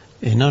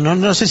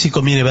no sé si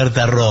conviene ver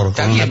terror.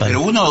 Está con bien, una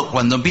pero uno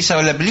cuando empieza a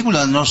ver la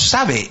película no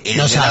sabe el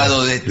No sabe.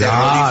 grado de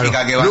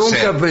terrorífica que va a Nunca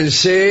ser.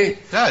 pensé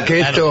Claro, que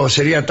claro. esto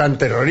sería tan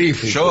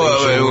terrorífico.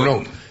 Yo, Dice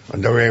uno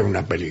cuando ve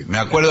una película.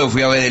 Me acuerdo que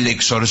fui a ver El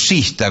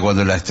Exorcista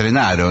cuando la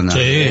estrenaron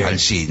Sí. al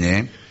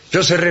cine.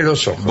 Yo cerré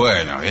los ojos.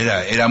 Bueno,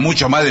 era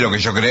mucho más de lo que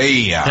yo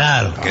creía.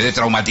 Claro. Quedé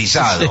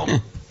traumatizado.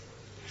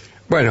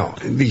 Bueno,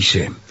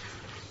 dice,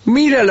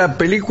 mira la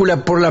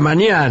película por la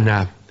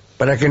mañana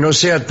para que no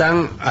sea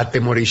tan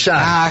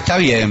atemorizante. Ah, está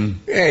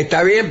bien.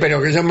 Está bien,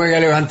 pero que yo me voy a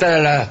levantar a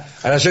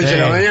las 8 de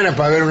la mañana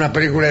para ver una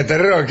película de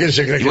terror. ¿Quién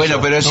se cree que Bueno,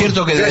 soy? pero es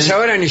cierto que Yo a desde- esa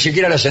hora ni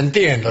siquiera las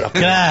entiendo. Las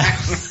Claro,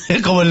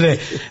 es como el de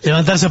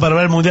levantarse para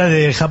ver el Mundial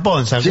de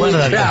Japón, ¿se Sí,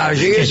 acuerdan? claro,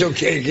 sí, eso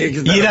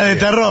Y era de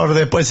terror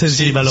después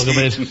encima lo que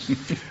me...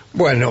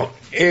 Bueno,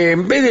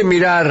 en vez de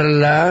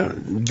mirarla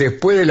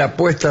después de la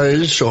puesta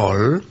del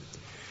sol,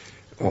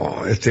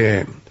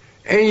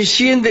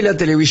 enciende la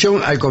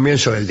televisión al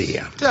comienzo del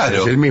día.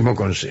 Claro. Es el mismo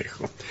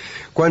consejo.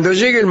 Cuando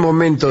llegue el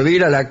momento de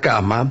ir a la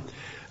cama,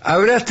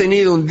 habrás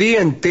tenido un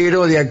día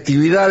entero de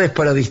actividades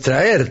para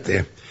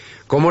distraerte.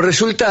 Como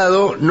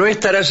resultado, no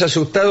estarás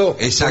asustado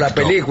Exacto. por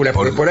la película,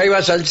 porque por ahí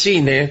vas al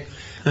cine,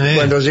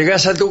 cuando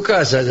llegas a tu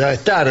casa ya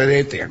es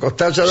tarde, te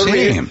acostás a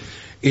dormir Sí.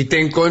 y te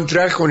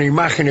encontrás con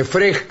imágenes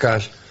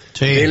frescas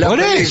Sí, de la por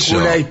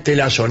película eso. y te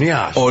la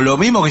soñás. O lo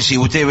mismo que si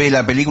usted ve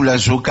la película en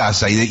su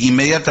casa y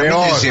inmediatamente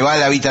Peor. se va a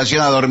la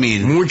habitación a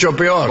dormir. Mucho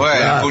peor. Bueno,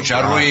 claro, escucha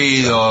claro.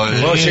 ruido.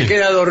 O se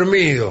queda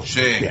dormido.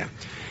 Sí. Bien.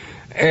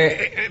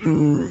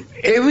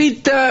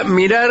 Evita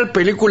mirar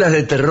películas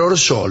de terror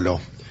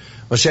solo.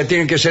 O sea,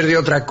 tienen que ser de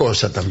otra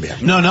cosa también.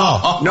 No,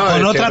 No con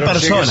de otra terror,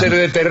 persona. Tiene que ser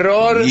de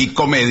terror Y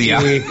comedia.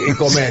 Y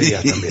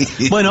comedia Sí. también.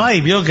 Bueno,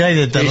 vio que hay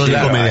de terror Sí,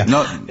 claro, y comedia.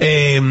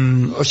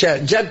 no. O sea,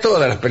 ya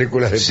todas las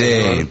películas de Sí.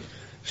 terror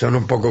son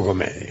un poco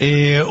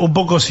comedia. Un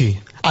poco sí.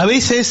 A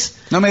veces...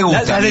 No me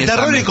gusta La a mí de esa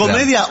terror y mezcla.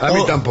 comedia A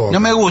mí tampoco. No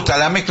me gusta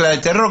la mezcla de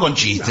terror con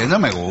chistes, no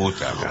me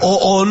gusta.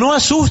 o no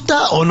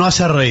asusta o no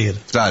hace reír.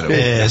 Claro.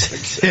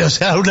 Sí, o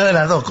sea, una de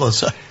las dos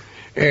cosas.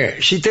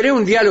 Si tenés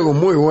un diálogo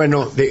muy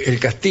bueno de El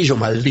Castillo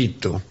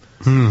Maldito,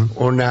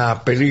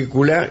 una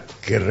película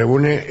que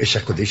reúne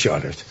esas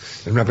condiciones.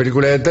 Es una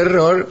película de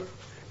terror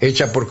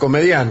hecha por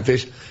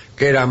comediantes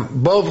que eran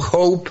Bob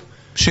Hope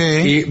Sí.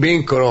 y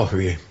Bing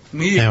Crosby.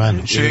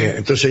 Bueno. Sí.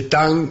 Entonces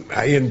están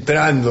ahí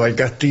entrando al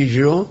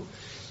castillo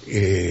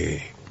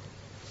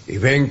y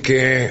ven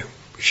que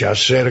se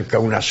acerca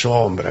una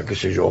sombra, qué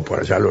sé yo, por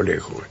allá a lo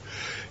lejos.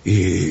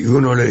 Y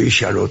uno le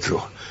dice al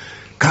otro,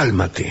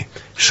 cálmate,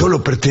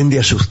 solo pretende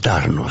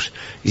asustarnos.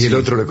 Y el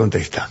otro le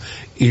contesta,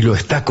 y lo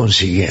está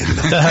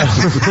consiguiendo.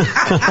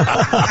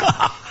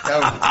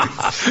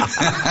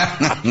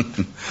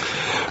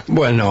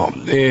 Bueno,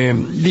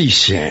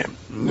 dice,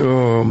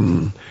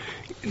 no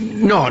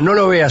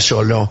lo vea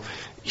solo.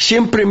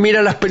 Siempre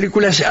mira las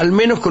películas al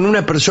menos con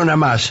una persona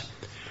más.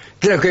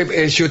 Claro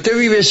que si usted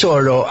vive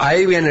solo,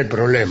 ahí viene el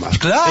problema.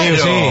 Claro,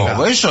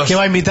 Sí. eso es- Que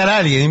va a invitar a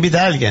alguien,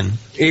 invita a alguien.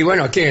 Y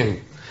bueno, ¿a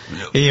quién?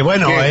 Y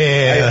bueno,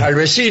 Al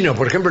vecino,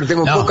 por ejemplo, le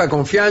tengo no. poca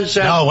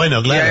confianza. No,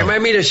 bueno, claro. Y además,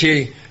 mire,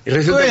 si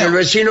resulta Bueno. que el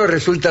vecino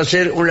resulta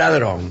ser un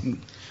ladrón.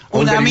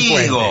 un delincuente.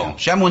 amigo,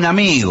 llama un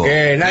amigo.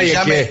 Nadie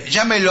quiere.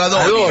 Llámelo a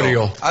Dorio.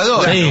 Adorio.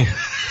 Adorio. sí.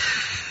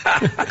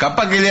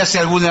 Capaz que le hace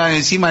alguna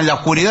encima en la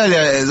oscuridad,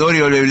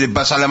 Dorio le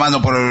pasa la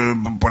mano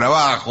por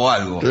abajo o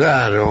algo.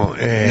 Claro.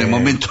 En el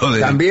momento de...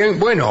 También,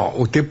 bueno,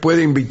 usted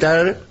puede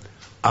invitar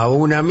a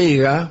una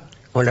amiga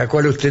con la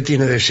cual usted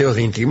tiene deseos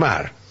de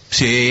intimar.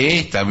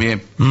 Sí,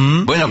 también.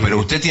 Bueno, pero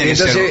usted tiene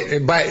Entonces, que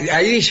ser...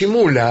 ahí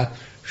disimula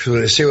su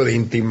deseo de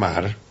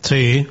intimar.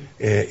 Sí.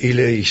 Y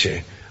le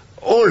dice,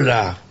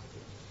 hola,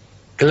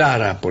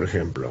 Clara, por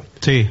ejemplo.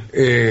 Sí.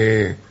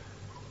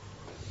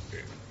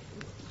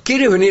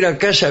 ¿Quieres venir a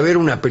casa a ver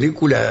una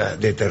película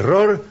de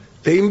terror?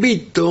 Te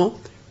invito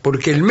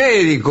porque el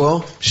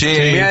médico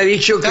me ha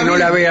dicho que no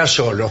la vea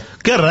solo.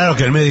 Qué raro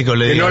que el médico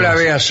le diga. Que no la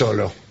vea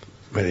solo,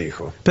 me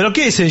dijo. ¿Pero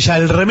qué es ella?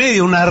 ¿El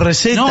remedio? ¿Una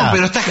receta? No,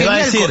 pero está ¿Qué va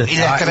a genial.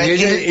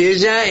 decir?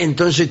 Ella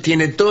entonces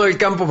tiene todo el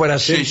campo para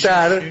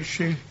aceptar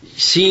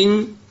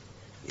sin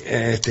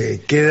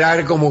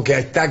quedar como que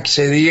está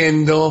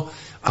accediendo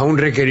a un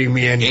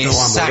requerimiento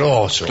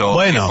amoroso.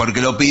 Bueno,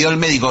 porque lo pidió el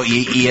médico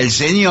y el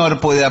señor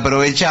puede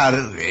aprovechar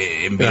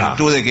en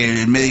virtud de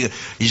que el médico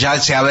ya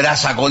se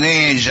abraza con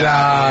ella.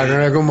 Claro,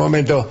 en algún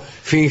momento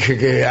finge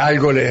que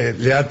algo le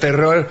da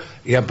terror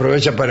y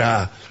aprovecha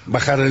para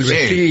bajar el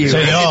vestido.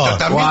 Esto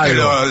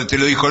también te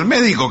lo dijo el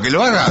médico, que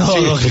lo haga.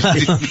 Todo,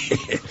 claro.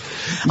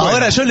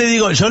 Ahora yo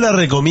le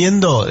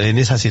recomiendo en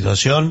esa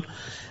situación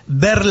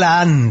verla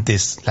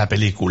antes, la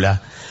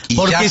película. Y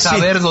porque ya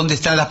saber dónde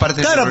están las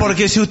partes. Claro,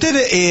 porque si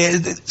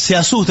usted se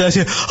asusta,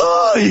 dice,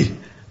 ¡ay!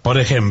 Por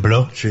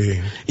ejemplo,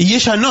 y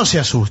ella no se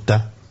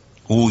asusta.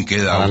 Uy,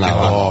 queda.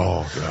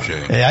 Claro.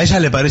 A ella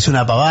le parece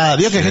una pavada.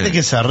 Vio que hay gente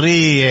que se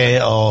ríe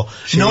o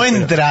no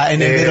entra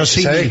en el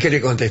verosímil. ¿Sabés qué le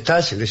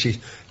contestás? Le decís,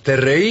 te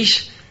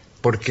reís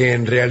porque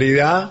en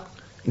realidad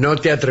no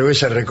te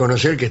atreves a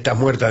reconocer que estás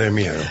muerta de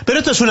miedo. Pero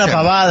esto es una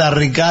pavada,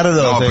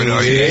 Ricardo. No,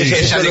 pero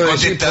ella le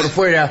contesta por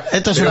fuera.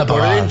 Esto es una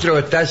pavada. Por dentro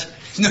estás.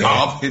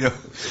 No,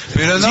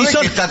 pero no es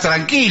que está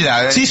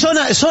tranquila. Si son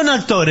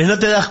actores, ¿no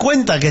te das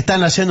cuenta que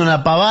están haciendo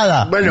una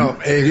pavada? Bueno,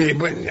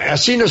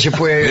 así no se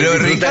puede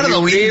disfrutar Ricardo, ni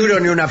un libro,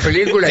 ni una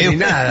película, ni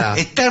nada.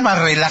 Está más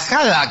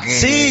relajada que...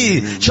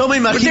 Sí, yo me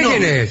imagino... ¿Usted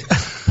quién es?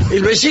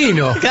 El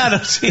vecino.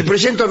 Claro, sí. Te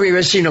presento a mi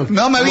vecino.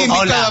 No, me había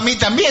invitado a mí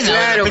también.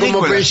 Claro,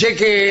 como pensé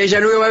que ella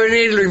no iba a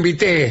venir, lo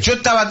invité. Yo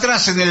estaba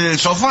atrás en el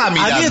sofá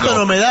mirando. A mí esto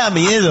no me da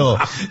miedo.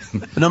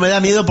 No me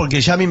da miedo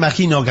porque ya me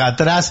imagino que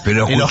atrás,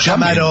 los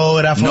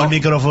camarógrafos, el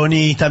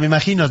microfonista, me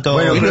imagino todo.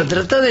 Bueno, pero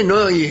trata de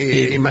no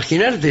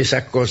imaginarte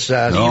esas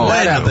cosas. No,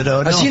 bueno,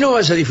 pero no. Así no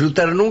vas a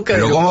disfrutar nunca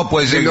pero ¿cómo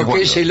puede ser de lo que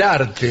cuando... es el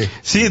arte.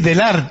 Sí, del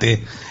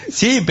arte.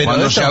 Sí, pero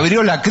cuando se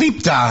abrió la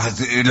cripta,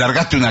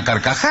 largaste una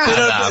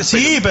carcajada.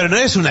 Sí, pero no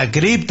es una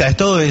cripta,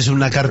 esto es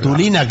una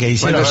cartulina que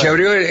hicieron. Cuando se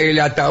abrió el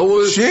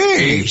ataúd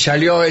y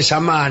salió esa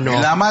mano.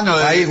 La mano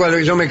de... Ahí cuando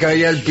yo me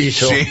caía al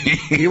piso. Sí.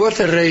 Y vos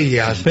te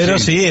reías. Pero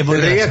sí, te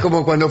reías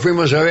como cuando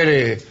fuimos a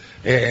ver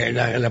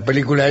la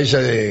película esa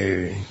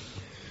de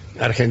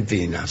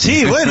Argentina.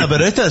 Sí, bueno,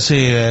 pero esta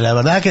la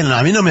verdad que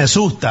a mí no me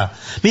asusta.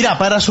 Mira,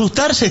 para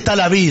asustarse está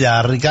la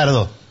vida,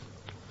 Ricardo.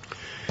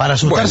 Para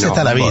asustarse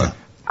está la vida.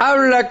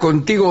 Habla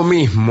contigo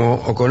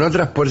mismo o con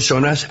otras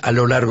personas a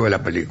lo largo de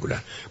la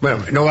película. Bueno,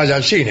 no vaya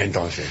al cine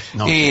entonces.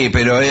 No. Sí,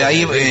 pero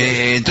ahí,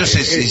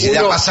 entonces, si se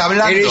la pasa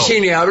hablando... En el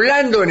cine,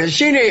 hablando en el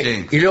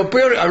cine, y lo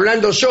peor,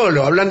 hablando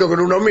solo, hablando con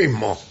uno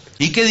mismo.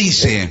 ¿Y qué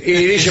dice? Y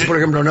dice, por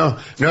ejemplo, no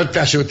te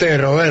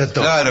asustes, Roberto.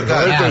 Claro,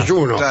 Roberto es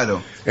uno.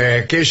 Claro.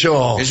 Que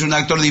eso... Es un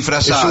actor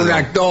disfrazado. Es un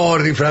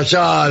actor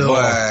disfrazado.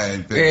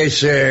 Bueno,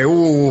 es...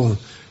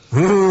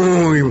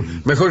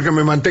 mejor que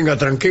me mantenga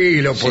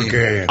tranquilo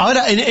porque...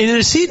 Ahora, en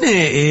el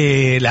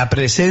cine, la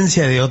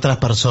presencia de otras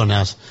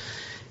personas,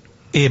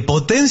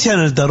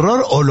 ¿potencian el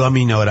terror o lo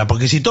aminora?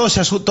 Porque si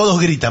todos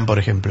gritan, por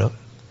ejemplo.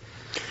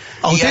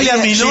 ¿A usted le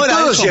aminora si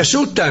todos eso? se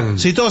asustan?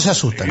 Si todos se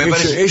asustan. Me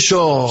parece...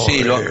 Eso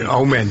sí,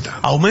 aumenta.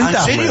 ¿Aumenta?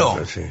 ¿En serio?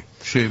 Aumenta, sí.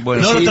 Sí,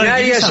 bueno. No, Si lo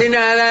nadie tranquiliza. hace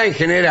nada, en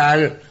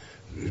general,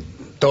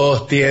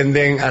 todos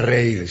tienden a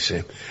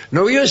reírse.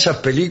 ¿No vio esas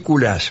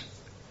películas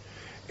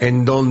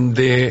en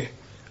donde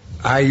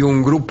hay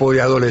un grupo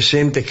de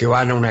adolescentes que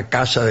van a una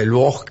casa del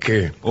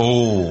bosque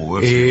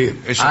y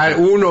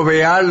uno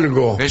ve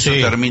algo eso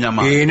termina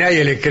mal y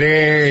nadie le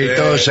cree y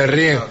todos se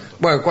ríen?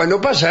 Bueno, cuando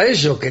pasa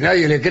eso, que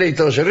nadie le cree y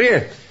todos se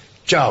ríen,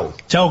 chau.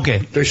 ¿Chau qué?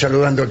 Estoy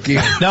saludando aquí.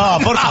 No,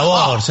 por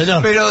favor,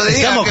 señor. Pero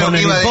estamos con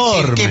el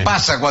informe. ¿Qué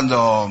pasa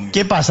cuando...?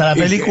 ¿Qué pasa? La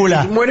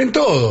película... Mueren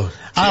todos.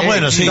 Ah,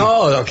 bueno, sí.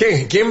 No,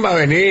 ¿quién va a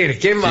venir?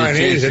 ¿Quién va a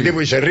venir? Ese tipo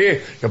y se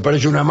ríe, le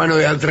aparece una mano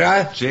de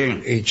atrás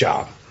y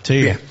chao.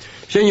 Sí. Bien.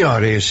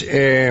 Señores,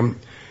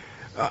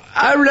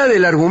 habla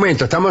del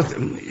argumento. Estamos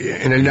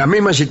en la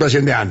misma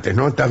situación de antes,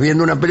 ¿no? Estás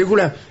viendo una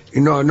película y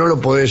no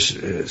lo podés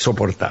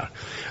soportar.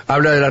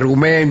 Habla del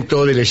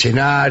argumento, del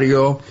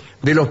escenario,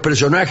 de los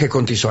personajes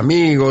con tus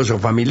amigos o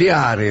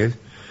familiares.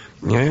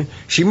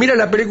 Si miras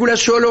la película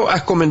solo,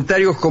 haz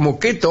comentarios como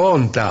 ¡qué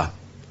tonta!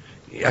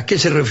 ¿A qué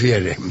se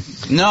refiere?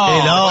 No,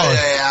 a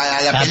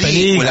la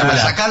película, para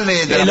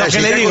sacarle de lo la que si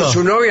le está digo. con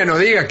su novia no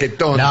diga que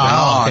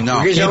tonta. No,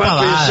 porque ella qué va a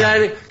pavada.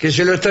 pensar que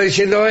se lo está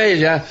diciendo a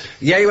ella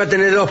y ahí va a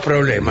tener dos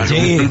problemas. ¿no?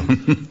 Sí.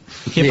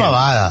 Qué Bien.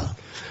 pavada.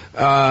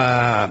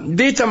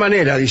 De esta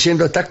manera,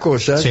 diciendo estas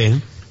cosas,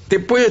 te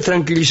puedes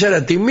tranquilizar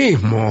a ti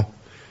mismo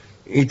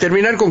y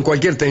terminar con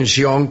cualquier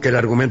tensión que el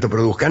argumento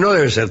produzca. No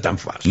debe ser tan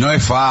fácil. No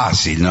es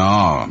fácil,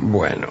 no.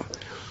 Bueno.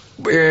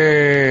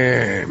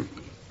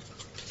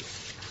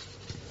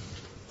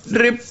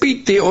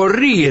 Repite o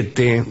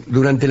ríete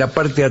durante la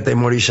parte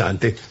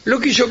atemorizante. Lo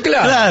que hizo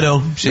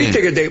claro.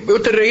 Viste que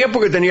vos te reías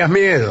porque tenías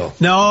miedo.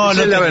 No, esa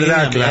no es la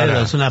verdad,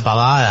 Clara. Es una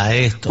pavada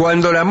esto.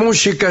 Cuando la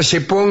música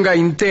se ponga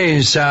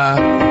intensa,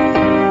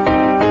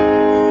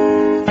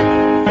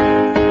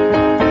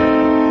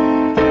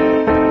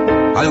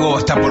 algo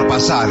está por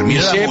pasar.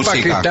 Mira la sepa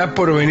música. que está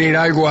por venir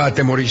algo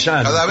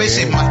atemorizante. Cada vez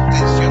es más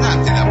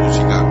tensionante la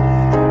música.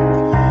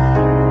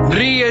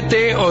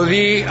 Ríete o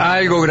di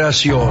algo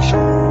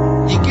gracioso.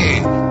 ¿Y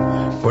qué?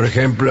 Por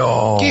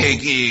ejemplo...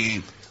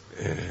 ¿Qué?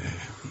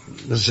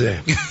 No sé.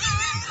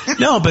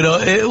 No, pero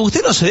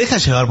usted no se deja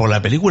llevar por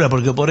la película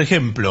porque, por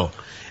ejemplo,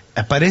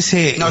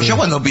 aparece... No, yo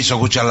cuando empiezo a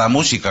escuchar la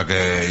música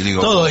que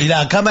digo... Todo, y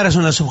la cámara es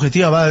una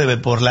subjetiva, va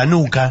por la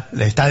nuca,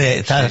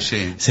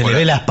 se le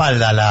ve la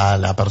espalda a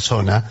la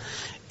persona,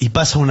 y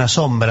pasa una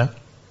sombra,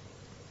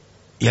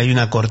 y hay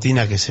una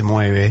cortina que se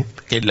mueve,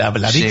 que la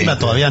víctima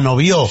todavía no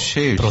vio,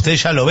 pero usted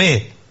ya lo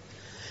ve.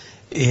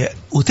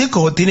 Usted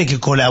tiene que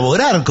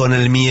colaborar con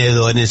el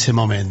miedo en ese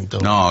momento.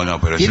 No,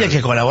 pero tiene que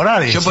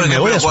colaborar. Yo, por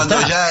ejemplo,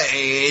 cuando ya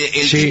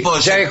el tipo...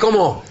 Ya es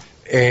como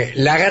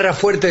la agarra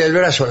fuerte del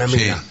brazo a la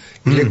mina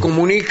y le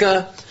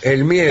comunica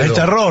el miedo. El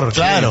terror,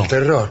 claro. El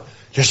terror.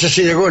 Y es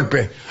así de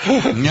golpe.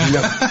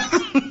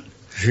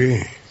 Sí.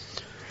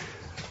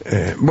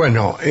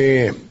 Bueno,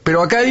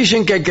 pero acá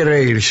dicen que hay que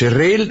reírse.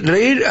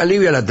 Reír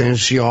alivia la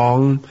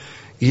tensión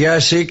y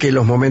hace que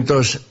los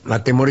momentos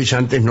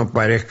atemorizantes no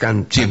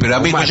parezcan Sí, pero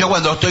amigo, yo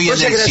cuando estoy en el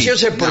cine...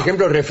 graciosa es, por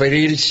ejemplo,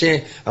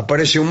 referirse,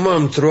 aparece un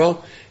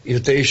monstruo y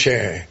usted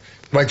dice,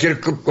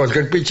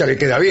 cualquier picha le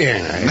queda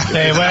bien.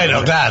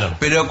 Bueno, claro.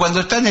 Pero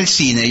cuando está en el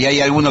cine y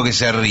hay alguno que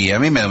se ríe, a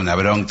mí me da una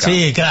bronca.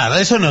 Sí, claro,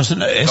 eso no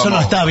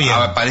está bien.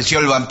 Apareció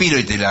el vampiro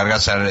y te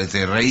largas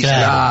te reís.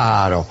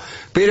 Claro.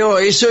 Pero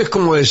eso es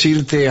como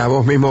decirte a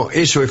vos mismo,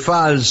 eso es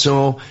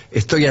falso,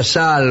 estoy a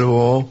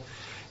salvo.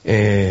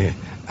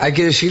 Hay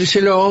que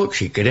decírselo,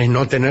 si querés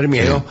no tener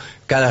miedo,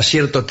 cada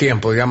cierto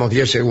tiempo, digamos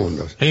 10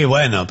 segundos. Sí,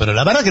 bueno, pero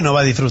la verdad que no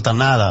va a disfrutar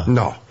nada.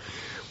 No.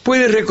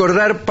 Puedes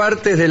recordar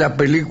partes de la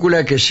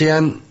película que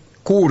sean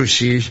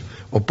cursis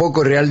o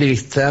poco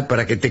realistas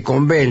para que te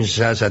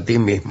convenzas a ti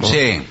mismo.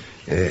 Sí.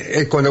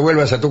 Es cuando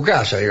vuelvas a tu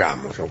casa,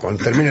 digamos, o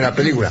cuando termine la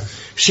película.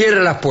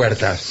 Cierra las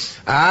puertas.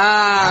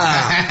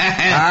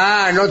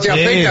 No te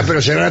afecta, pero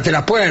cerraste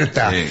la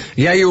puerta. Sí.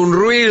 Y hay un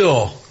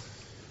ruido.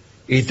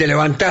 Y te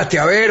levantaste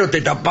a ver, o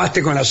te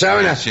tapaste con la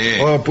sábana,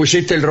 o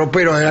pusiste el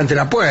ropero delante de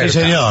la puerta. Sí,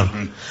 señor.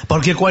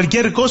 Porque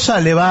cualquier cosa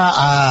le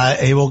va a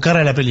evocar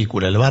a la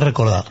película, le va a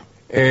recordar.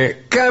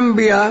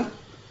 Cambia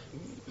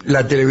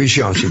la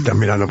televisión, si estás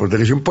mirando por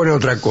televisión, pone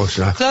otra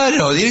cosa.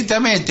 Claro,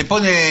 directamente,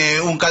 pone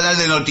un canal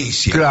de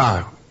noticias.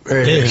 Claro.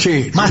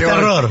 Sí, más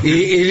terror.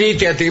 Y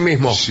dite a ti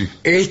mismo,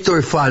 esto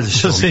es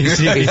falso.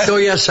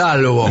 Estoy a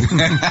salvo.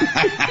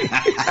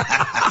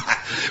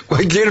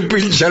 Cualquier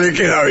pincha le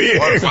queda bien.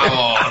 Por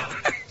favor.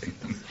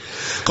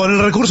 Con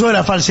el recurso de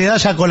la falsedad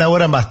ya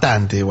colaboran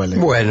bastante. Igual.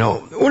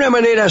 Bueno, una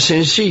manera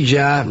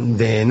sencilla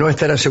de no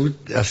estar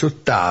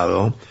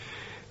asustado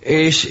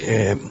es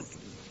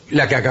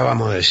la que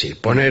acabamos de decir.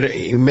 Poner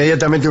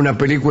inmediatamente una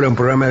película, un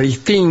programa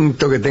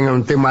distinto, que tenga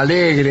un tema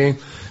alegre,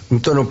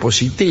 un tono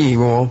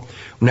positivo,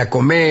 una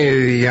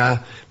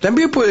comedia.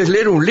 También puedes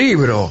leer un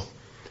libro,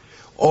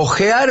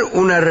 hojear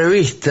una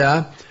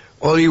revista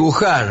o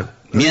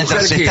dibujar.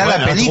 Mientras está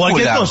la película.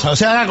 Cualquier cosa, o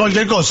sea, haga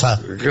cualquier cosa.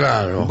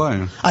 Claro.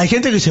 Bueno. Hay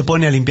gente que se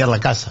pone a limpiar la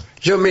casa.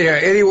 Yo, mira,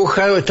 he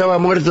dibujado, estaba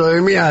muerto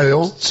de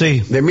miedo.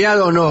 Sí. De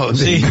miedo no,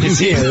 de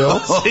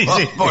miedo. Sí.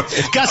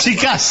 Casi.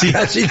 Casi.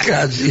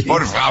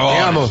 Por favor.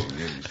 Digamos.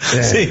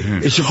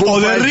 O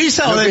de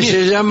risa o de miedo.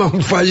 Se llama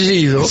un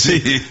fallido.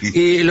 Sí.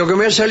 Y lo que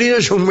me ha salido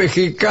es un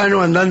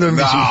mexicano andando en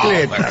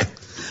bicicleta.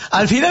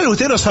 Al final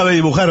usted no sabe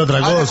dibujar otra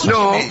cosa.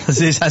 No.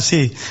 Sí, es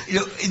así.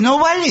 ¿No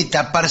vale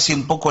taparse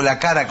un poco la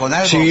cara con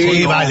algo?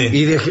 Sí, vale.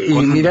 Y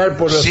mirar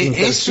por los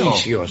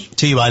intersticios.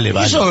 Sí, vale.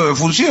 Eso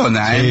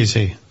funciona,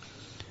 Sí.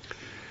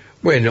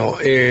 Bueno,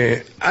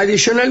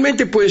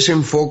 adicionalmente puedes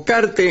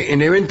enfocarte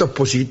en eventos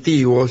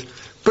positivos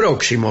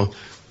próximos.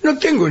 No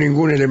tengo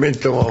ningún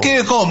elemento...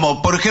 ¿Qué?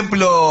 ¿Cómo? Por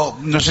ejemplo,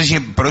 no sé si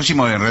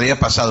próximo, en realidad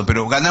pasado,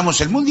 pero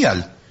ganamos el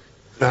Mundial.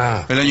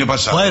 El año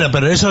pasado. Bueno,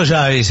 pero eso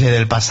ya es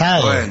del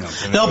pasado. Bueno,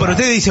 pero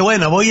usted dice,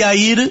 bueno, voy a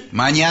ir...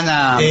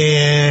 Mañana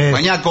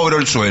cobro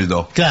el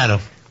sueldo.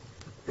 Claro.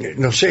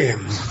 No sé.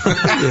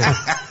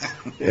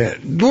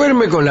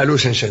 Duerme con la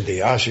luz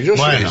encendida.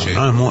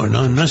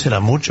 No será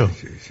mucho.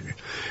 Sí.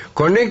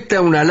 Conecta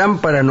una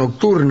lámpara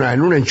nocturna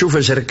en un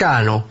enchufe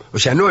cercano, o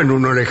sea, no en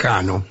uno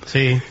lejano.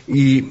 Sí.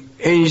 Y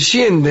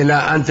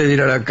enciéndela antes de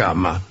ir a la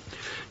cama.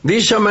 De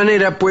esa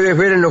manera puedes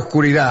ver en la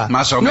oscuridad.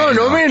 Más o menos.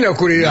 No ves en la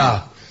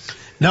oscuridad.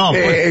 No,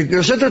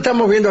 nosotros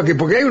estamos viendo aquí,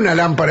 porque hay una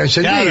lámpara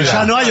encendida. Claro,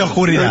 ya no hay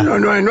oscuridad.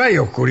 No hay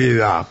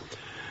oscuridad.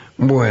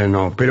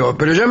 Bueno, pero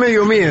ya me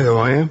dio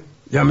miedo, ¿eh?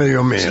 Ya me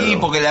dio miedo. Sí,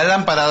 porque la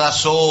lámpara da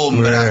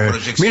sombras,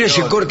 proyección. Mire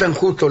si cortan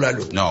justo la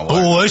luz. No,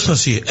 bueno. Eso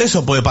sí,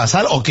 eso puede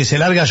pasar, o que se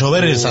larga a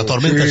llover esas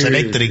tormentas sí,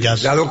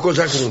 eléctricas. Las dos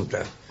cosas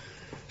juntas.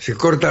 Se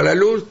corta la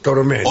luz,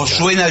 tormenta. O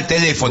suena el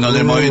teléfono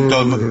del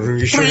momento.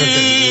 Y suena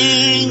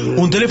el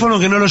Un teléfono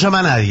que no lo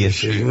llama nadie.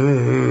 Sí.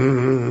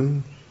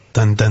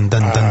 Tan, tan,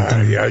 tan, tan,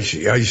 tan.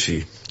 Ay,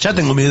 sí. Ya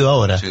tengo miedo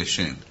ahora. Sí,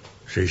 sí.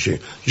 Sí, sí.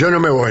 Yo no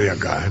me voy de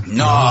acá.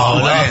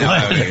 No, bueno,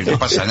 no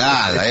pasa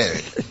nada.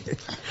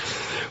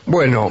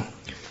 Bueno,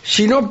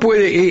 si no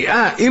puede...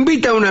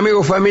 invita a un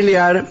amigo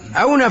familiar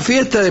a una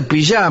fiesta de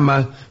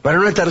pijamas para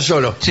no estar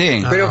solo.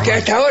 Sí. Pero que a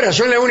esta hora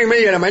son las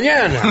 1:30 de la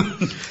mañana.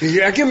 ¿Y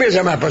a quién me voy a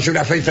llamar para hacer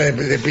una fiesta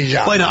de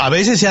pijamas? Bueno, a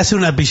veces se hace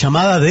una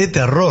pijamada de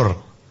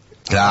terror.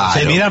 Claro.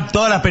 Se miran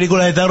todas las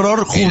películas de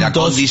terror Y la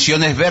juntos.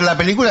 condición es ver la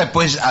película,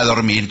 después a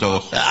dormir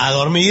todos. A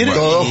dormir.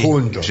 Bueno, todos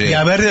juntos. Sí. Y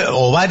a ver,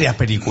 o varias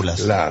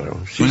películas. Claro.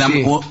 Sí, Una-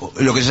 sí.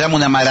 Lo que se llama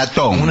una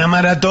maratón. Una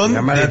maratón,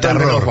 La maratón de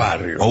de los terror.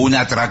 barrios. O un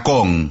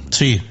atracón.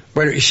 Sí.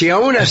 Bueno, y si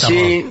aún Está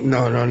así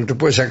no te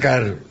puedes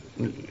sacar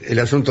el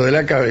asunto de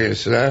la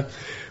cabeza,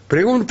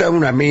 pregunta a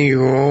un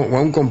amigo o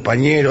a un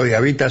compañero de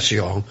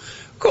habitación.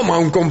 ¿Cómo a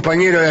un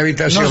compañero de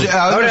habitación? No,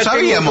 ahora ahora tengo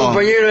sabíamos. un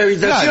compañero de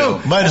habitación,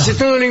 Claro, bueno. hace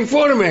todo el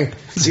informe.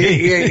 Sí.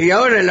 Y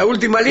ahora en la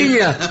última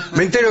línea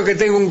me entero que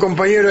tengo un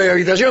compañero de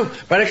habitación.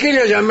 ¿Para qué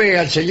le llamé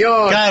al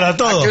señor? Claro, a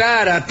todo. A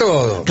Clara, a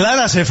todo.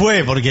 Clara se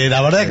fue, porque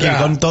la verdad que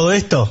Claro. con todo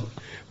esto...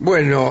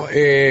 Bueno,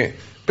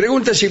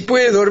 pregunta si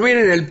puede dormir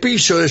en el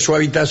piso de su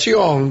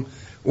habitación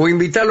o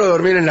invitarlo a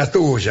dormir en la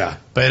tuya.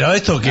 Pero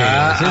esto qué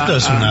es? Esto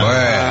es una...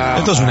 bueno.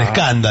 Esto es un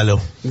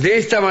escándalo. De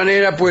esta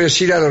manera puedes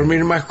ir a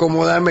dormir más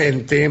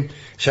cómodamente,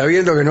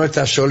 sabiendo que no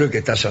estás solo y que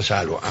estás a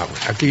salvo. Bueno,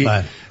 aquí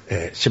Vale.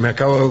 se me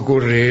acaba de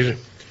ocurrir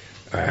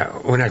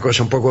una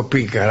cosa un poco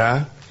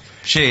pícara,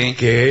 Sí.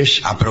 que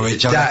es...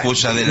 Aprovechar la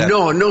excusa de la...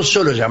 No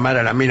solo llamar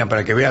a la mina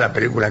para que vea la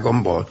película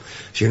con vos,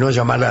 sino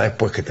llamarla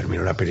después que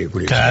terminó la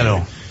película. Y Claro.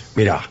 decirle,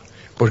 mirá,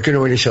 ¿por qué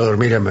no venís a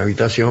dormir en mi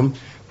habitación?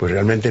 Pues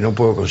realmente no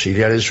puedo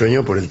conciliar el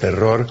sueño por el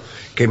terror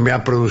que me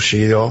ha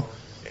producido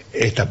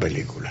esta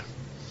película.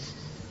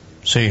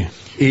 Sí.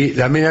 Y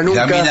la mina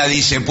nunca... La mina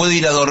dice, puedo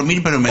ir a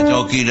dormir, pero me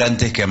tengo que ir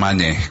antes que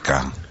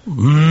amanezca.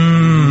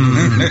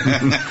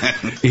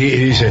 y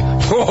dice...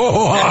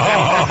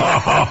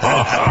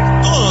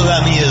 Todo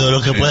da miedo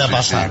lo que pueda sí,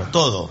 pasar, sí.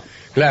 todo.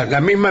 Claro,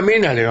 la misma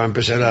mina le va a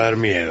empezar a dar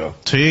miedo.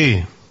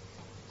 Sí.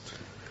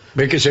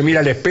 Ve que se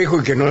mira al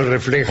espejo y que no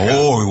refleja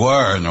Uy,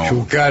 bueno.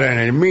 su cara en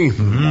el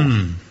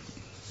mismo.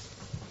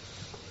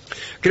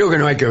 Creo que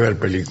no hay que ver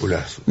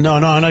películas. No,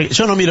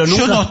 yo no miro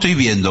nunca. Yo no estoy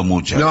viendo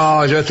muchas.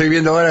 No, yo estoy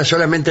viendo ahora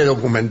solamente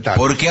documentales.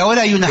 Porque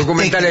ahora hay unas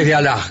Documentales de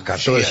Alaska,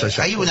 Sí, todas esas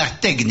hay cosas. unas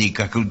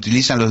técnicas que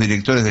utilizan los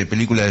directores de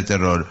películas de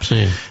terror.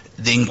 Sí.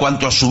 En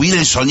cuanto a subir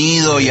el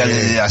sonido y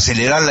a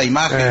acelerar la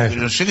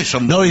imagen, no sé, que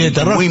son No, y de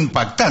terror. muy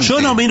impactantes.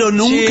 Yo no miro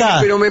nunca. Sí,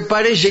 pero me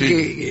parece Sí.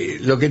 que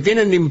lo que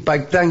tienen de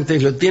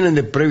impactantes lo tienen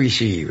de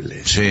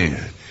previsible. Sí,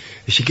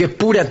 Es decir, que es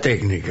pura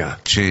técnica,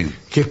 sí.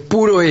 que es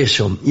puro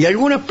eso. Y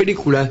algunas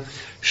películas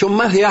son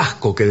más de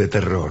asco que de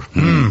terror.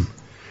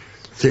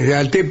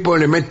 Al tipo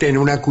le meten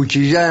una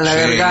cuchillada en la Sí,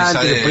 garganta y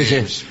sale-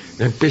 después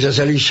le empieza a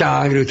salir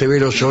sangre, usted ve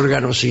los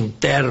órganos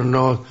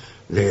internos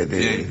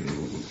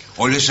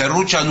O le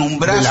serruchan un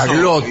brazo. de la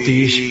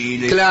glotis, y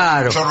le-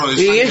 claro. un chorro de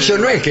Y sangre eso de-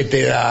 no es que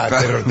te da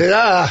Claro. terror, te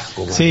da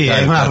asco. Sí,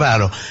 Claro, es más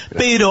claro. raro.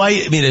 Pero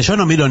mire, yo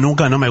no miro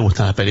nunca, no me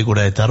gustan las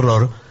películas de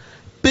terror.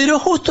 Pero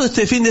justo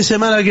este fin de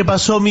semana que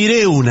pasó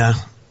miré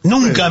una.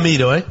 Nunca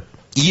miro,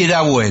 Y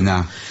era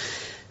buena.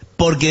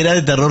 porque era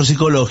de terror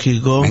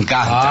psicológico. Me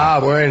encanta. Ah,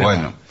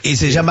 bueno. Y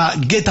se llama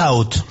Get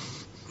Out.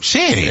 Sí,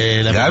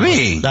 La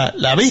vi.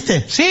 ¿La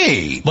viste?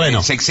 Sí, Bueno.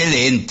 es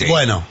excelente.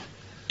 Bueno.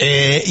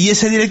 Y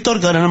ese director,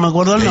 que ahora no me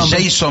acuerdo el De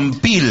nombre. Jason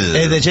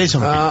Peele. Es de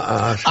Jason.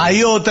 Sí.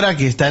 Hay otra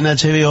que está en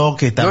HBO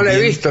que No también... la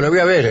he visto, la voy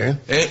a ver,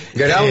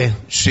 Get Out.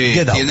 Sí,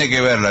 Get Out. tiene que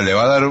verla, le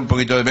va a dar un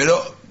poquito de...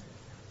 Pero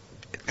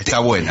está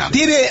buena.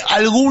 Tiene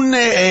algún...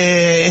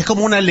 es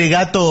como un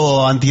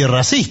alegato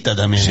antirracista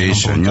también. Sí, en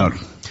un punto. señor.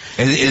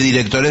 El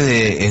director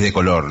es de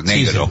color,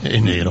 negro. Sí,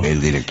 es negro. El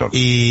director.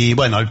 Y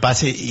bueno, el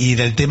pase y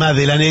del tema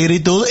de la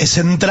negritud es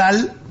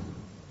central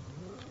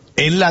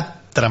en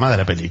la trama de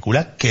la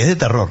película, que es de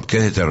terror. Que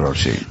es de terror,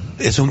 sí.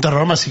 Es un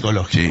terror más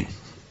psicológico. Sí.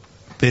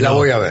 Pero La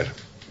voy a ver.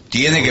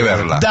 Tiene que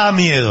verla. da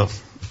miedo.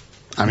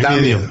 A mí Da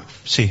me dio. miedo.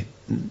 Sí,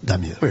 da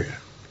miedo. Muy bien.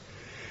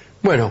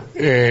 Bueno,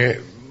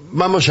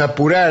 vamos a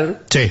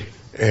apurar Sí.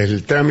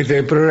 el trámite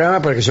del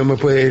programa para que yo me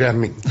pueda ir a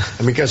mi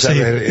casa Sí.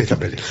 a ver esta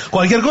película.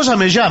 Cualquier cosa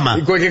me llama.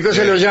 Y cualquier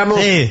cosa lo llamo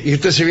Sí. y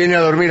usted se viene a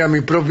dormir a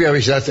mi propia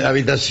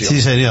habitación.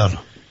 Sí, señor.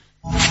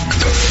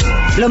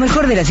 Lo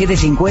mejor de la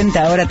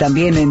 750 ahora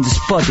también en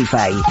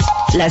Spotify.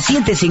 La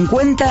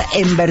 750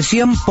 en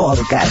versión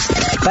podcast.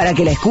 Para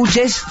que la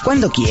escuches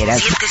cuando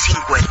quieras.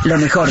 Lo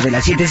mejor de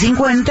la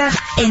 750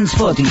 en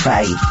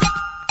Spotify.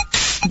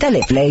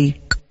 Dale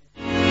play.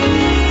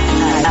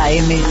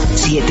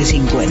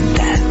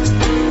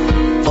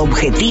 AM750.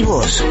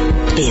 Objetivos,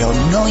 pero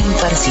no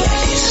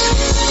imparciales.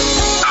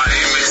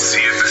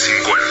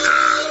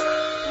 AM750.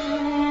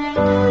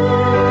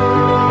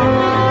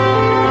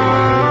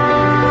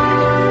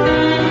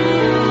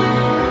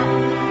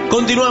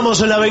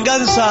 Continuamos en La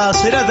Venganza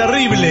Será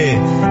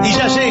Terrible y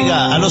ya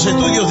llega a los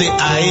estudios de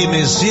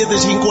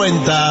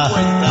AM750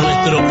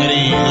 nuestro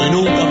querido y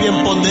nunca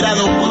bien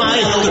ponderado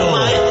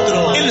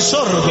maestro, el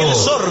sordo,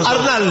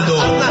 Arnaldo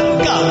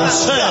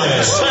Cáncer.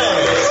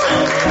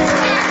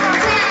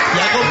 Y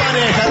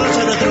acompaña esta noche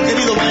a nuestro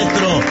querido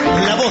maestro,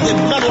 la voz de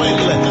Manuel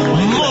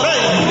Moreira.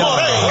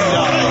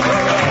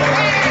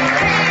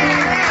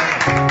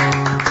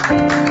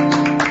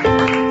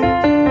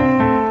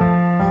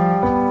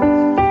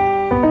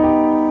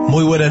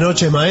 Muy buenas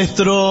noches,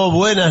 maestro.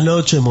 Buenas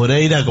noches,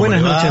 Moreira. ¿Cómo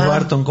buenas le va? noches,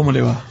 Barton. ¿Cómo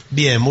le va?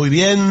 Bien, muy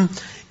bien.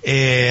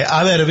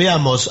 A ver,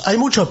 veamos. Hay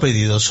muchos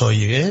pedidos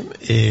hoy.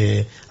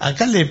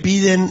 Acá le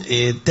piden,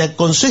 te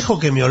aconsejo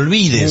que me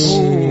olvides.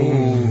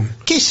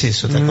 ¿Qué es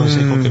eso, te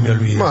aconsejo que me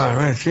olvides?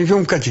 Bueno, yo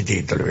un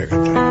cachitito le voy a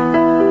cantar.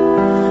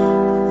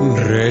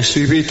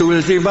 Recibí tu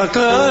última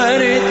carta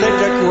y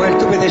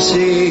recuerdo me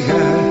decía,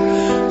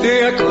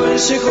 te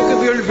aconsejo que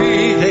me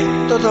olvides,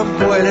 todo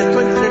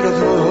muerto entre los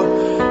dos.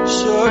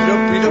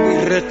 Solo pido mi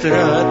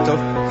retrato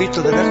y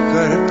todas las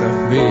cartas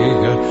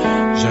mías.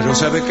 Ya no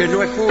sabe que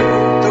no es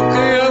justo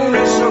que aún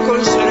eso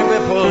conserve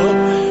vos.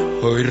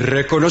 Hoy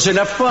reconoce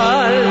la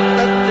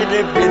falta,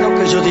 tenés miedo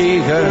que yo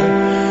diga,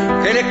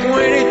 que le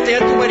cuente a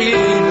tu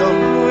marido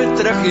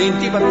nuestra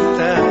íntima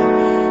amistad.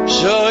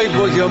 Soy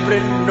muy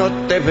hombre, no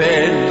te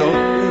vendo,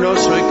 no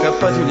soy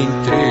capaz de una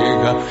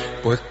intriga,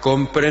 pues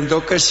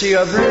comprendo que si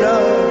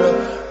hablara,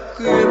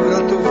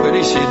 quiebro tu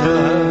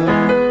felicidad.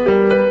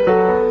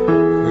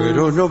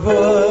 Pero no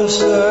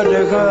vas a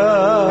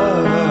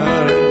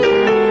negar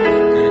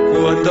que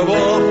cuando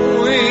vos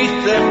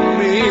fuiste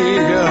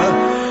mía,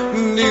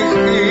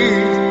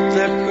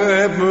 dijiste que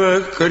me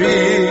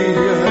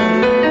querías,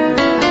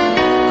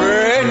 que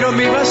no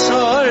me ibas a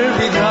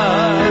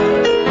olvidar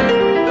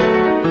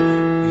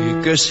y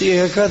que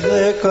ciega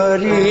de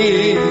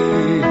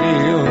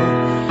cariño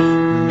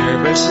me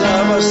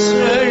besabas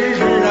en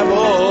la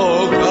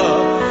boca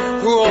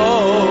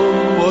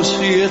como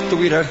si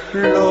estuvieras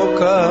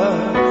loca,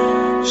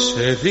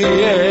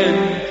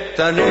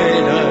 sedienta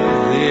nena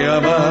de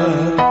amar.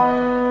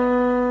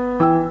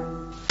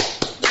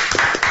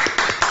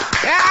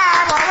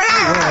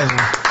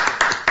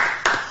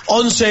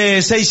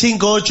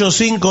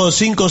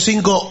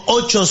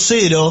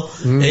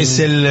 11-6585-5580 es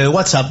el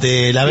WhatsApp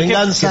de La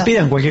Venganza. Que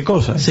pidan cualquier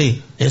cosa.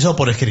 Sí, eso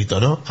por escrito,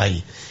 ¿no?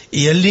 Ahí.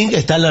 Y el link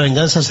está en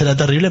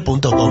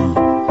lavenganzaseraterrible.com.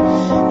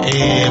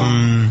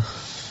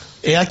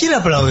 ¿A quién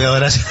aplaude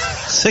ahora?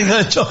 Se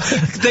enganchó.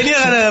 ¿Tenía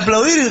ganas de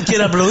aplaudir?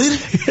 ¿Quiere aplaudir?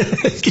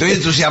 Estoy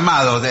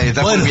entusiasmado,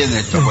 está muy bien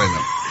esto, bueno.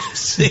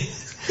 Sí.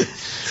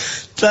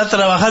 Está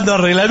trabajando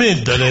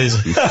arreglamento en eso.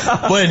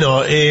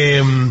 Bueno,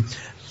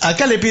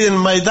 acá le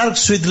piden My Dark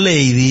Sweet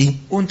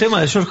Lady. Un tema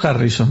de George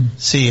Harrison.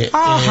 Sí.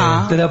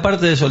 De la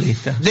parte de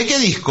solista. ¿De qué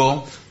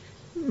disco?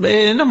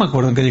 No me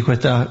acuerdo en qué disco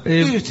está.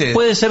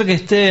 Puede ser que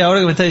esté, ahora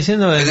que me está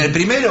diciendo... ¿En el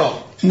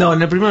primero? No,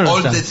 en el primero no All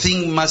está. the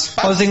Things Must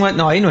Pass. All Things Must-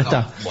 no, ahí no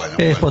está. Bueno,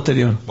 es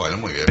posterior. Bueno,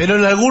 muy bien. Pero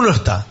en alguno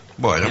está.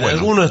 Bueno, en bueno.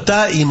 alguno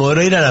está y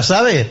Moreira la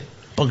sabe.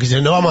 Porque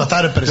si no vamos a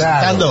estar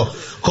presentando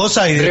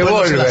cosas y después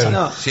no se la sabe.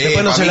 No, Sí,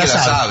 después no se la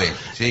familia sabe.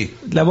 Sí.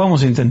 La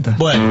vamos a intentar.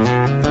 Bueno,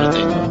 lo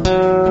tengo.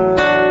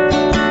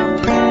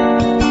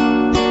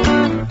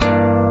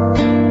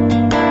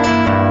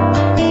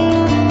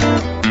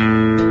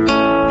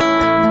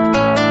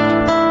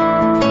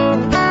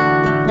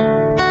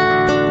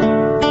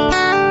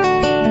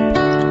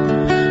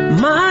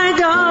 My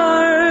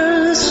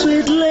dark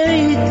sweet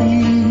lady,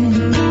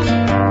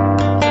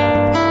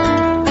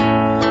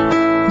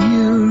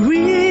 you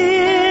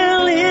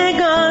really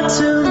got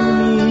to me.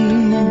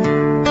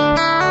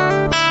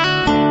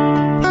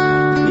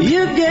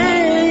 You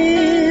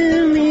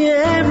gave me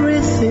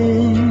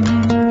everything.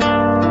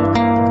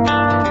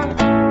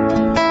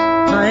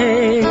 I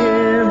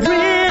am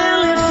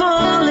really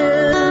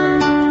falling.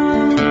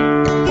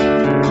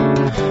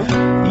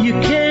 You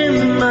came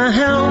to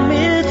help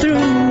me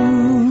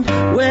through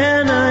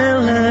when I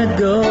let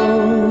go.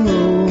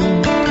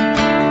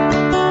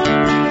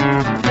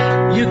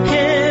 You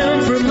came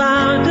from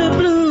out the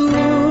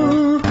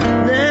blue,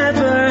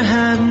 never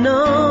had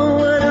known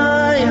what I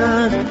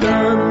had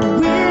done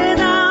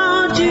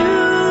without you.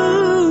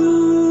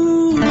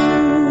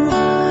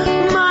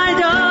 My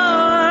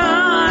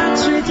dark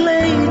sweet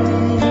lady,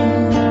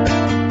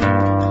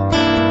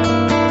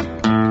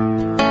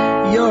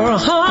 your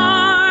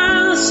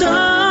heart so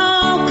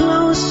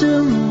close to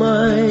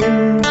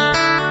mine.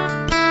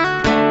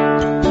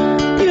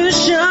 You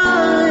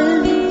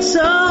shine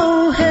so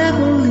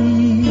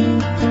heavily,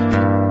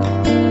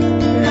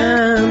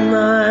 and I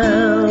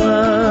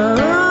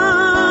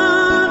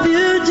love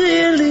you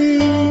dearly,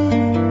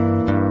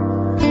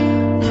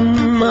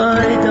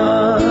 my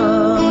dark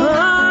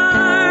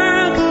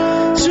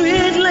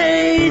sweet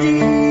lady.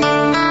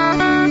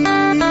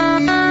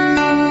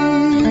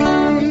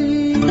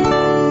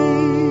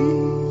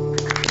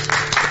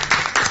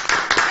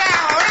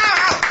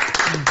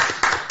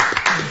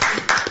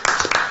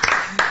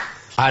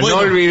 A Bueno.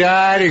 no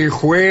olvidar el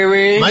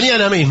jueves.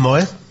 Mañana mismo,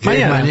 que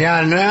es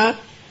mañana,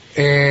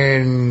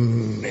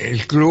 en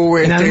el club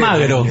en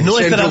Almagro,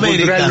 Centro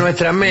Cultural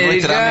Nuestra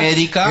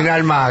América, en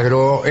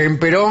Almagro, en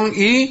Perón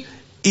y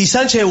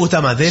Sánchez de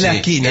Bustamante, es la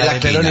esquina de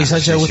Perón y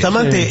Sánchez de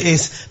Bustamante,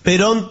 es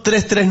Perón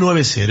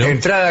 3390.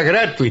 Entrada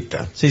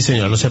gratuita. Sí,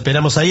 señor, los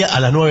esperamos ahí a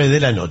las 9 de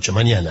la noche,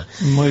 mañana.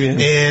 Muy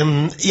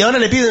bien. Y ahora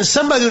le piden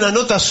samba de una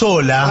nota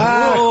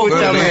sola.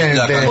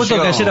 Justamente.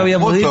 Justo que ayer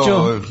habíamos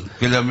dicho.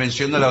 Que lo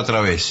mencionó la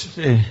otra vez.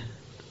 Sí.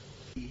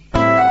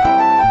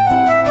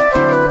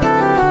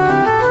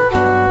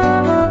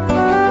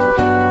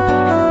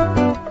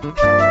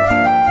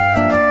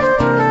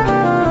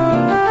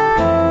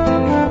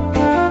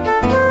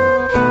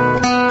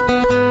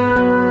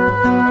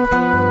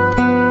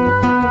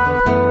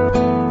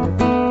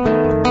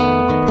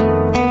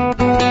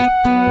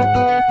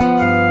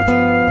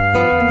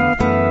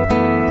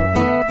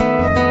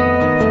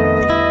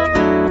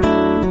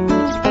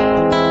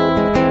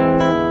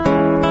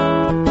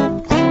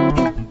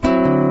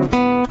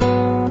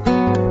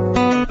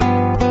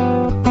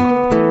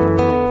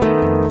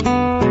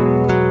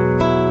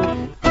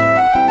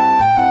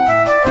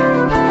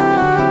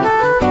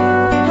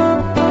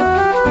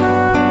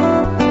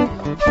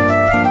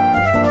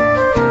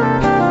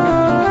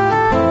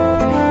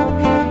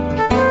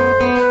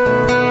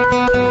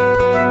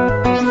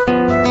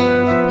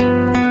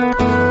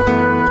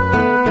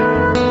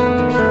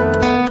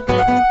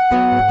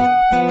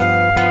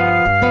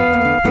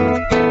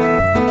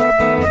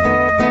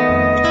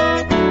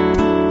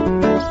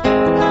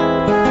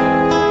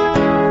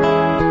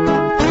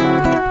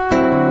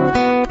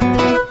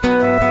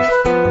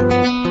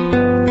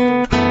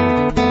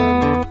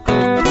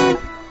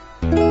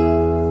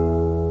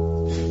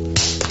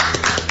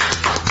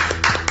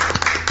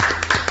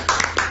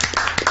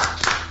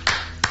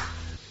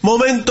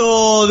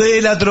 Momento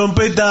de la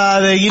trompeta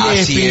de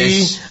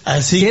Gillespie.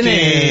 Así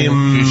que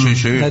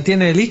 ¿la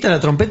tiene lista la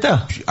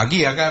trompeta?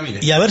 Acá, mire.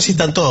 Y a ver si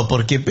están todos,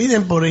 porque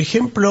piden, por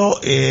ejemplo,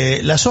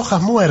 las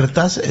hojas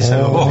muertas.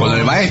 Con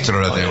el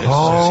maestro la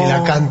tenemos. Si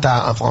la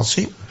canta a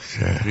Francis.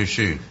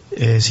 Sí.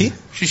 ¿Sí?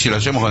 Sí, lo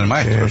hacemos con el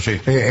maestro, sí.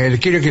 ¿Él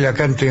quiere que la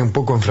cante un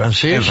poco en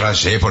francés? En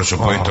francés, por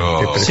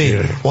supuesto. Sí.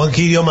 ¿O en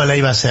qué idioma la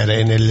iba a hacer?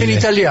 En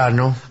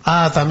italiano.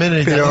 Ah, también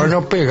en italiano. Pero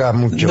no pega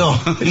mucho.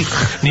 No,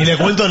 ni le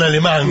cuento en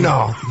alemán.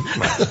 No.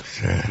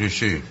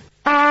 Sí.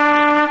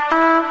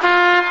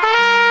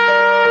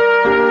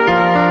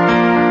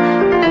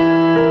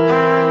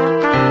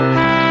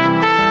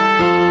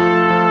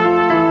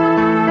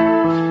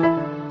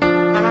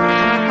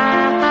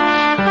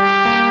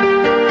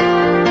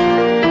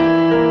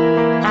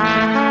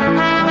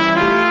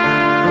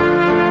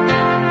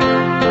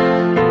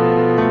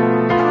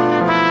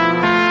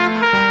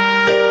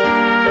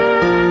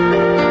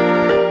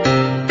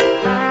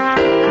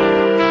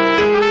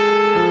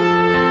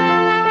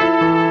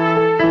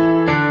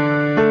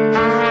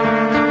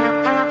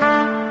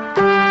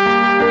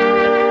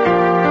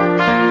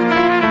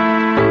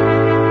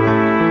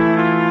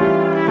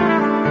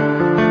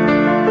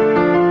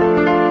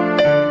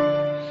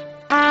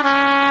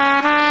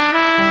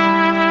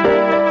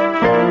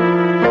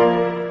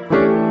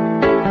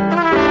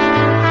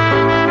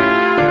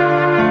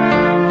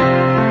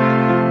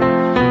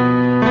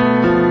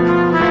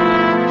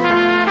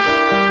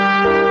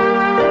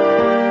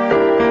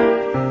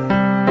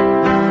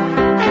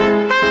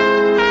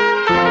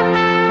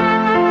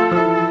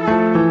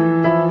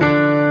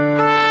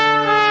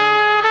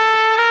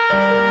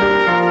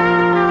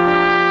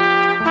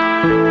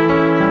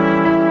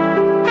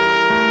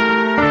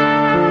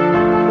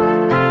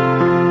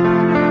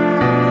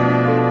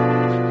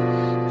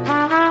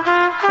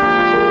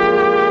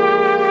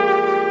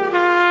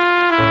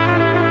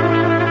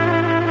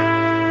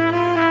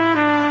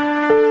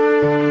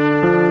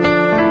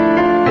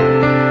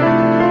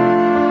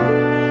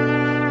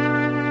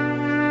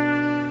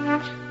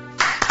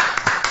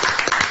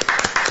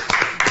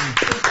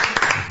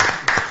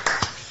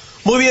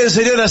 Muy bien,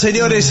 señoras,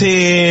 señores,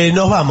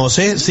 nos vamos,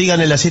 sigan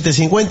en las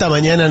 7:50,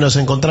 mañana nos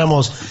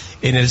encontramos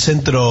en el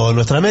Centro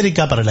Nuestra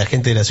América para la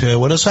gente de la Ciudad de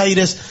Buenos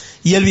Aires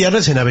y el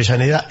viernes en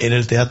Avellaneda en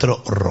el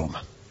Teatro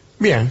Roma.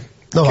 Bien,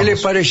 ¿qué le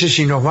parece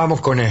si nos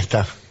vamos con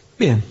esta?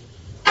 Bien.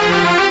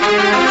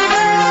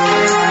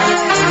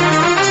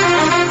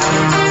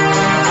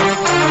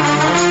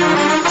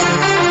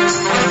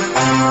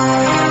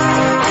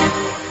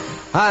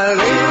 Al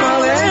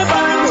ritmo del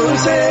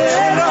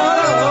bambucero,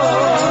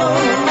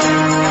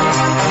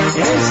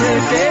 ese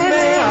que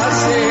me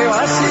hace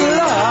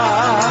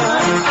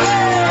vacilar,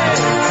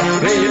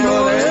 ritmo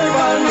del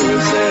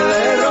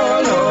bambucero,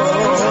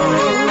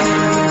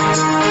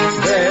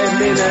 de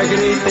mi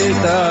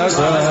negritita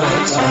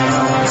guaracha.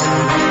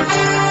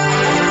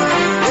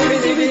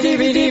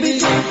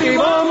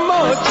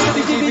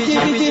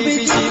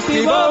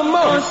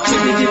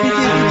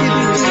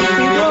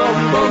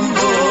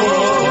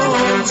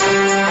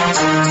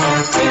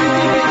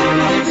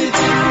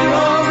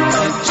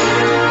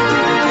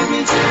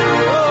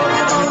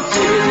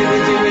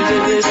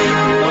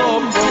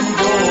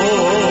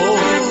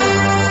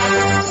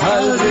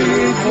 Al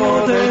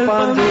ritmo del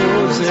pan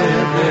dulce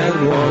del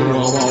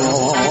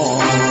ron.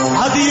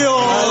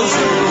 Adiós.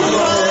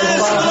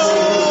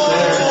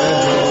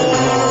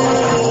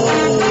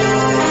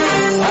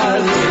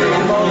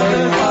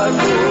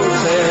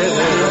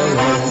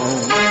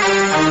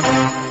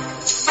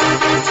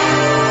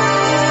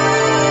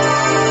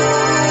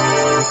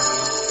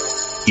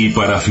 Y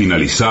para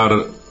finalizar,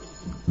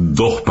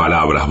 2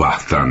 palabras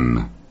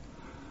bastan.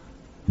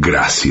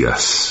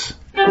 Gracias.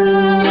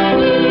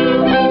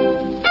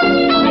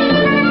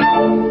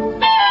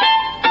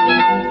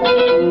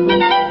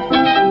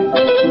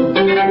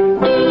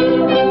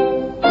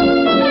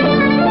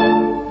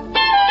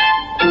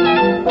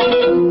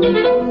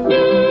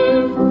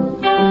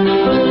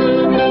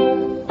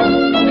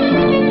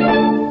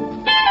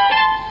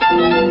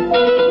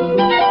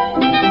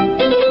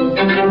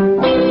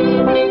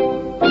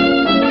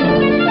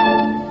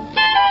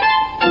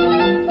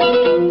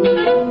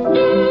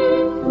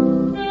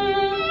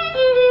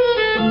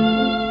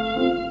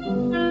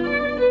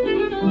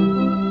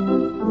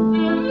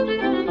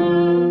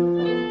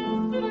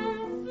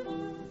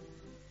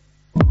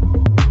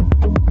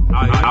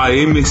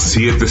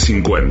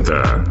 AM750.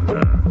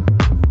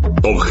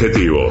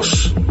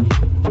 Objetivos,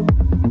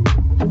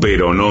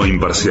 pero no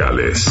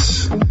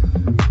imparciales.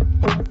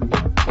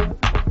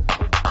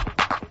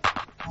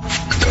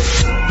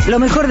 Lo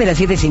mejor de la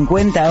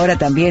 750 ahora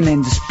también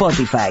en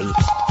Spotify.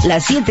 La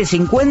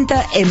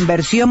 750 en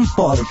versión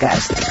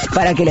podcast,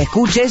 para que la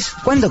escuches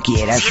cuando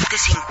quieras.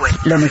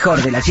 750. Lo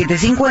mejor de la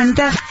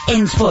 750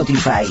 en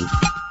Spotify.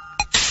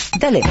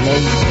 Dale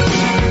play.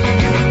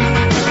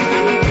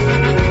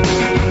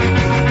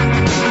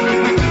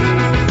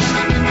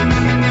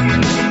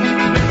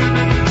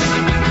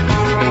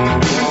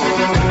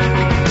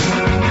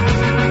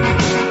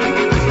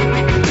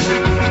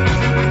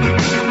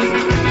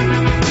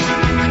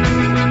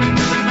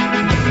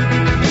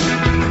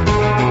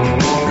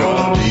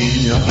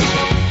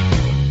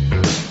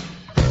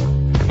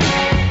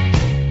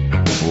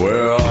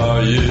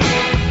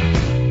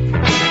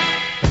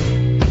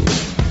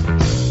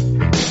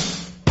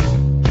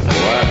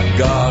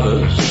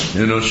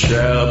 In a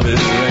shabby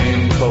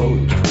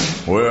raincoat,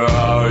 where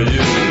are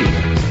you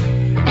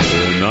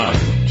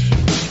tonight?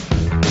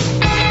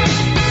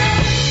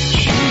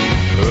 Cheap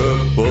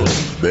purple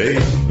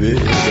baby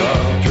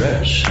doll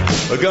dress,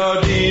 a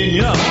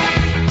gardenia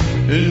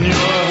in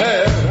your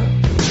hair.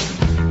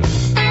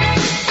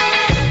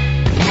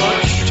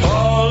 Much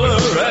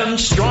taller and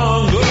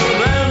stronger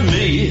than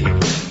me,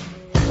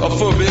 a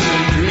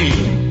forbidden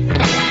dream,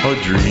 a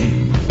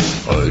dream,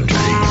 a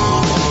dream.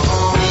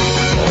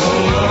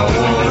 All I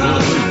wanna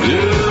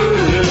do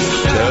is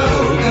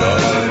tell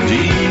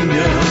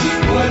Gardenia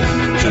what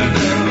to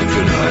do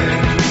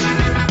tonight.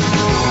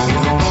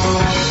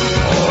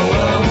 All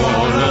I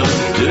wanna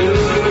do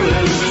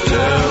is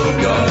tell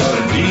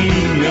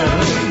Gardenia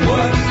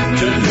what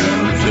to do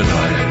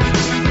tonight.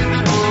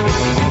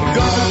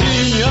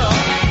 Gardenia,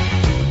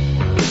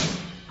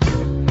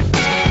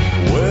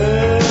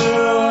 where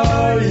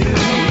are you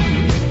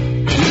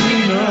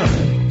tonight?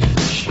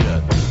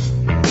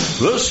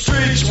 The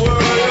streets were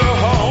your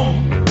home.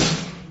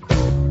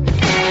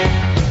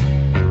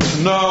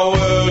 Now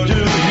where do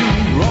you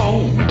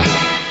roam?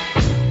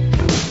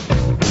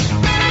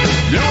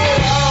 Your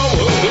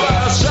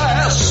hourglass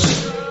ass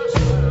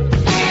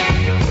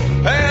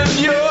and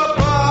your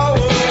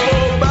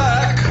powerful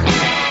back,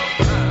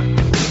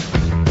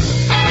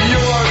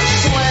 your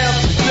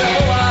slant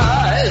devil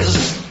eyes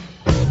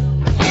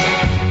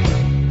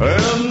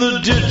and the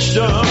ditch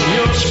down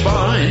your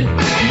spine.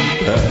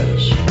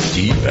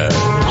 Deep as.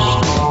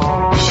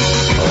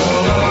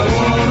 All I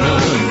wanna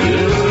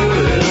do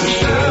is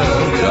tell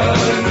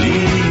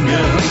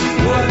Gardenia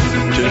what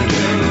to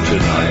do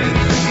tonight.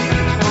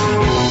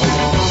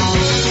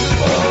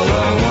 All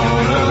I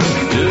wanna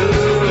do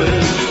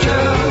is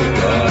tell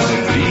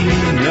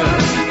Gardenia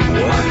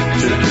what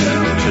to do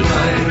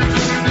tonight.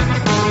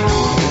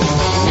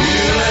 We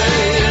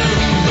lay in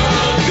the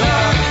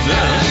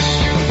darkness,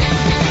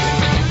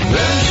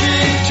 then she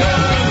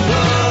turned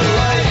the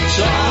lights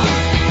on.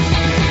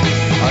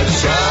 I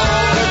saw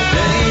a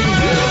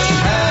dangerous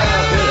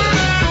habit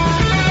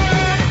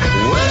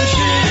when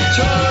she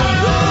turned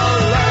the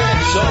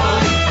lights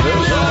on.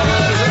 There's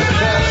always a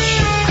catch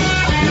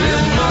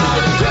in the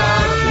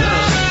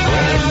darkness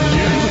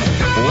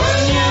when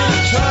you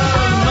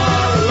turn the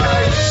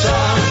lights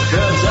on.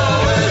 There's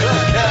always a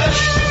catch.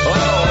 Oh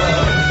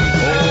well,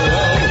 oh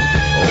well,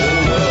 oh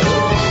well,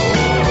 oh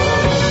well.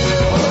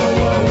 All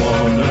I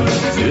wanna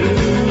do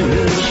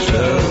is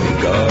tell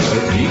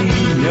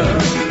Gardenia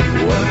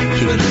what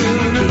to do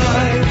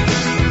tonight.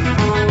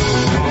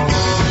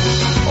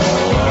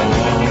 All I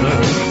wanna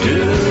do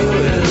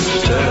is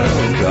tell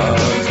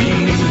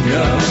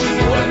Gardenia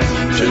what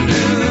to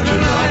do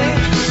tonight.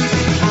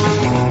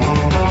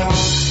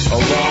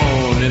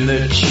 Alone in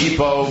the cheap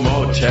old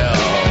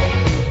motel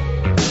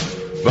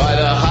by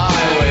the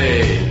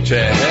highway to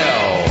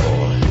hell,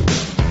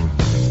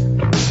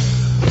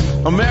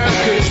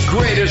 America's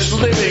greatest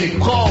living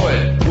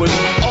poet was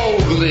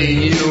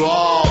ogling you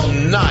all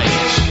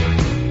night.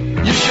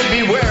 You should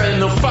be wearing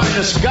the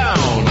finest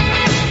gown,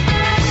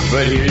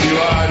 But here you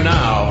are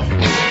now.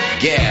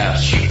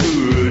 Gas,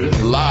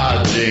 food,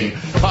 lodging,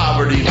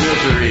 poverty,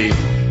 misery,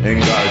 and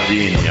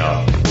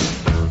gardenia.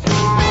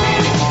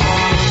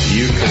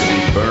 You can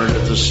be burned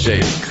at the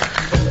stake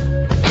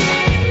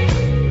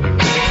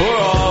for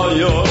all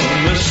your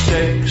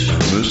mistakes.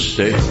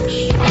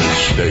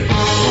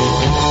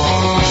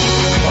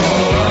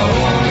 All I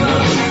wanna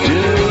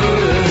do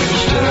is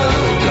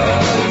tell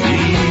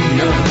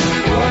gardenia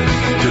what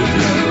to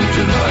do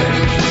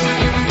tonight.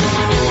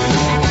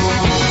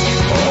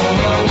 All I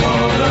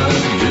wanna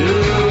do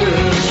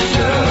is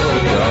tell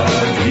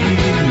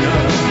gardenia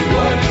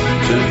what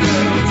to do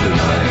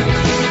tonight.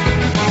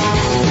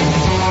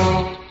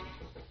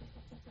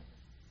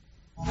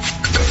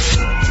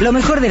 Lo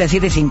mejor de la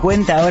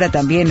 750 ahora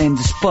también en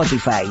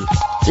Spotify.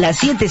 La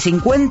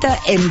 750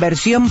 en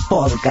versión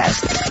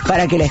podcast,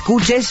 para que la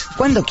escuches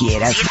cuando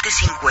quieras.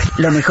 750.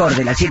 Lo mejor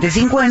de la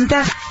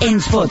 750 en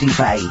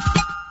Spotify.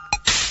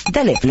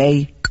 Dale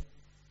play.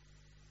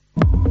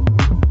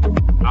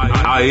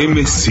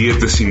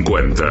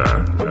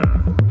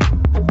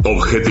 AM750.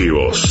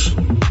 Objetivos,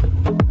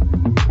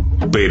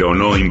 pero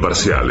no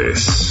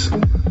imparciales.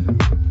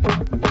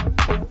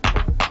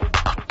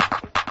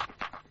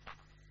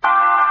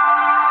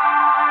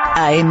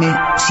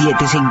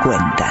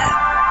 AM750.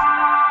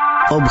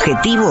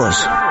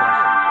 Objetivos,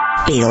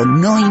 pero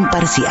no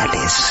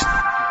imparciales.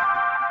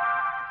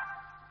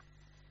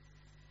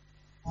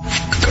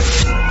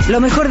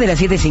 Lo mejor de la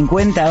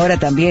 750 ahora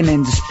también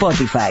en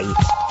Spotify.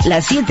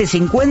 La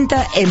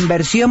 750 en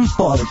versión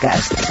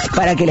podcast,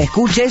 para que la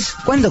escuches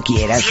cuando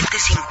quieras.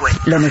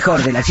 750. Lo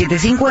mejor de la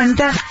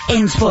 750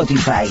 en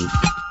Spotify.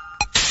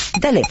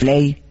 Dale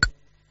play.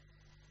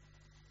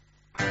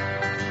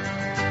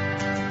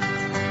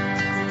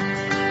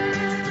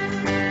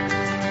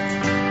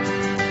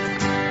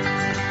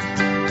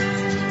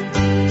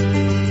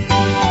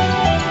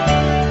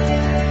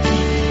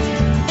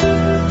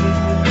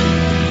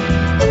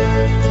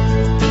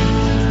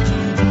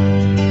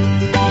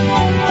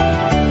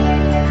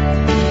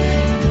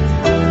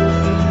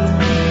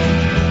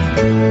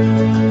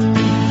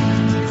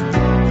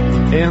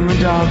 In the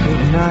dark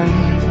of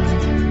night,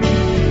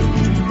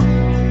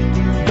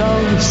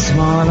 those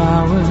small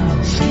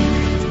hours,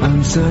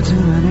 uncertain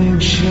and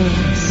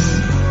anxious,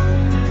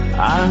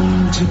 I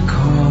need to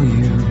call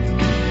you.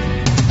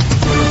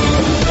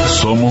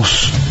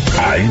 Somos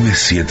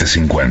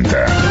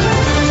AM750.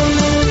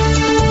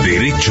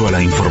 Derecho a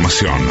la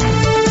información.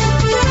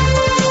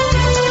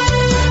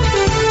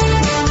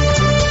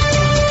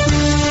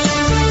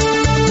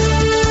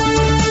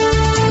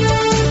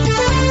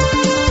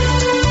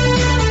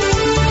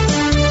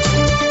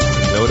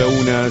 Ahora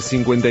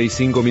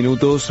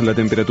 1:55, la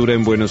temperatura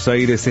en Buenos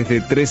Aires es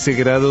de 13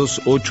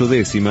 grados 8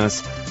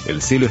 décimas,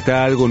 el cielo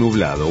está algo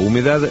nublado,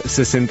 humedad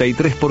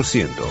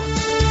 63%.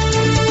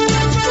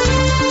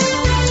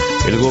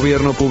 El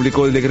gobierno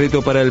publicó el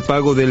decreto para el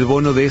pago del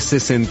bono de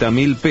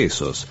 60.000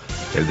 pesos.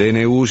 El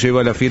DNU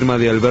lleva la firma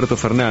de Alberto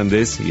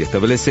Fernández y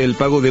establece el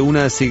pago de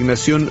una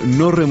asignación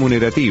no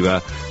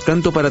remunerativa,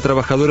 tanto para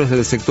trabajadores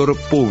del sector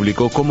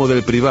público como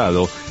del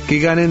privado, que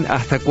ganen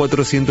hasta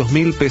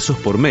 400.000 pesos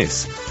por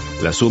mes.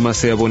 La suma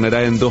se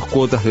abonará en 2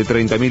 cuotas de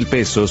 30.000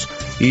 pesos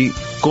y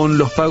con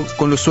los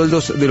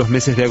sueldos de los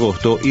meses de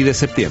agosto y de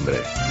septiembre.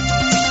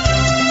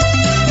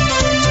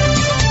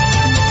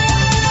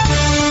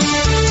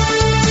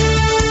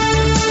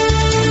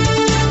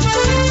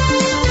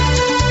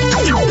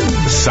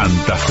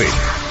 Santa Fe.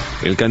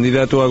 El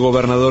candidato a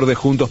gobernador de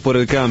Juntos por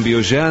el Cambio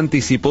ya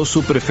anticipó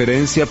su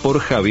preferencia por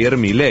Javier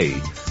Milei.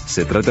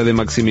 Se trata de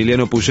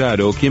Maximiliano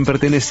Puyaro, quien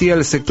pertenecía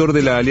al sector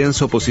de la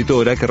alianza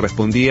opositora que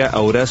respondía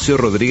a Horacio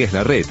Rodríguez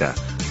Larreta.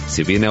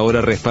 Si bien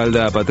ahora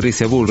respalda a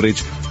Patricia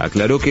Bullrich,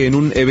 aclaró que en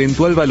un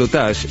eventual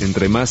balotaje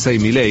entre Massa y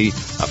Milei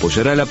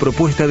apoyará la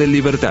propuesta del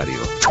libertario.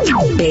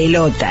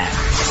 Pelota.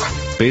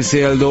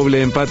 Pese al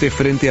doble empate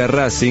frente a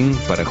Racing,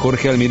 para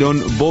Jorge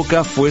Almirón,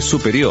 Boca fue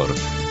superior.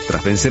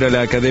 Tras vencer a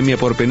la Academia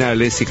por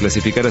penales y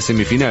clasificar a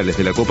semifinales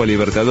de la Copa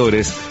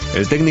Libertadores,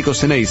 el técnico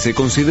Ceneice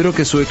consideró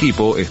que su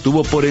equipo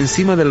estuvo por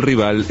encima del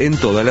rival en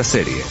toda la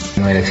serie.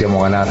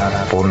 Merecíamos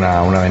ganar por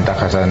una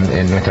ventaja ya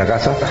en nuestra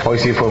casa. Hoy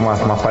sí fue más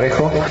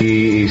parejo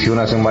y si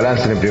uno hace un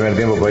balance en el primer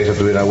tiempo por ahí ya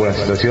tuvieron alguna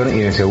situación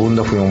y en el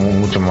segundo fuimos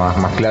mucho más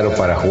claros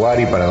para jugar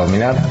y para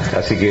dominar.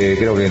 Así que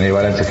creo que en el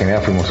balance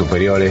general fuimos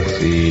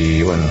superiores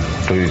y bueno,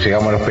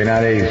 llegamos a los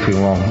penales y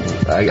fuimos,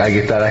 hay que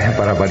estar ahí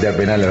para patear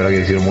penales, la verdad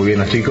que hicieron muy bien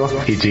los chicos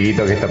y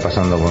Chiquito que está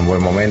pasando por un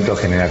buen momento,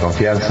 genera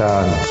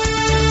confianza.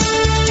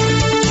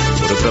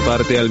 Por otra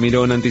parte,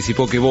 Almirón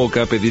anticipó que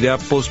Boca pedirá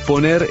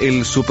posponer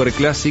el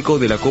superclásico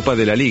de la Copa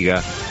de la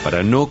Liga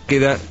para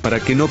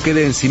que no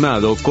quede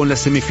encimado con las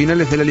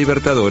semifinales de la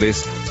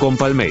Libertadores con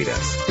Palmeiras.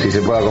 Si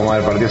se puede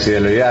acomodar el partido sería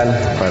lo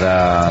ideal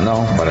para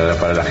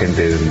la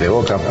gente de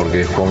Boca,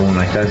 porque es como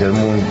una instancia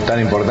tan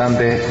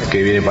importante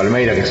que viene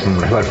Palmeiras, que es un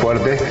rival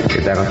fuerte, que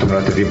está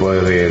acostumbrado a este tipo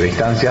de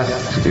instancias.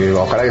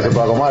 Ojalá que se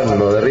pueda acomodar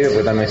lo de River,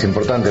 pero también es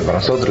importante para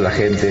nosotros, la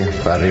gente,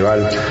 para el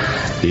rival,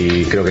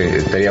 y creo que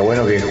estaría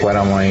bueno que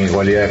jugáramos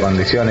igual igualdad de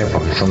condiciones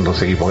porque son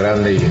dos equipos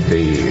grandes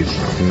y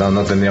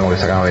no tendríamos que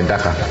sacar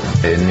ventaja,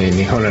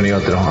 ni uno ni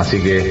otro.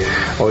 Así que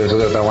hoy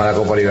nosotros estamos en la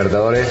Copa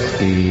Libertadores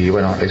y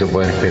bueno, eso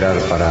pueden esperar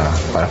para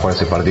jugar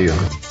ese partido.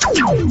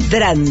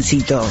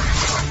 Tránsito.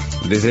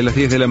 Desde las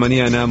 10 de la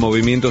mañana,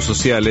 movimientos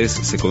sociales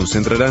se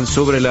concentrarán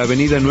sobre la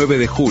avenida 9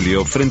 de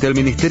Julio frente al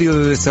Ministerio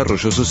de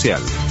Desarrollo Social.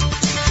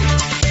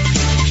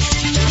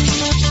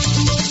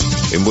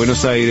 En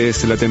Buenos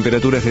Aires, la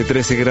temperatura es de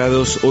 13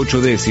 grados 8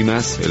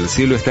 décimas, el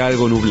cielo está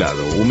algo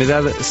nublado,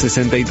 humedad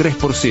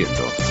 63%.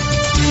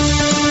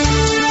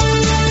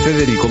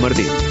 Federico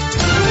Martín.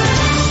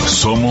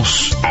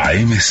 Somos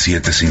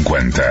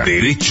AM750.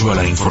 Derecho a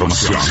la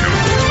información.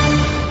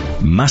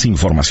 Más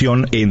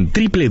información en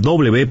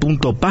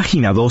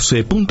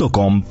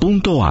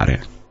www.pagina12.com.ar.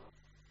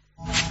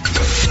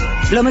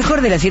 Lo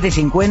mejor de la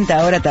 750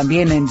 ahora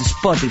también en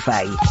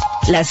Spotify.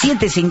 La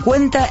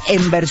 750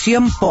 en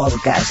versión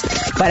podcast,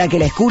 para que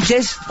la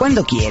escuches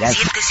cuando quieras.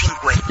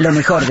 750. Lo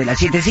mejor de la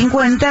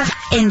 750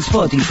 en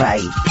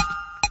Spotify.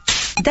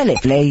 Dale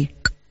play.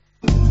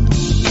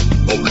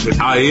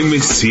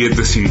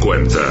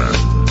 AM750.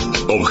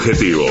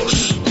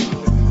 Objetivos,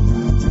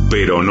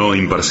 pero no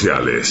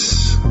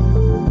imparciales.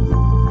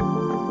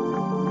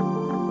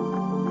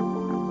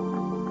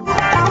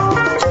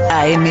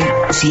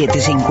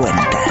 AM750.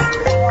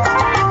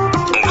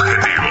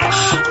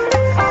 Objetivos,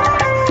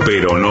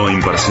 pero no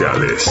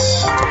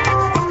imparciales.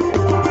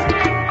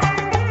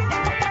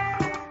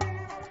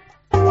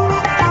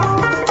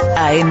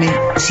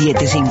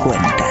 AM750.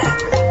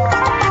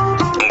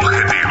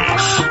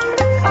 Objetivos,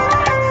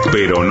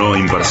 pero no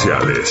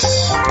imparciales.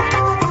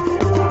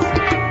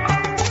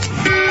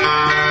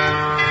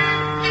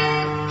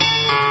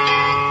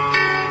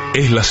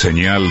 Es la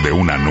señal de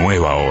una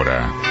nueva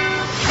hora.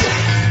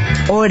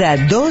 Hora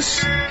 2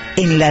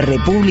 en la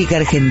República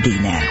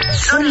Argentina.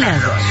 Son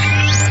las 2.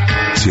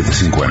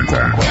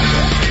 750.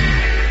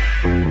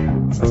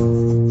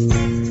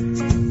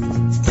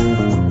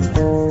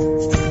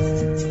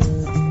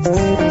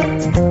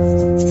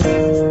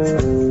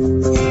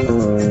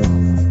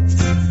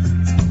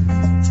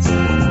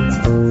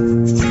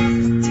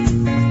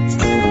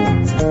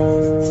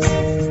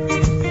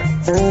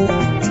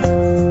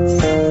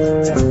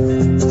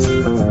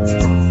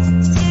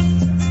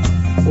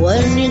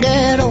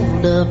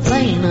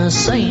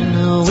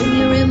 When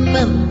you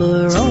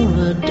remember all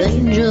the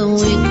danger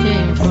we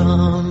came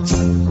from,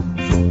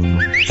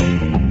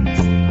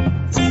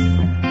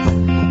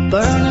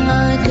 burning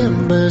like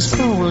embers,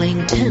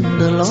 falling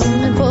tender,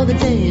 longing for the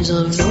days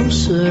of no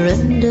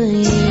surrender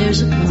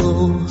years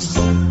ago.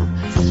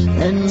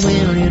 And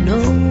will you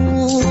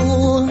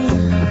know,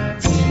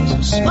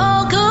 so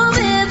smoke 'em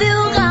if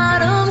you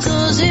got 'em,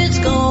 'cause it's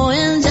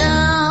going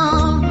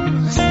down.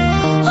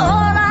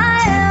 All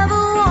I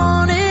ever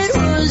wanted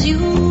was you.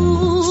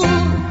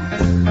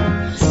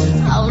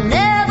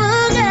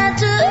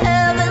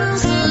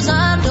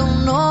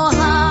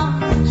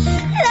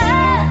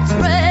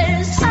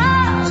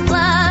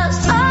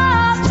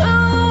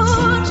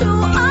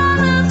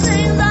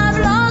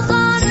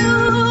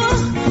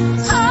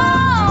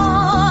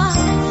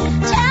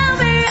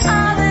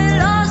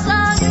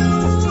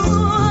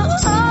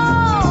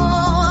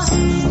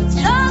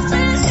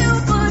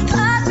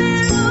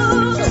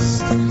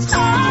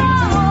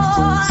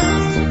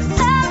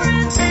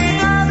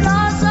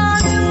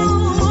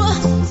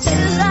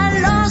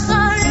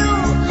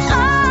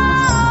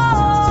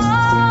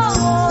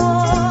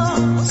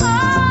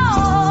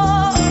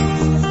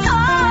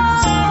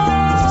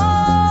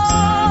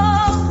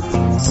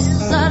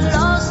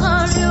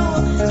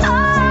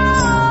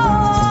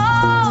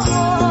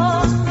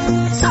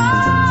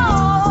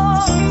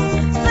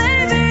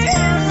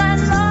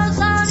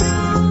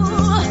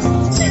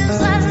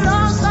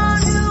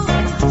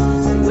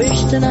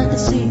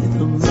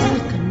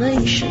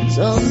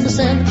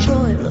 Understand the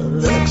joy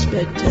of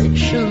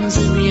expectations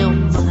in your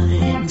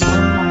mind.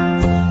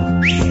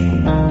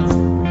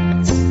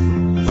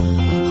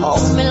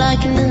 Hold me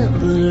like you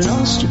never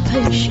lost your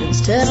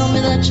patience. Tell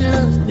me that you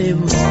love me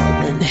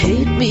more than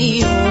hate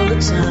me all the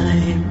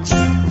time.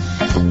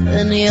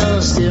 And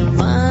you're still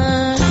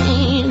mine.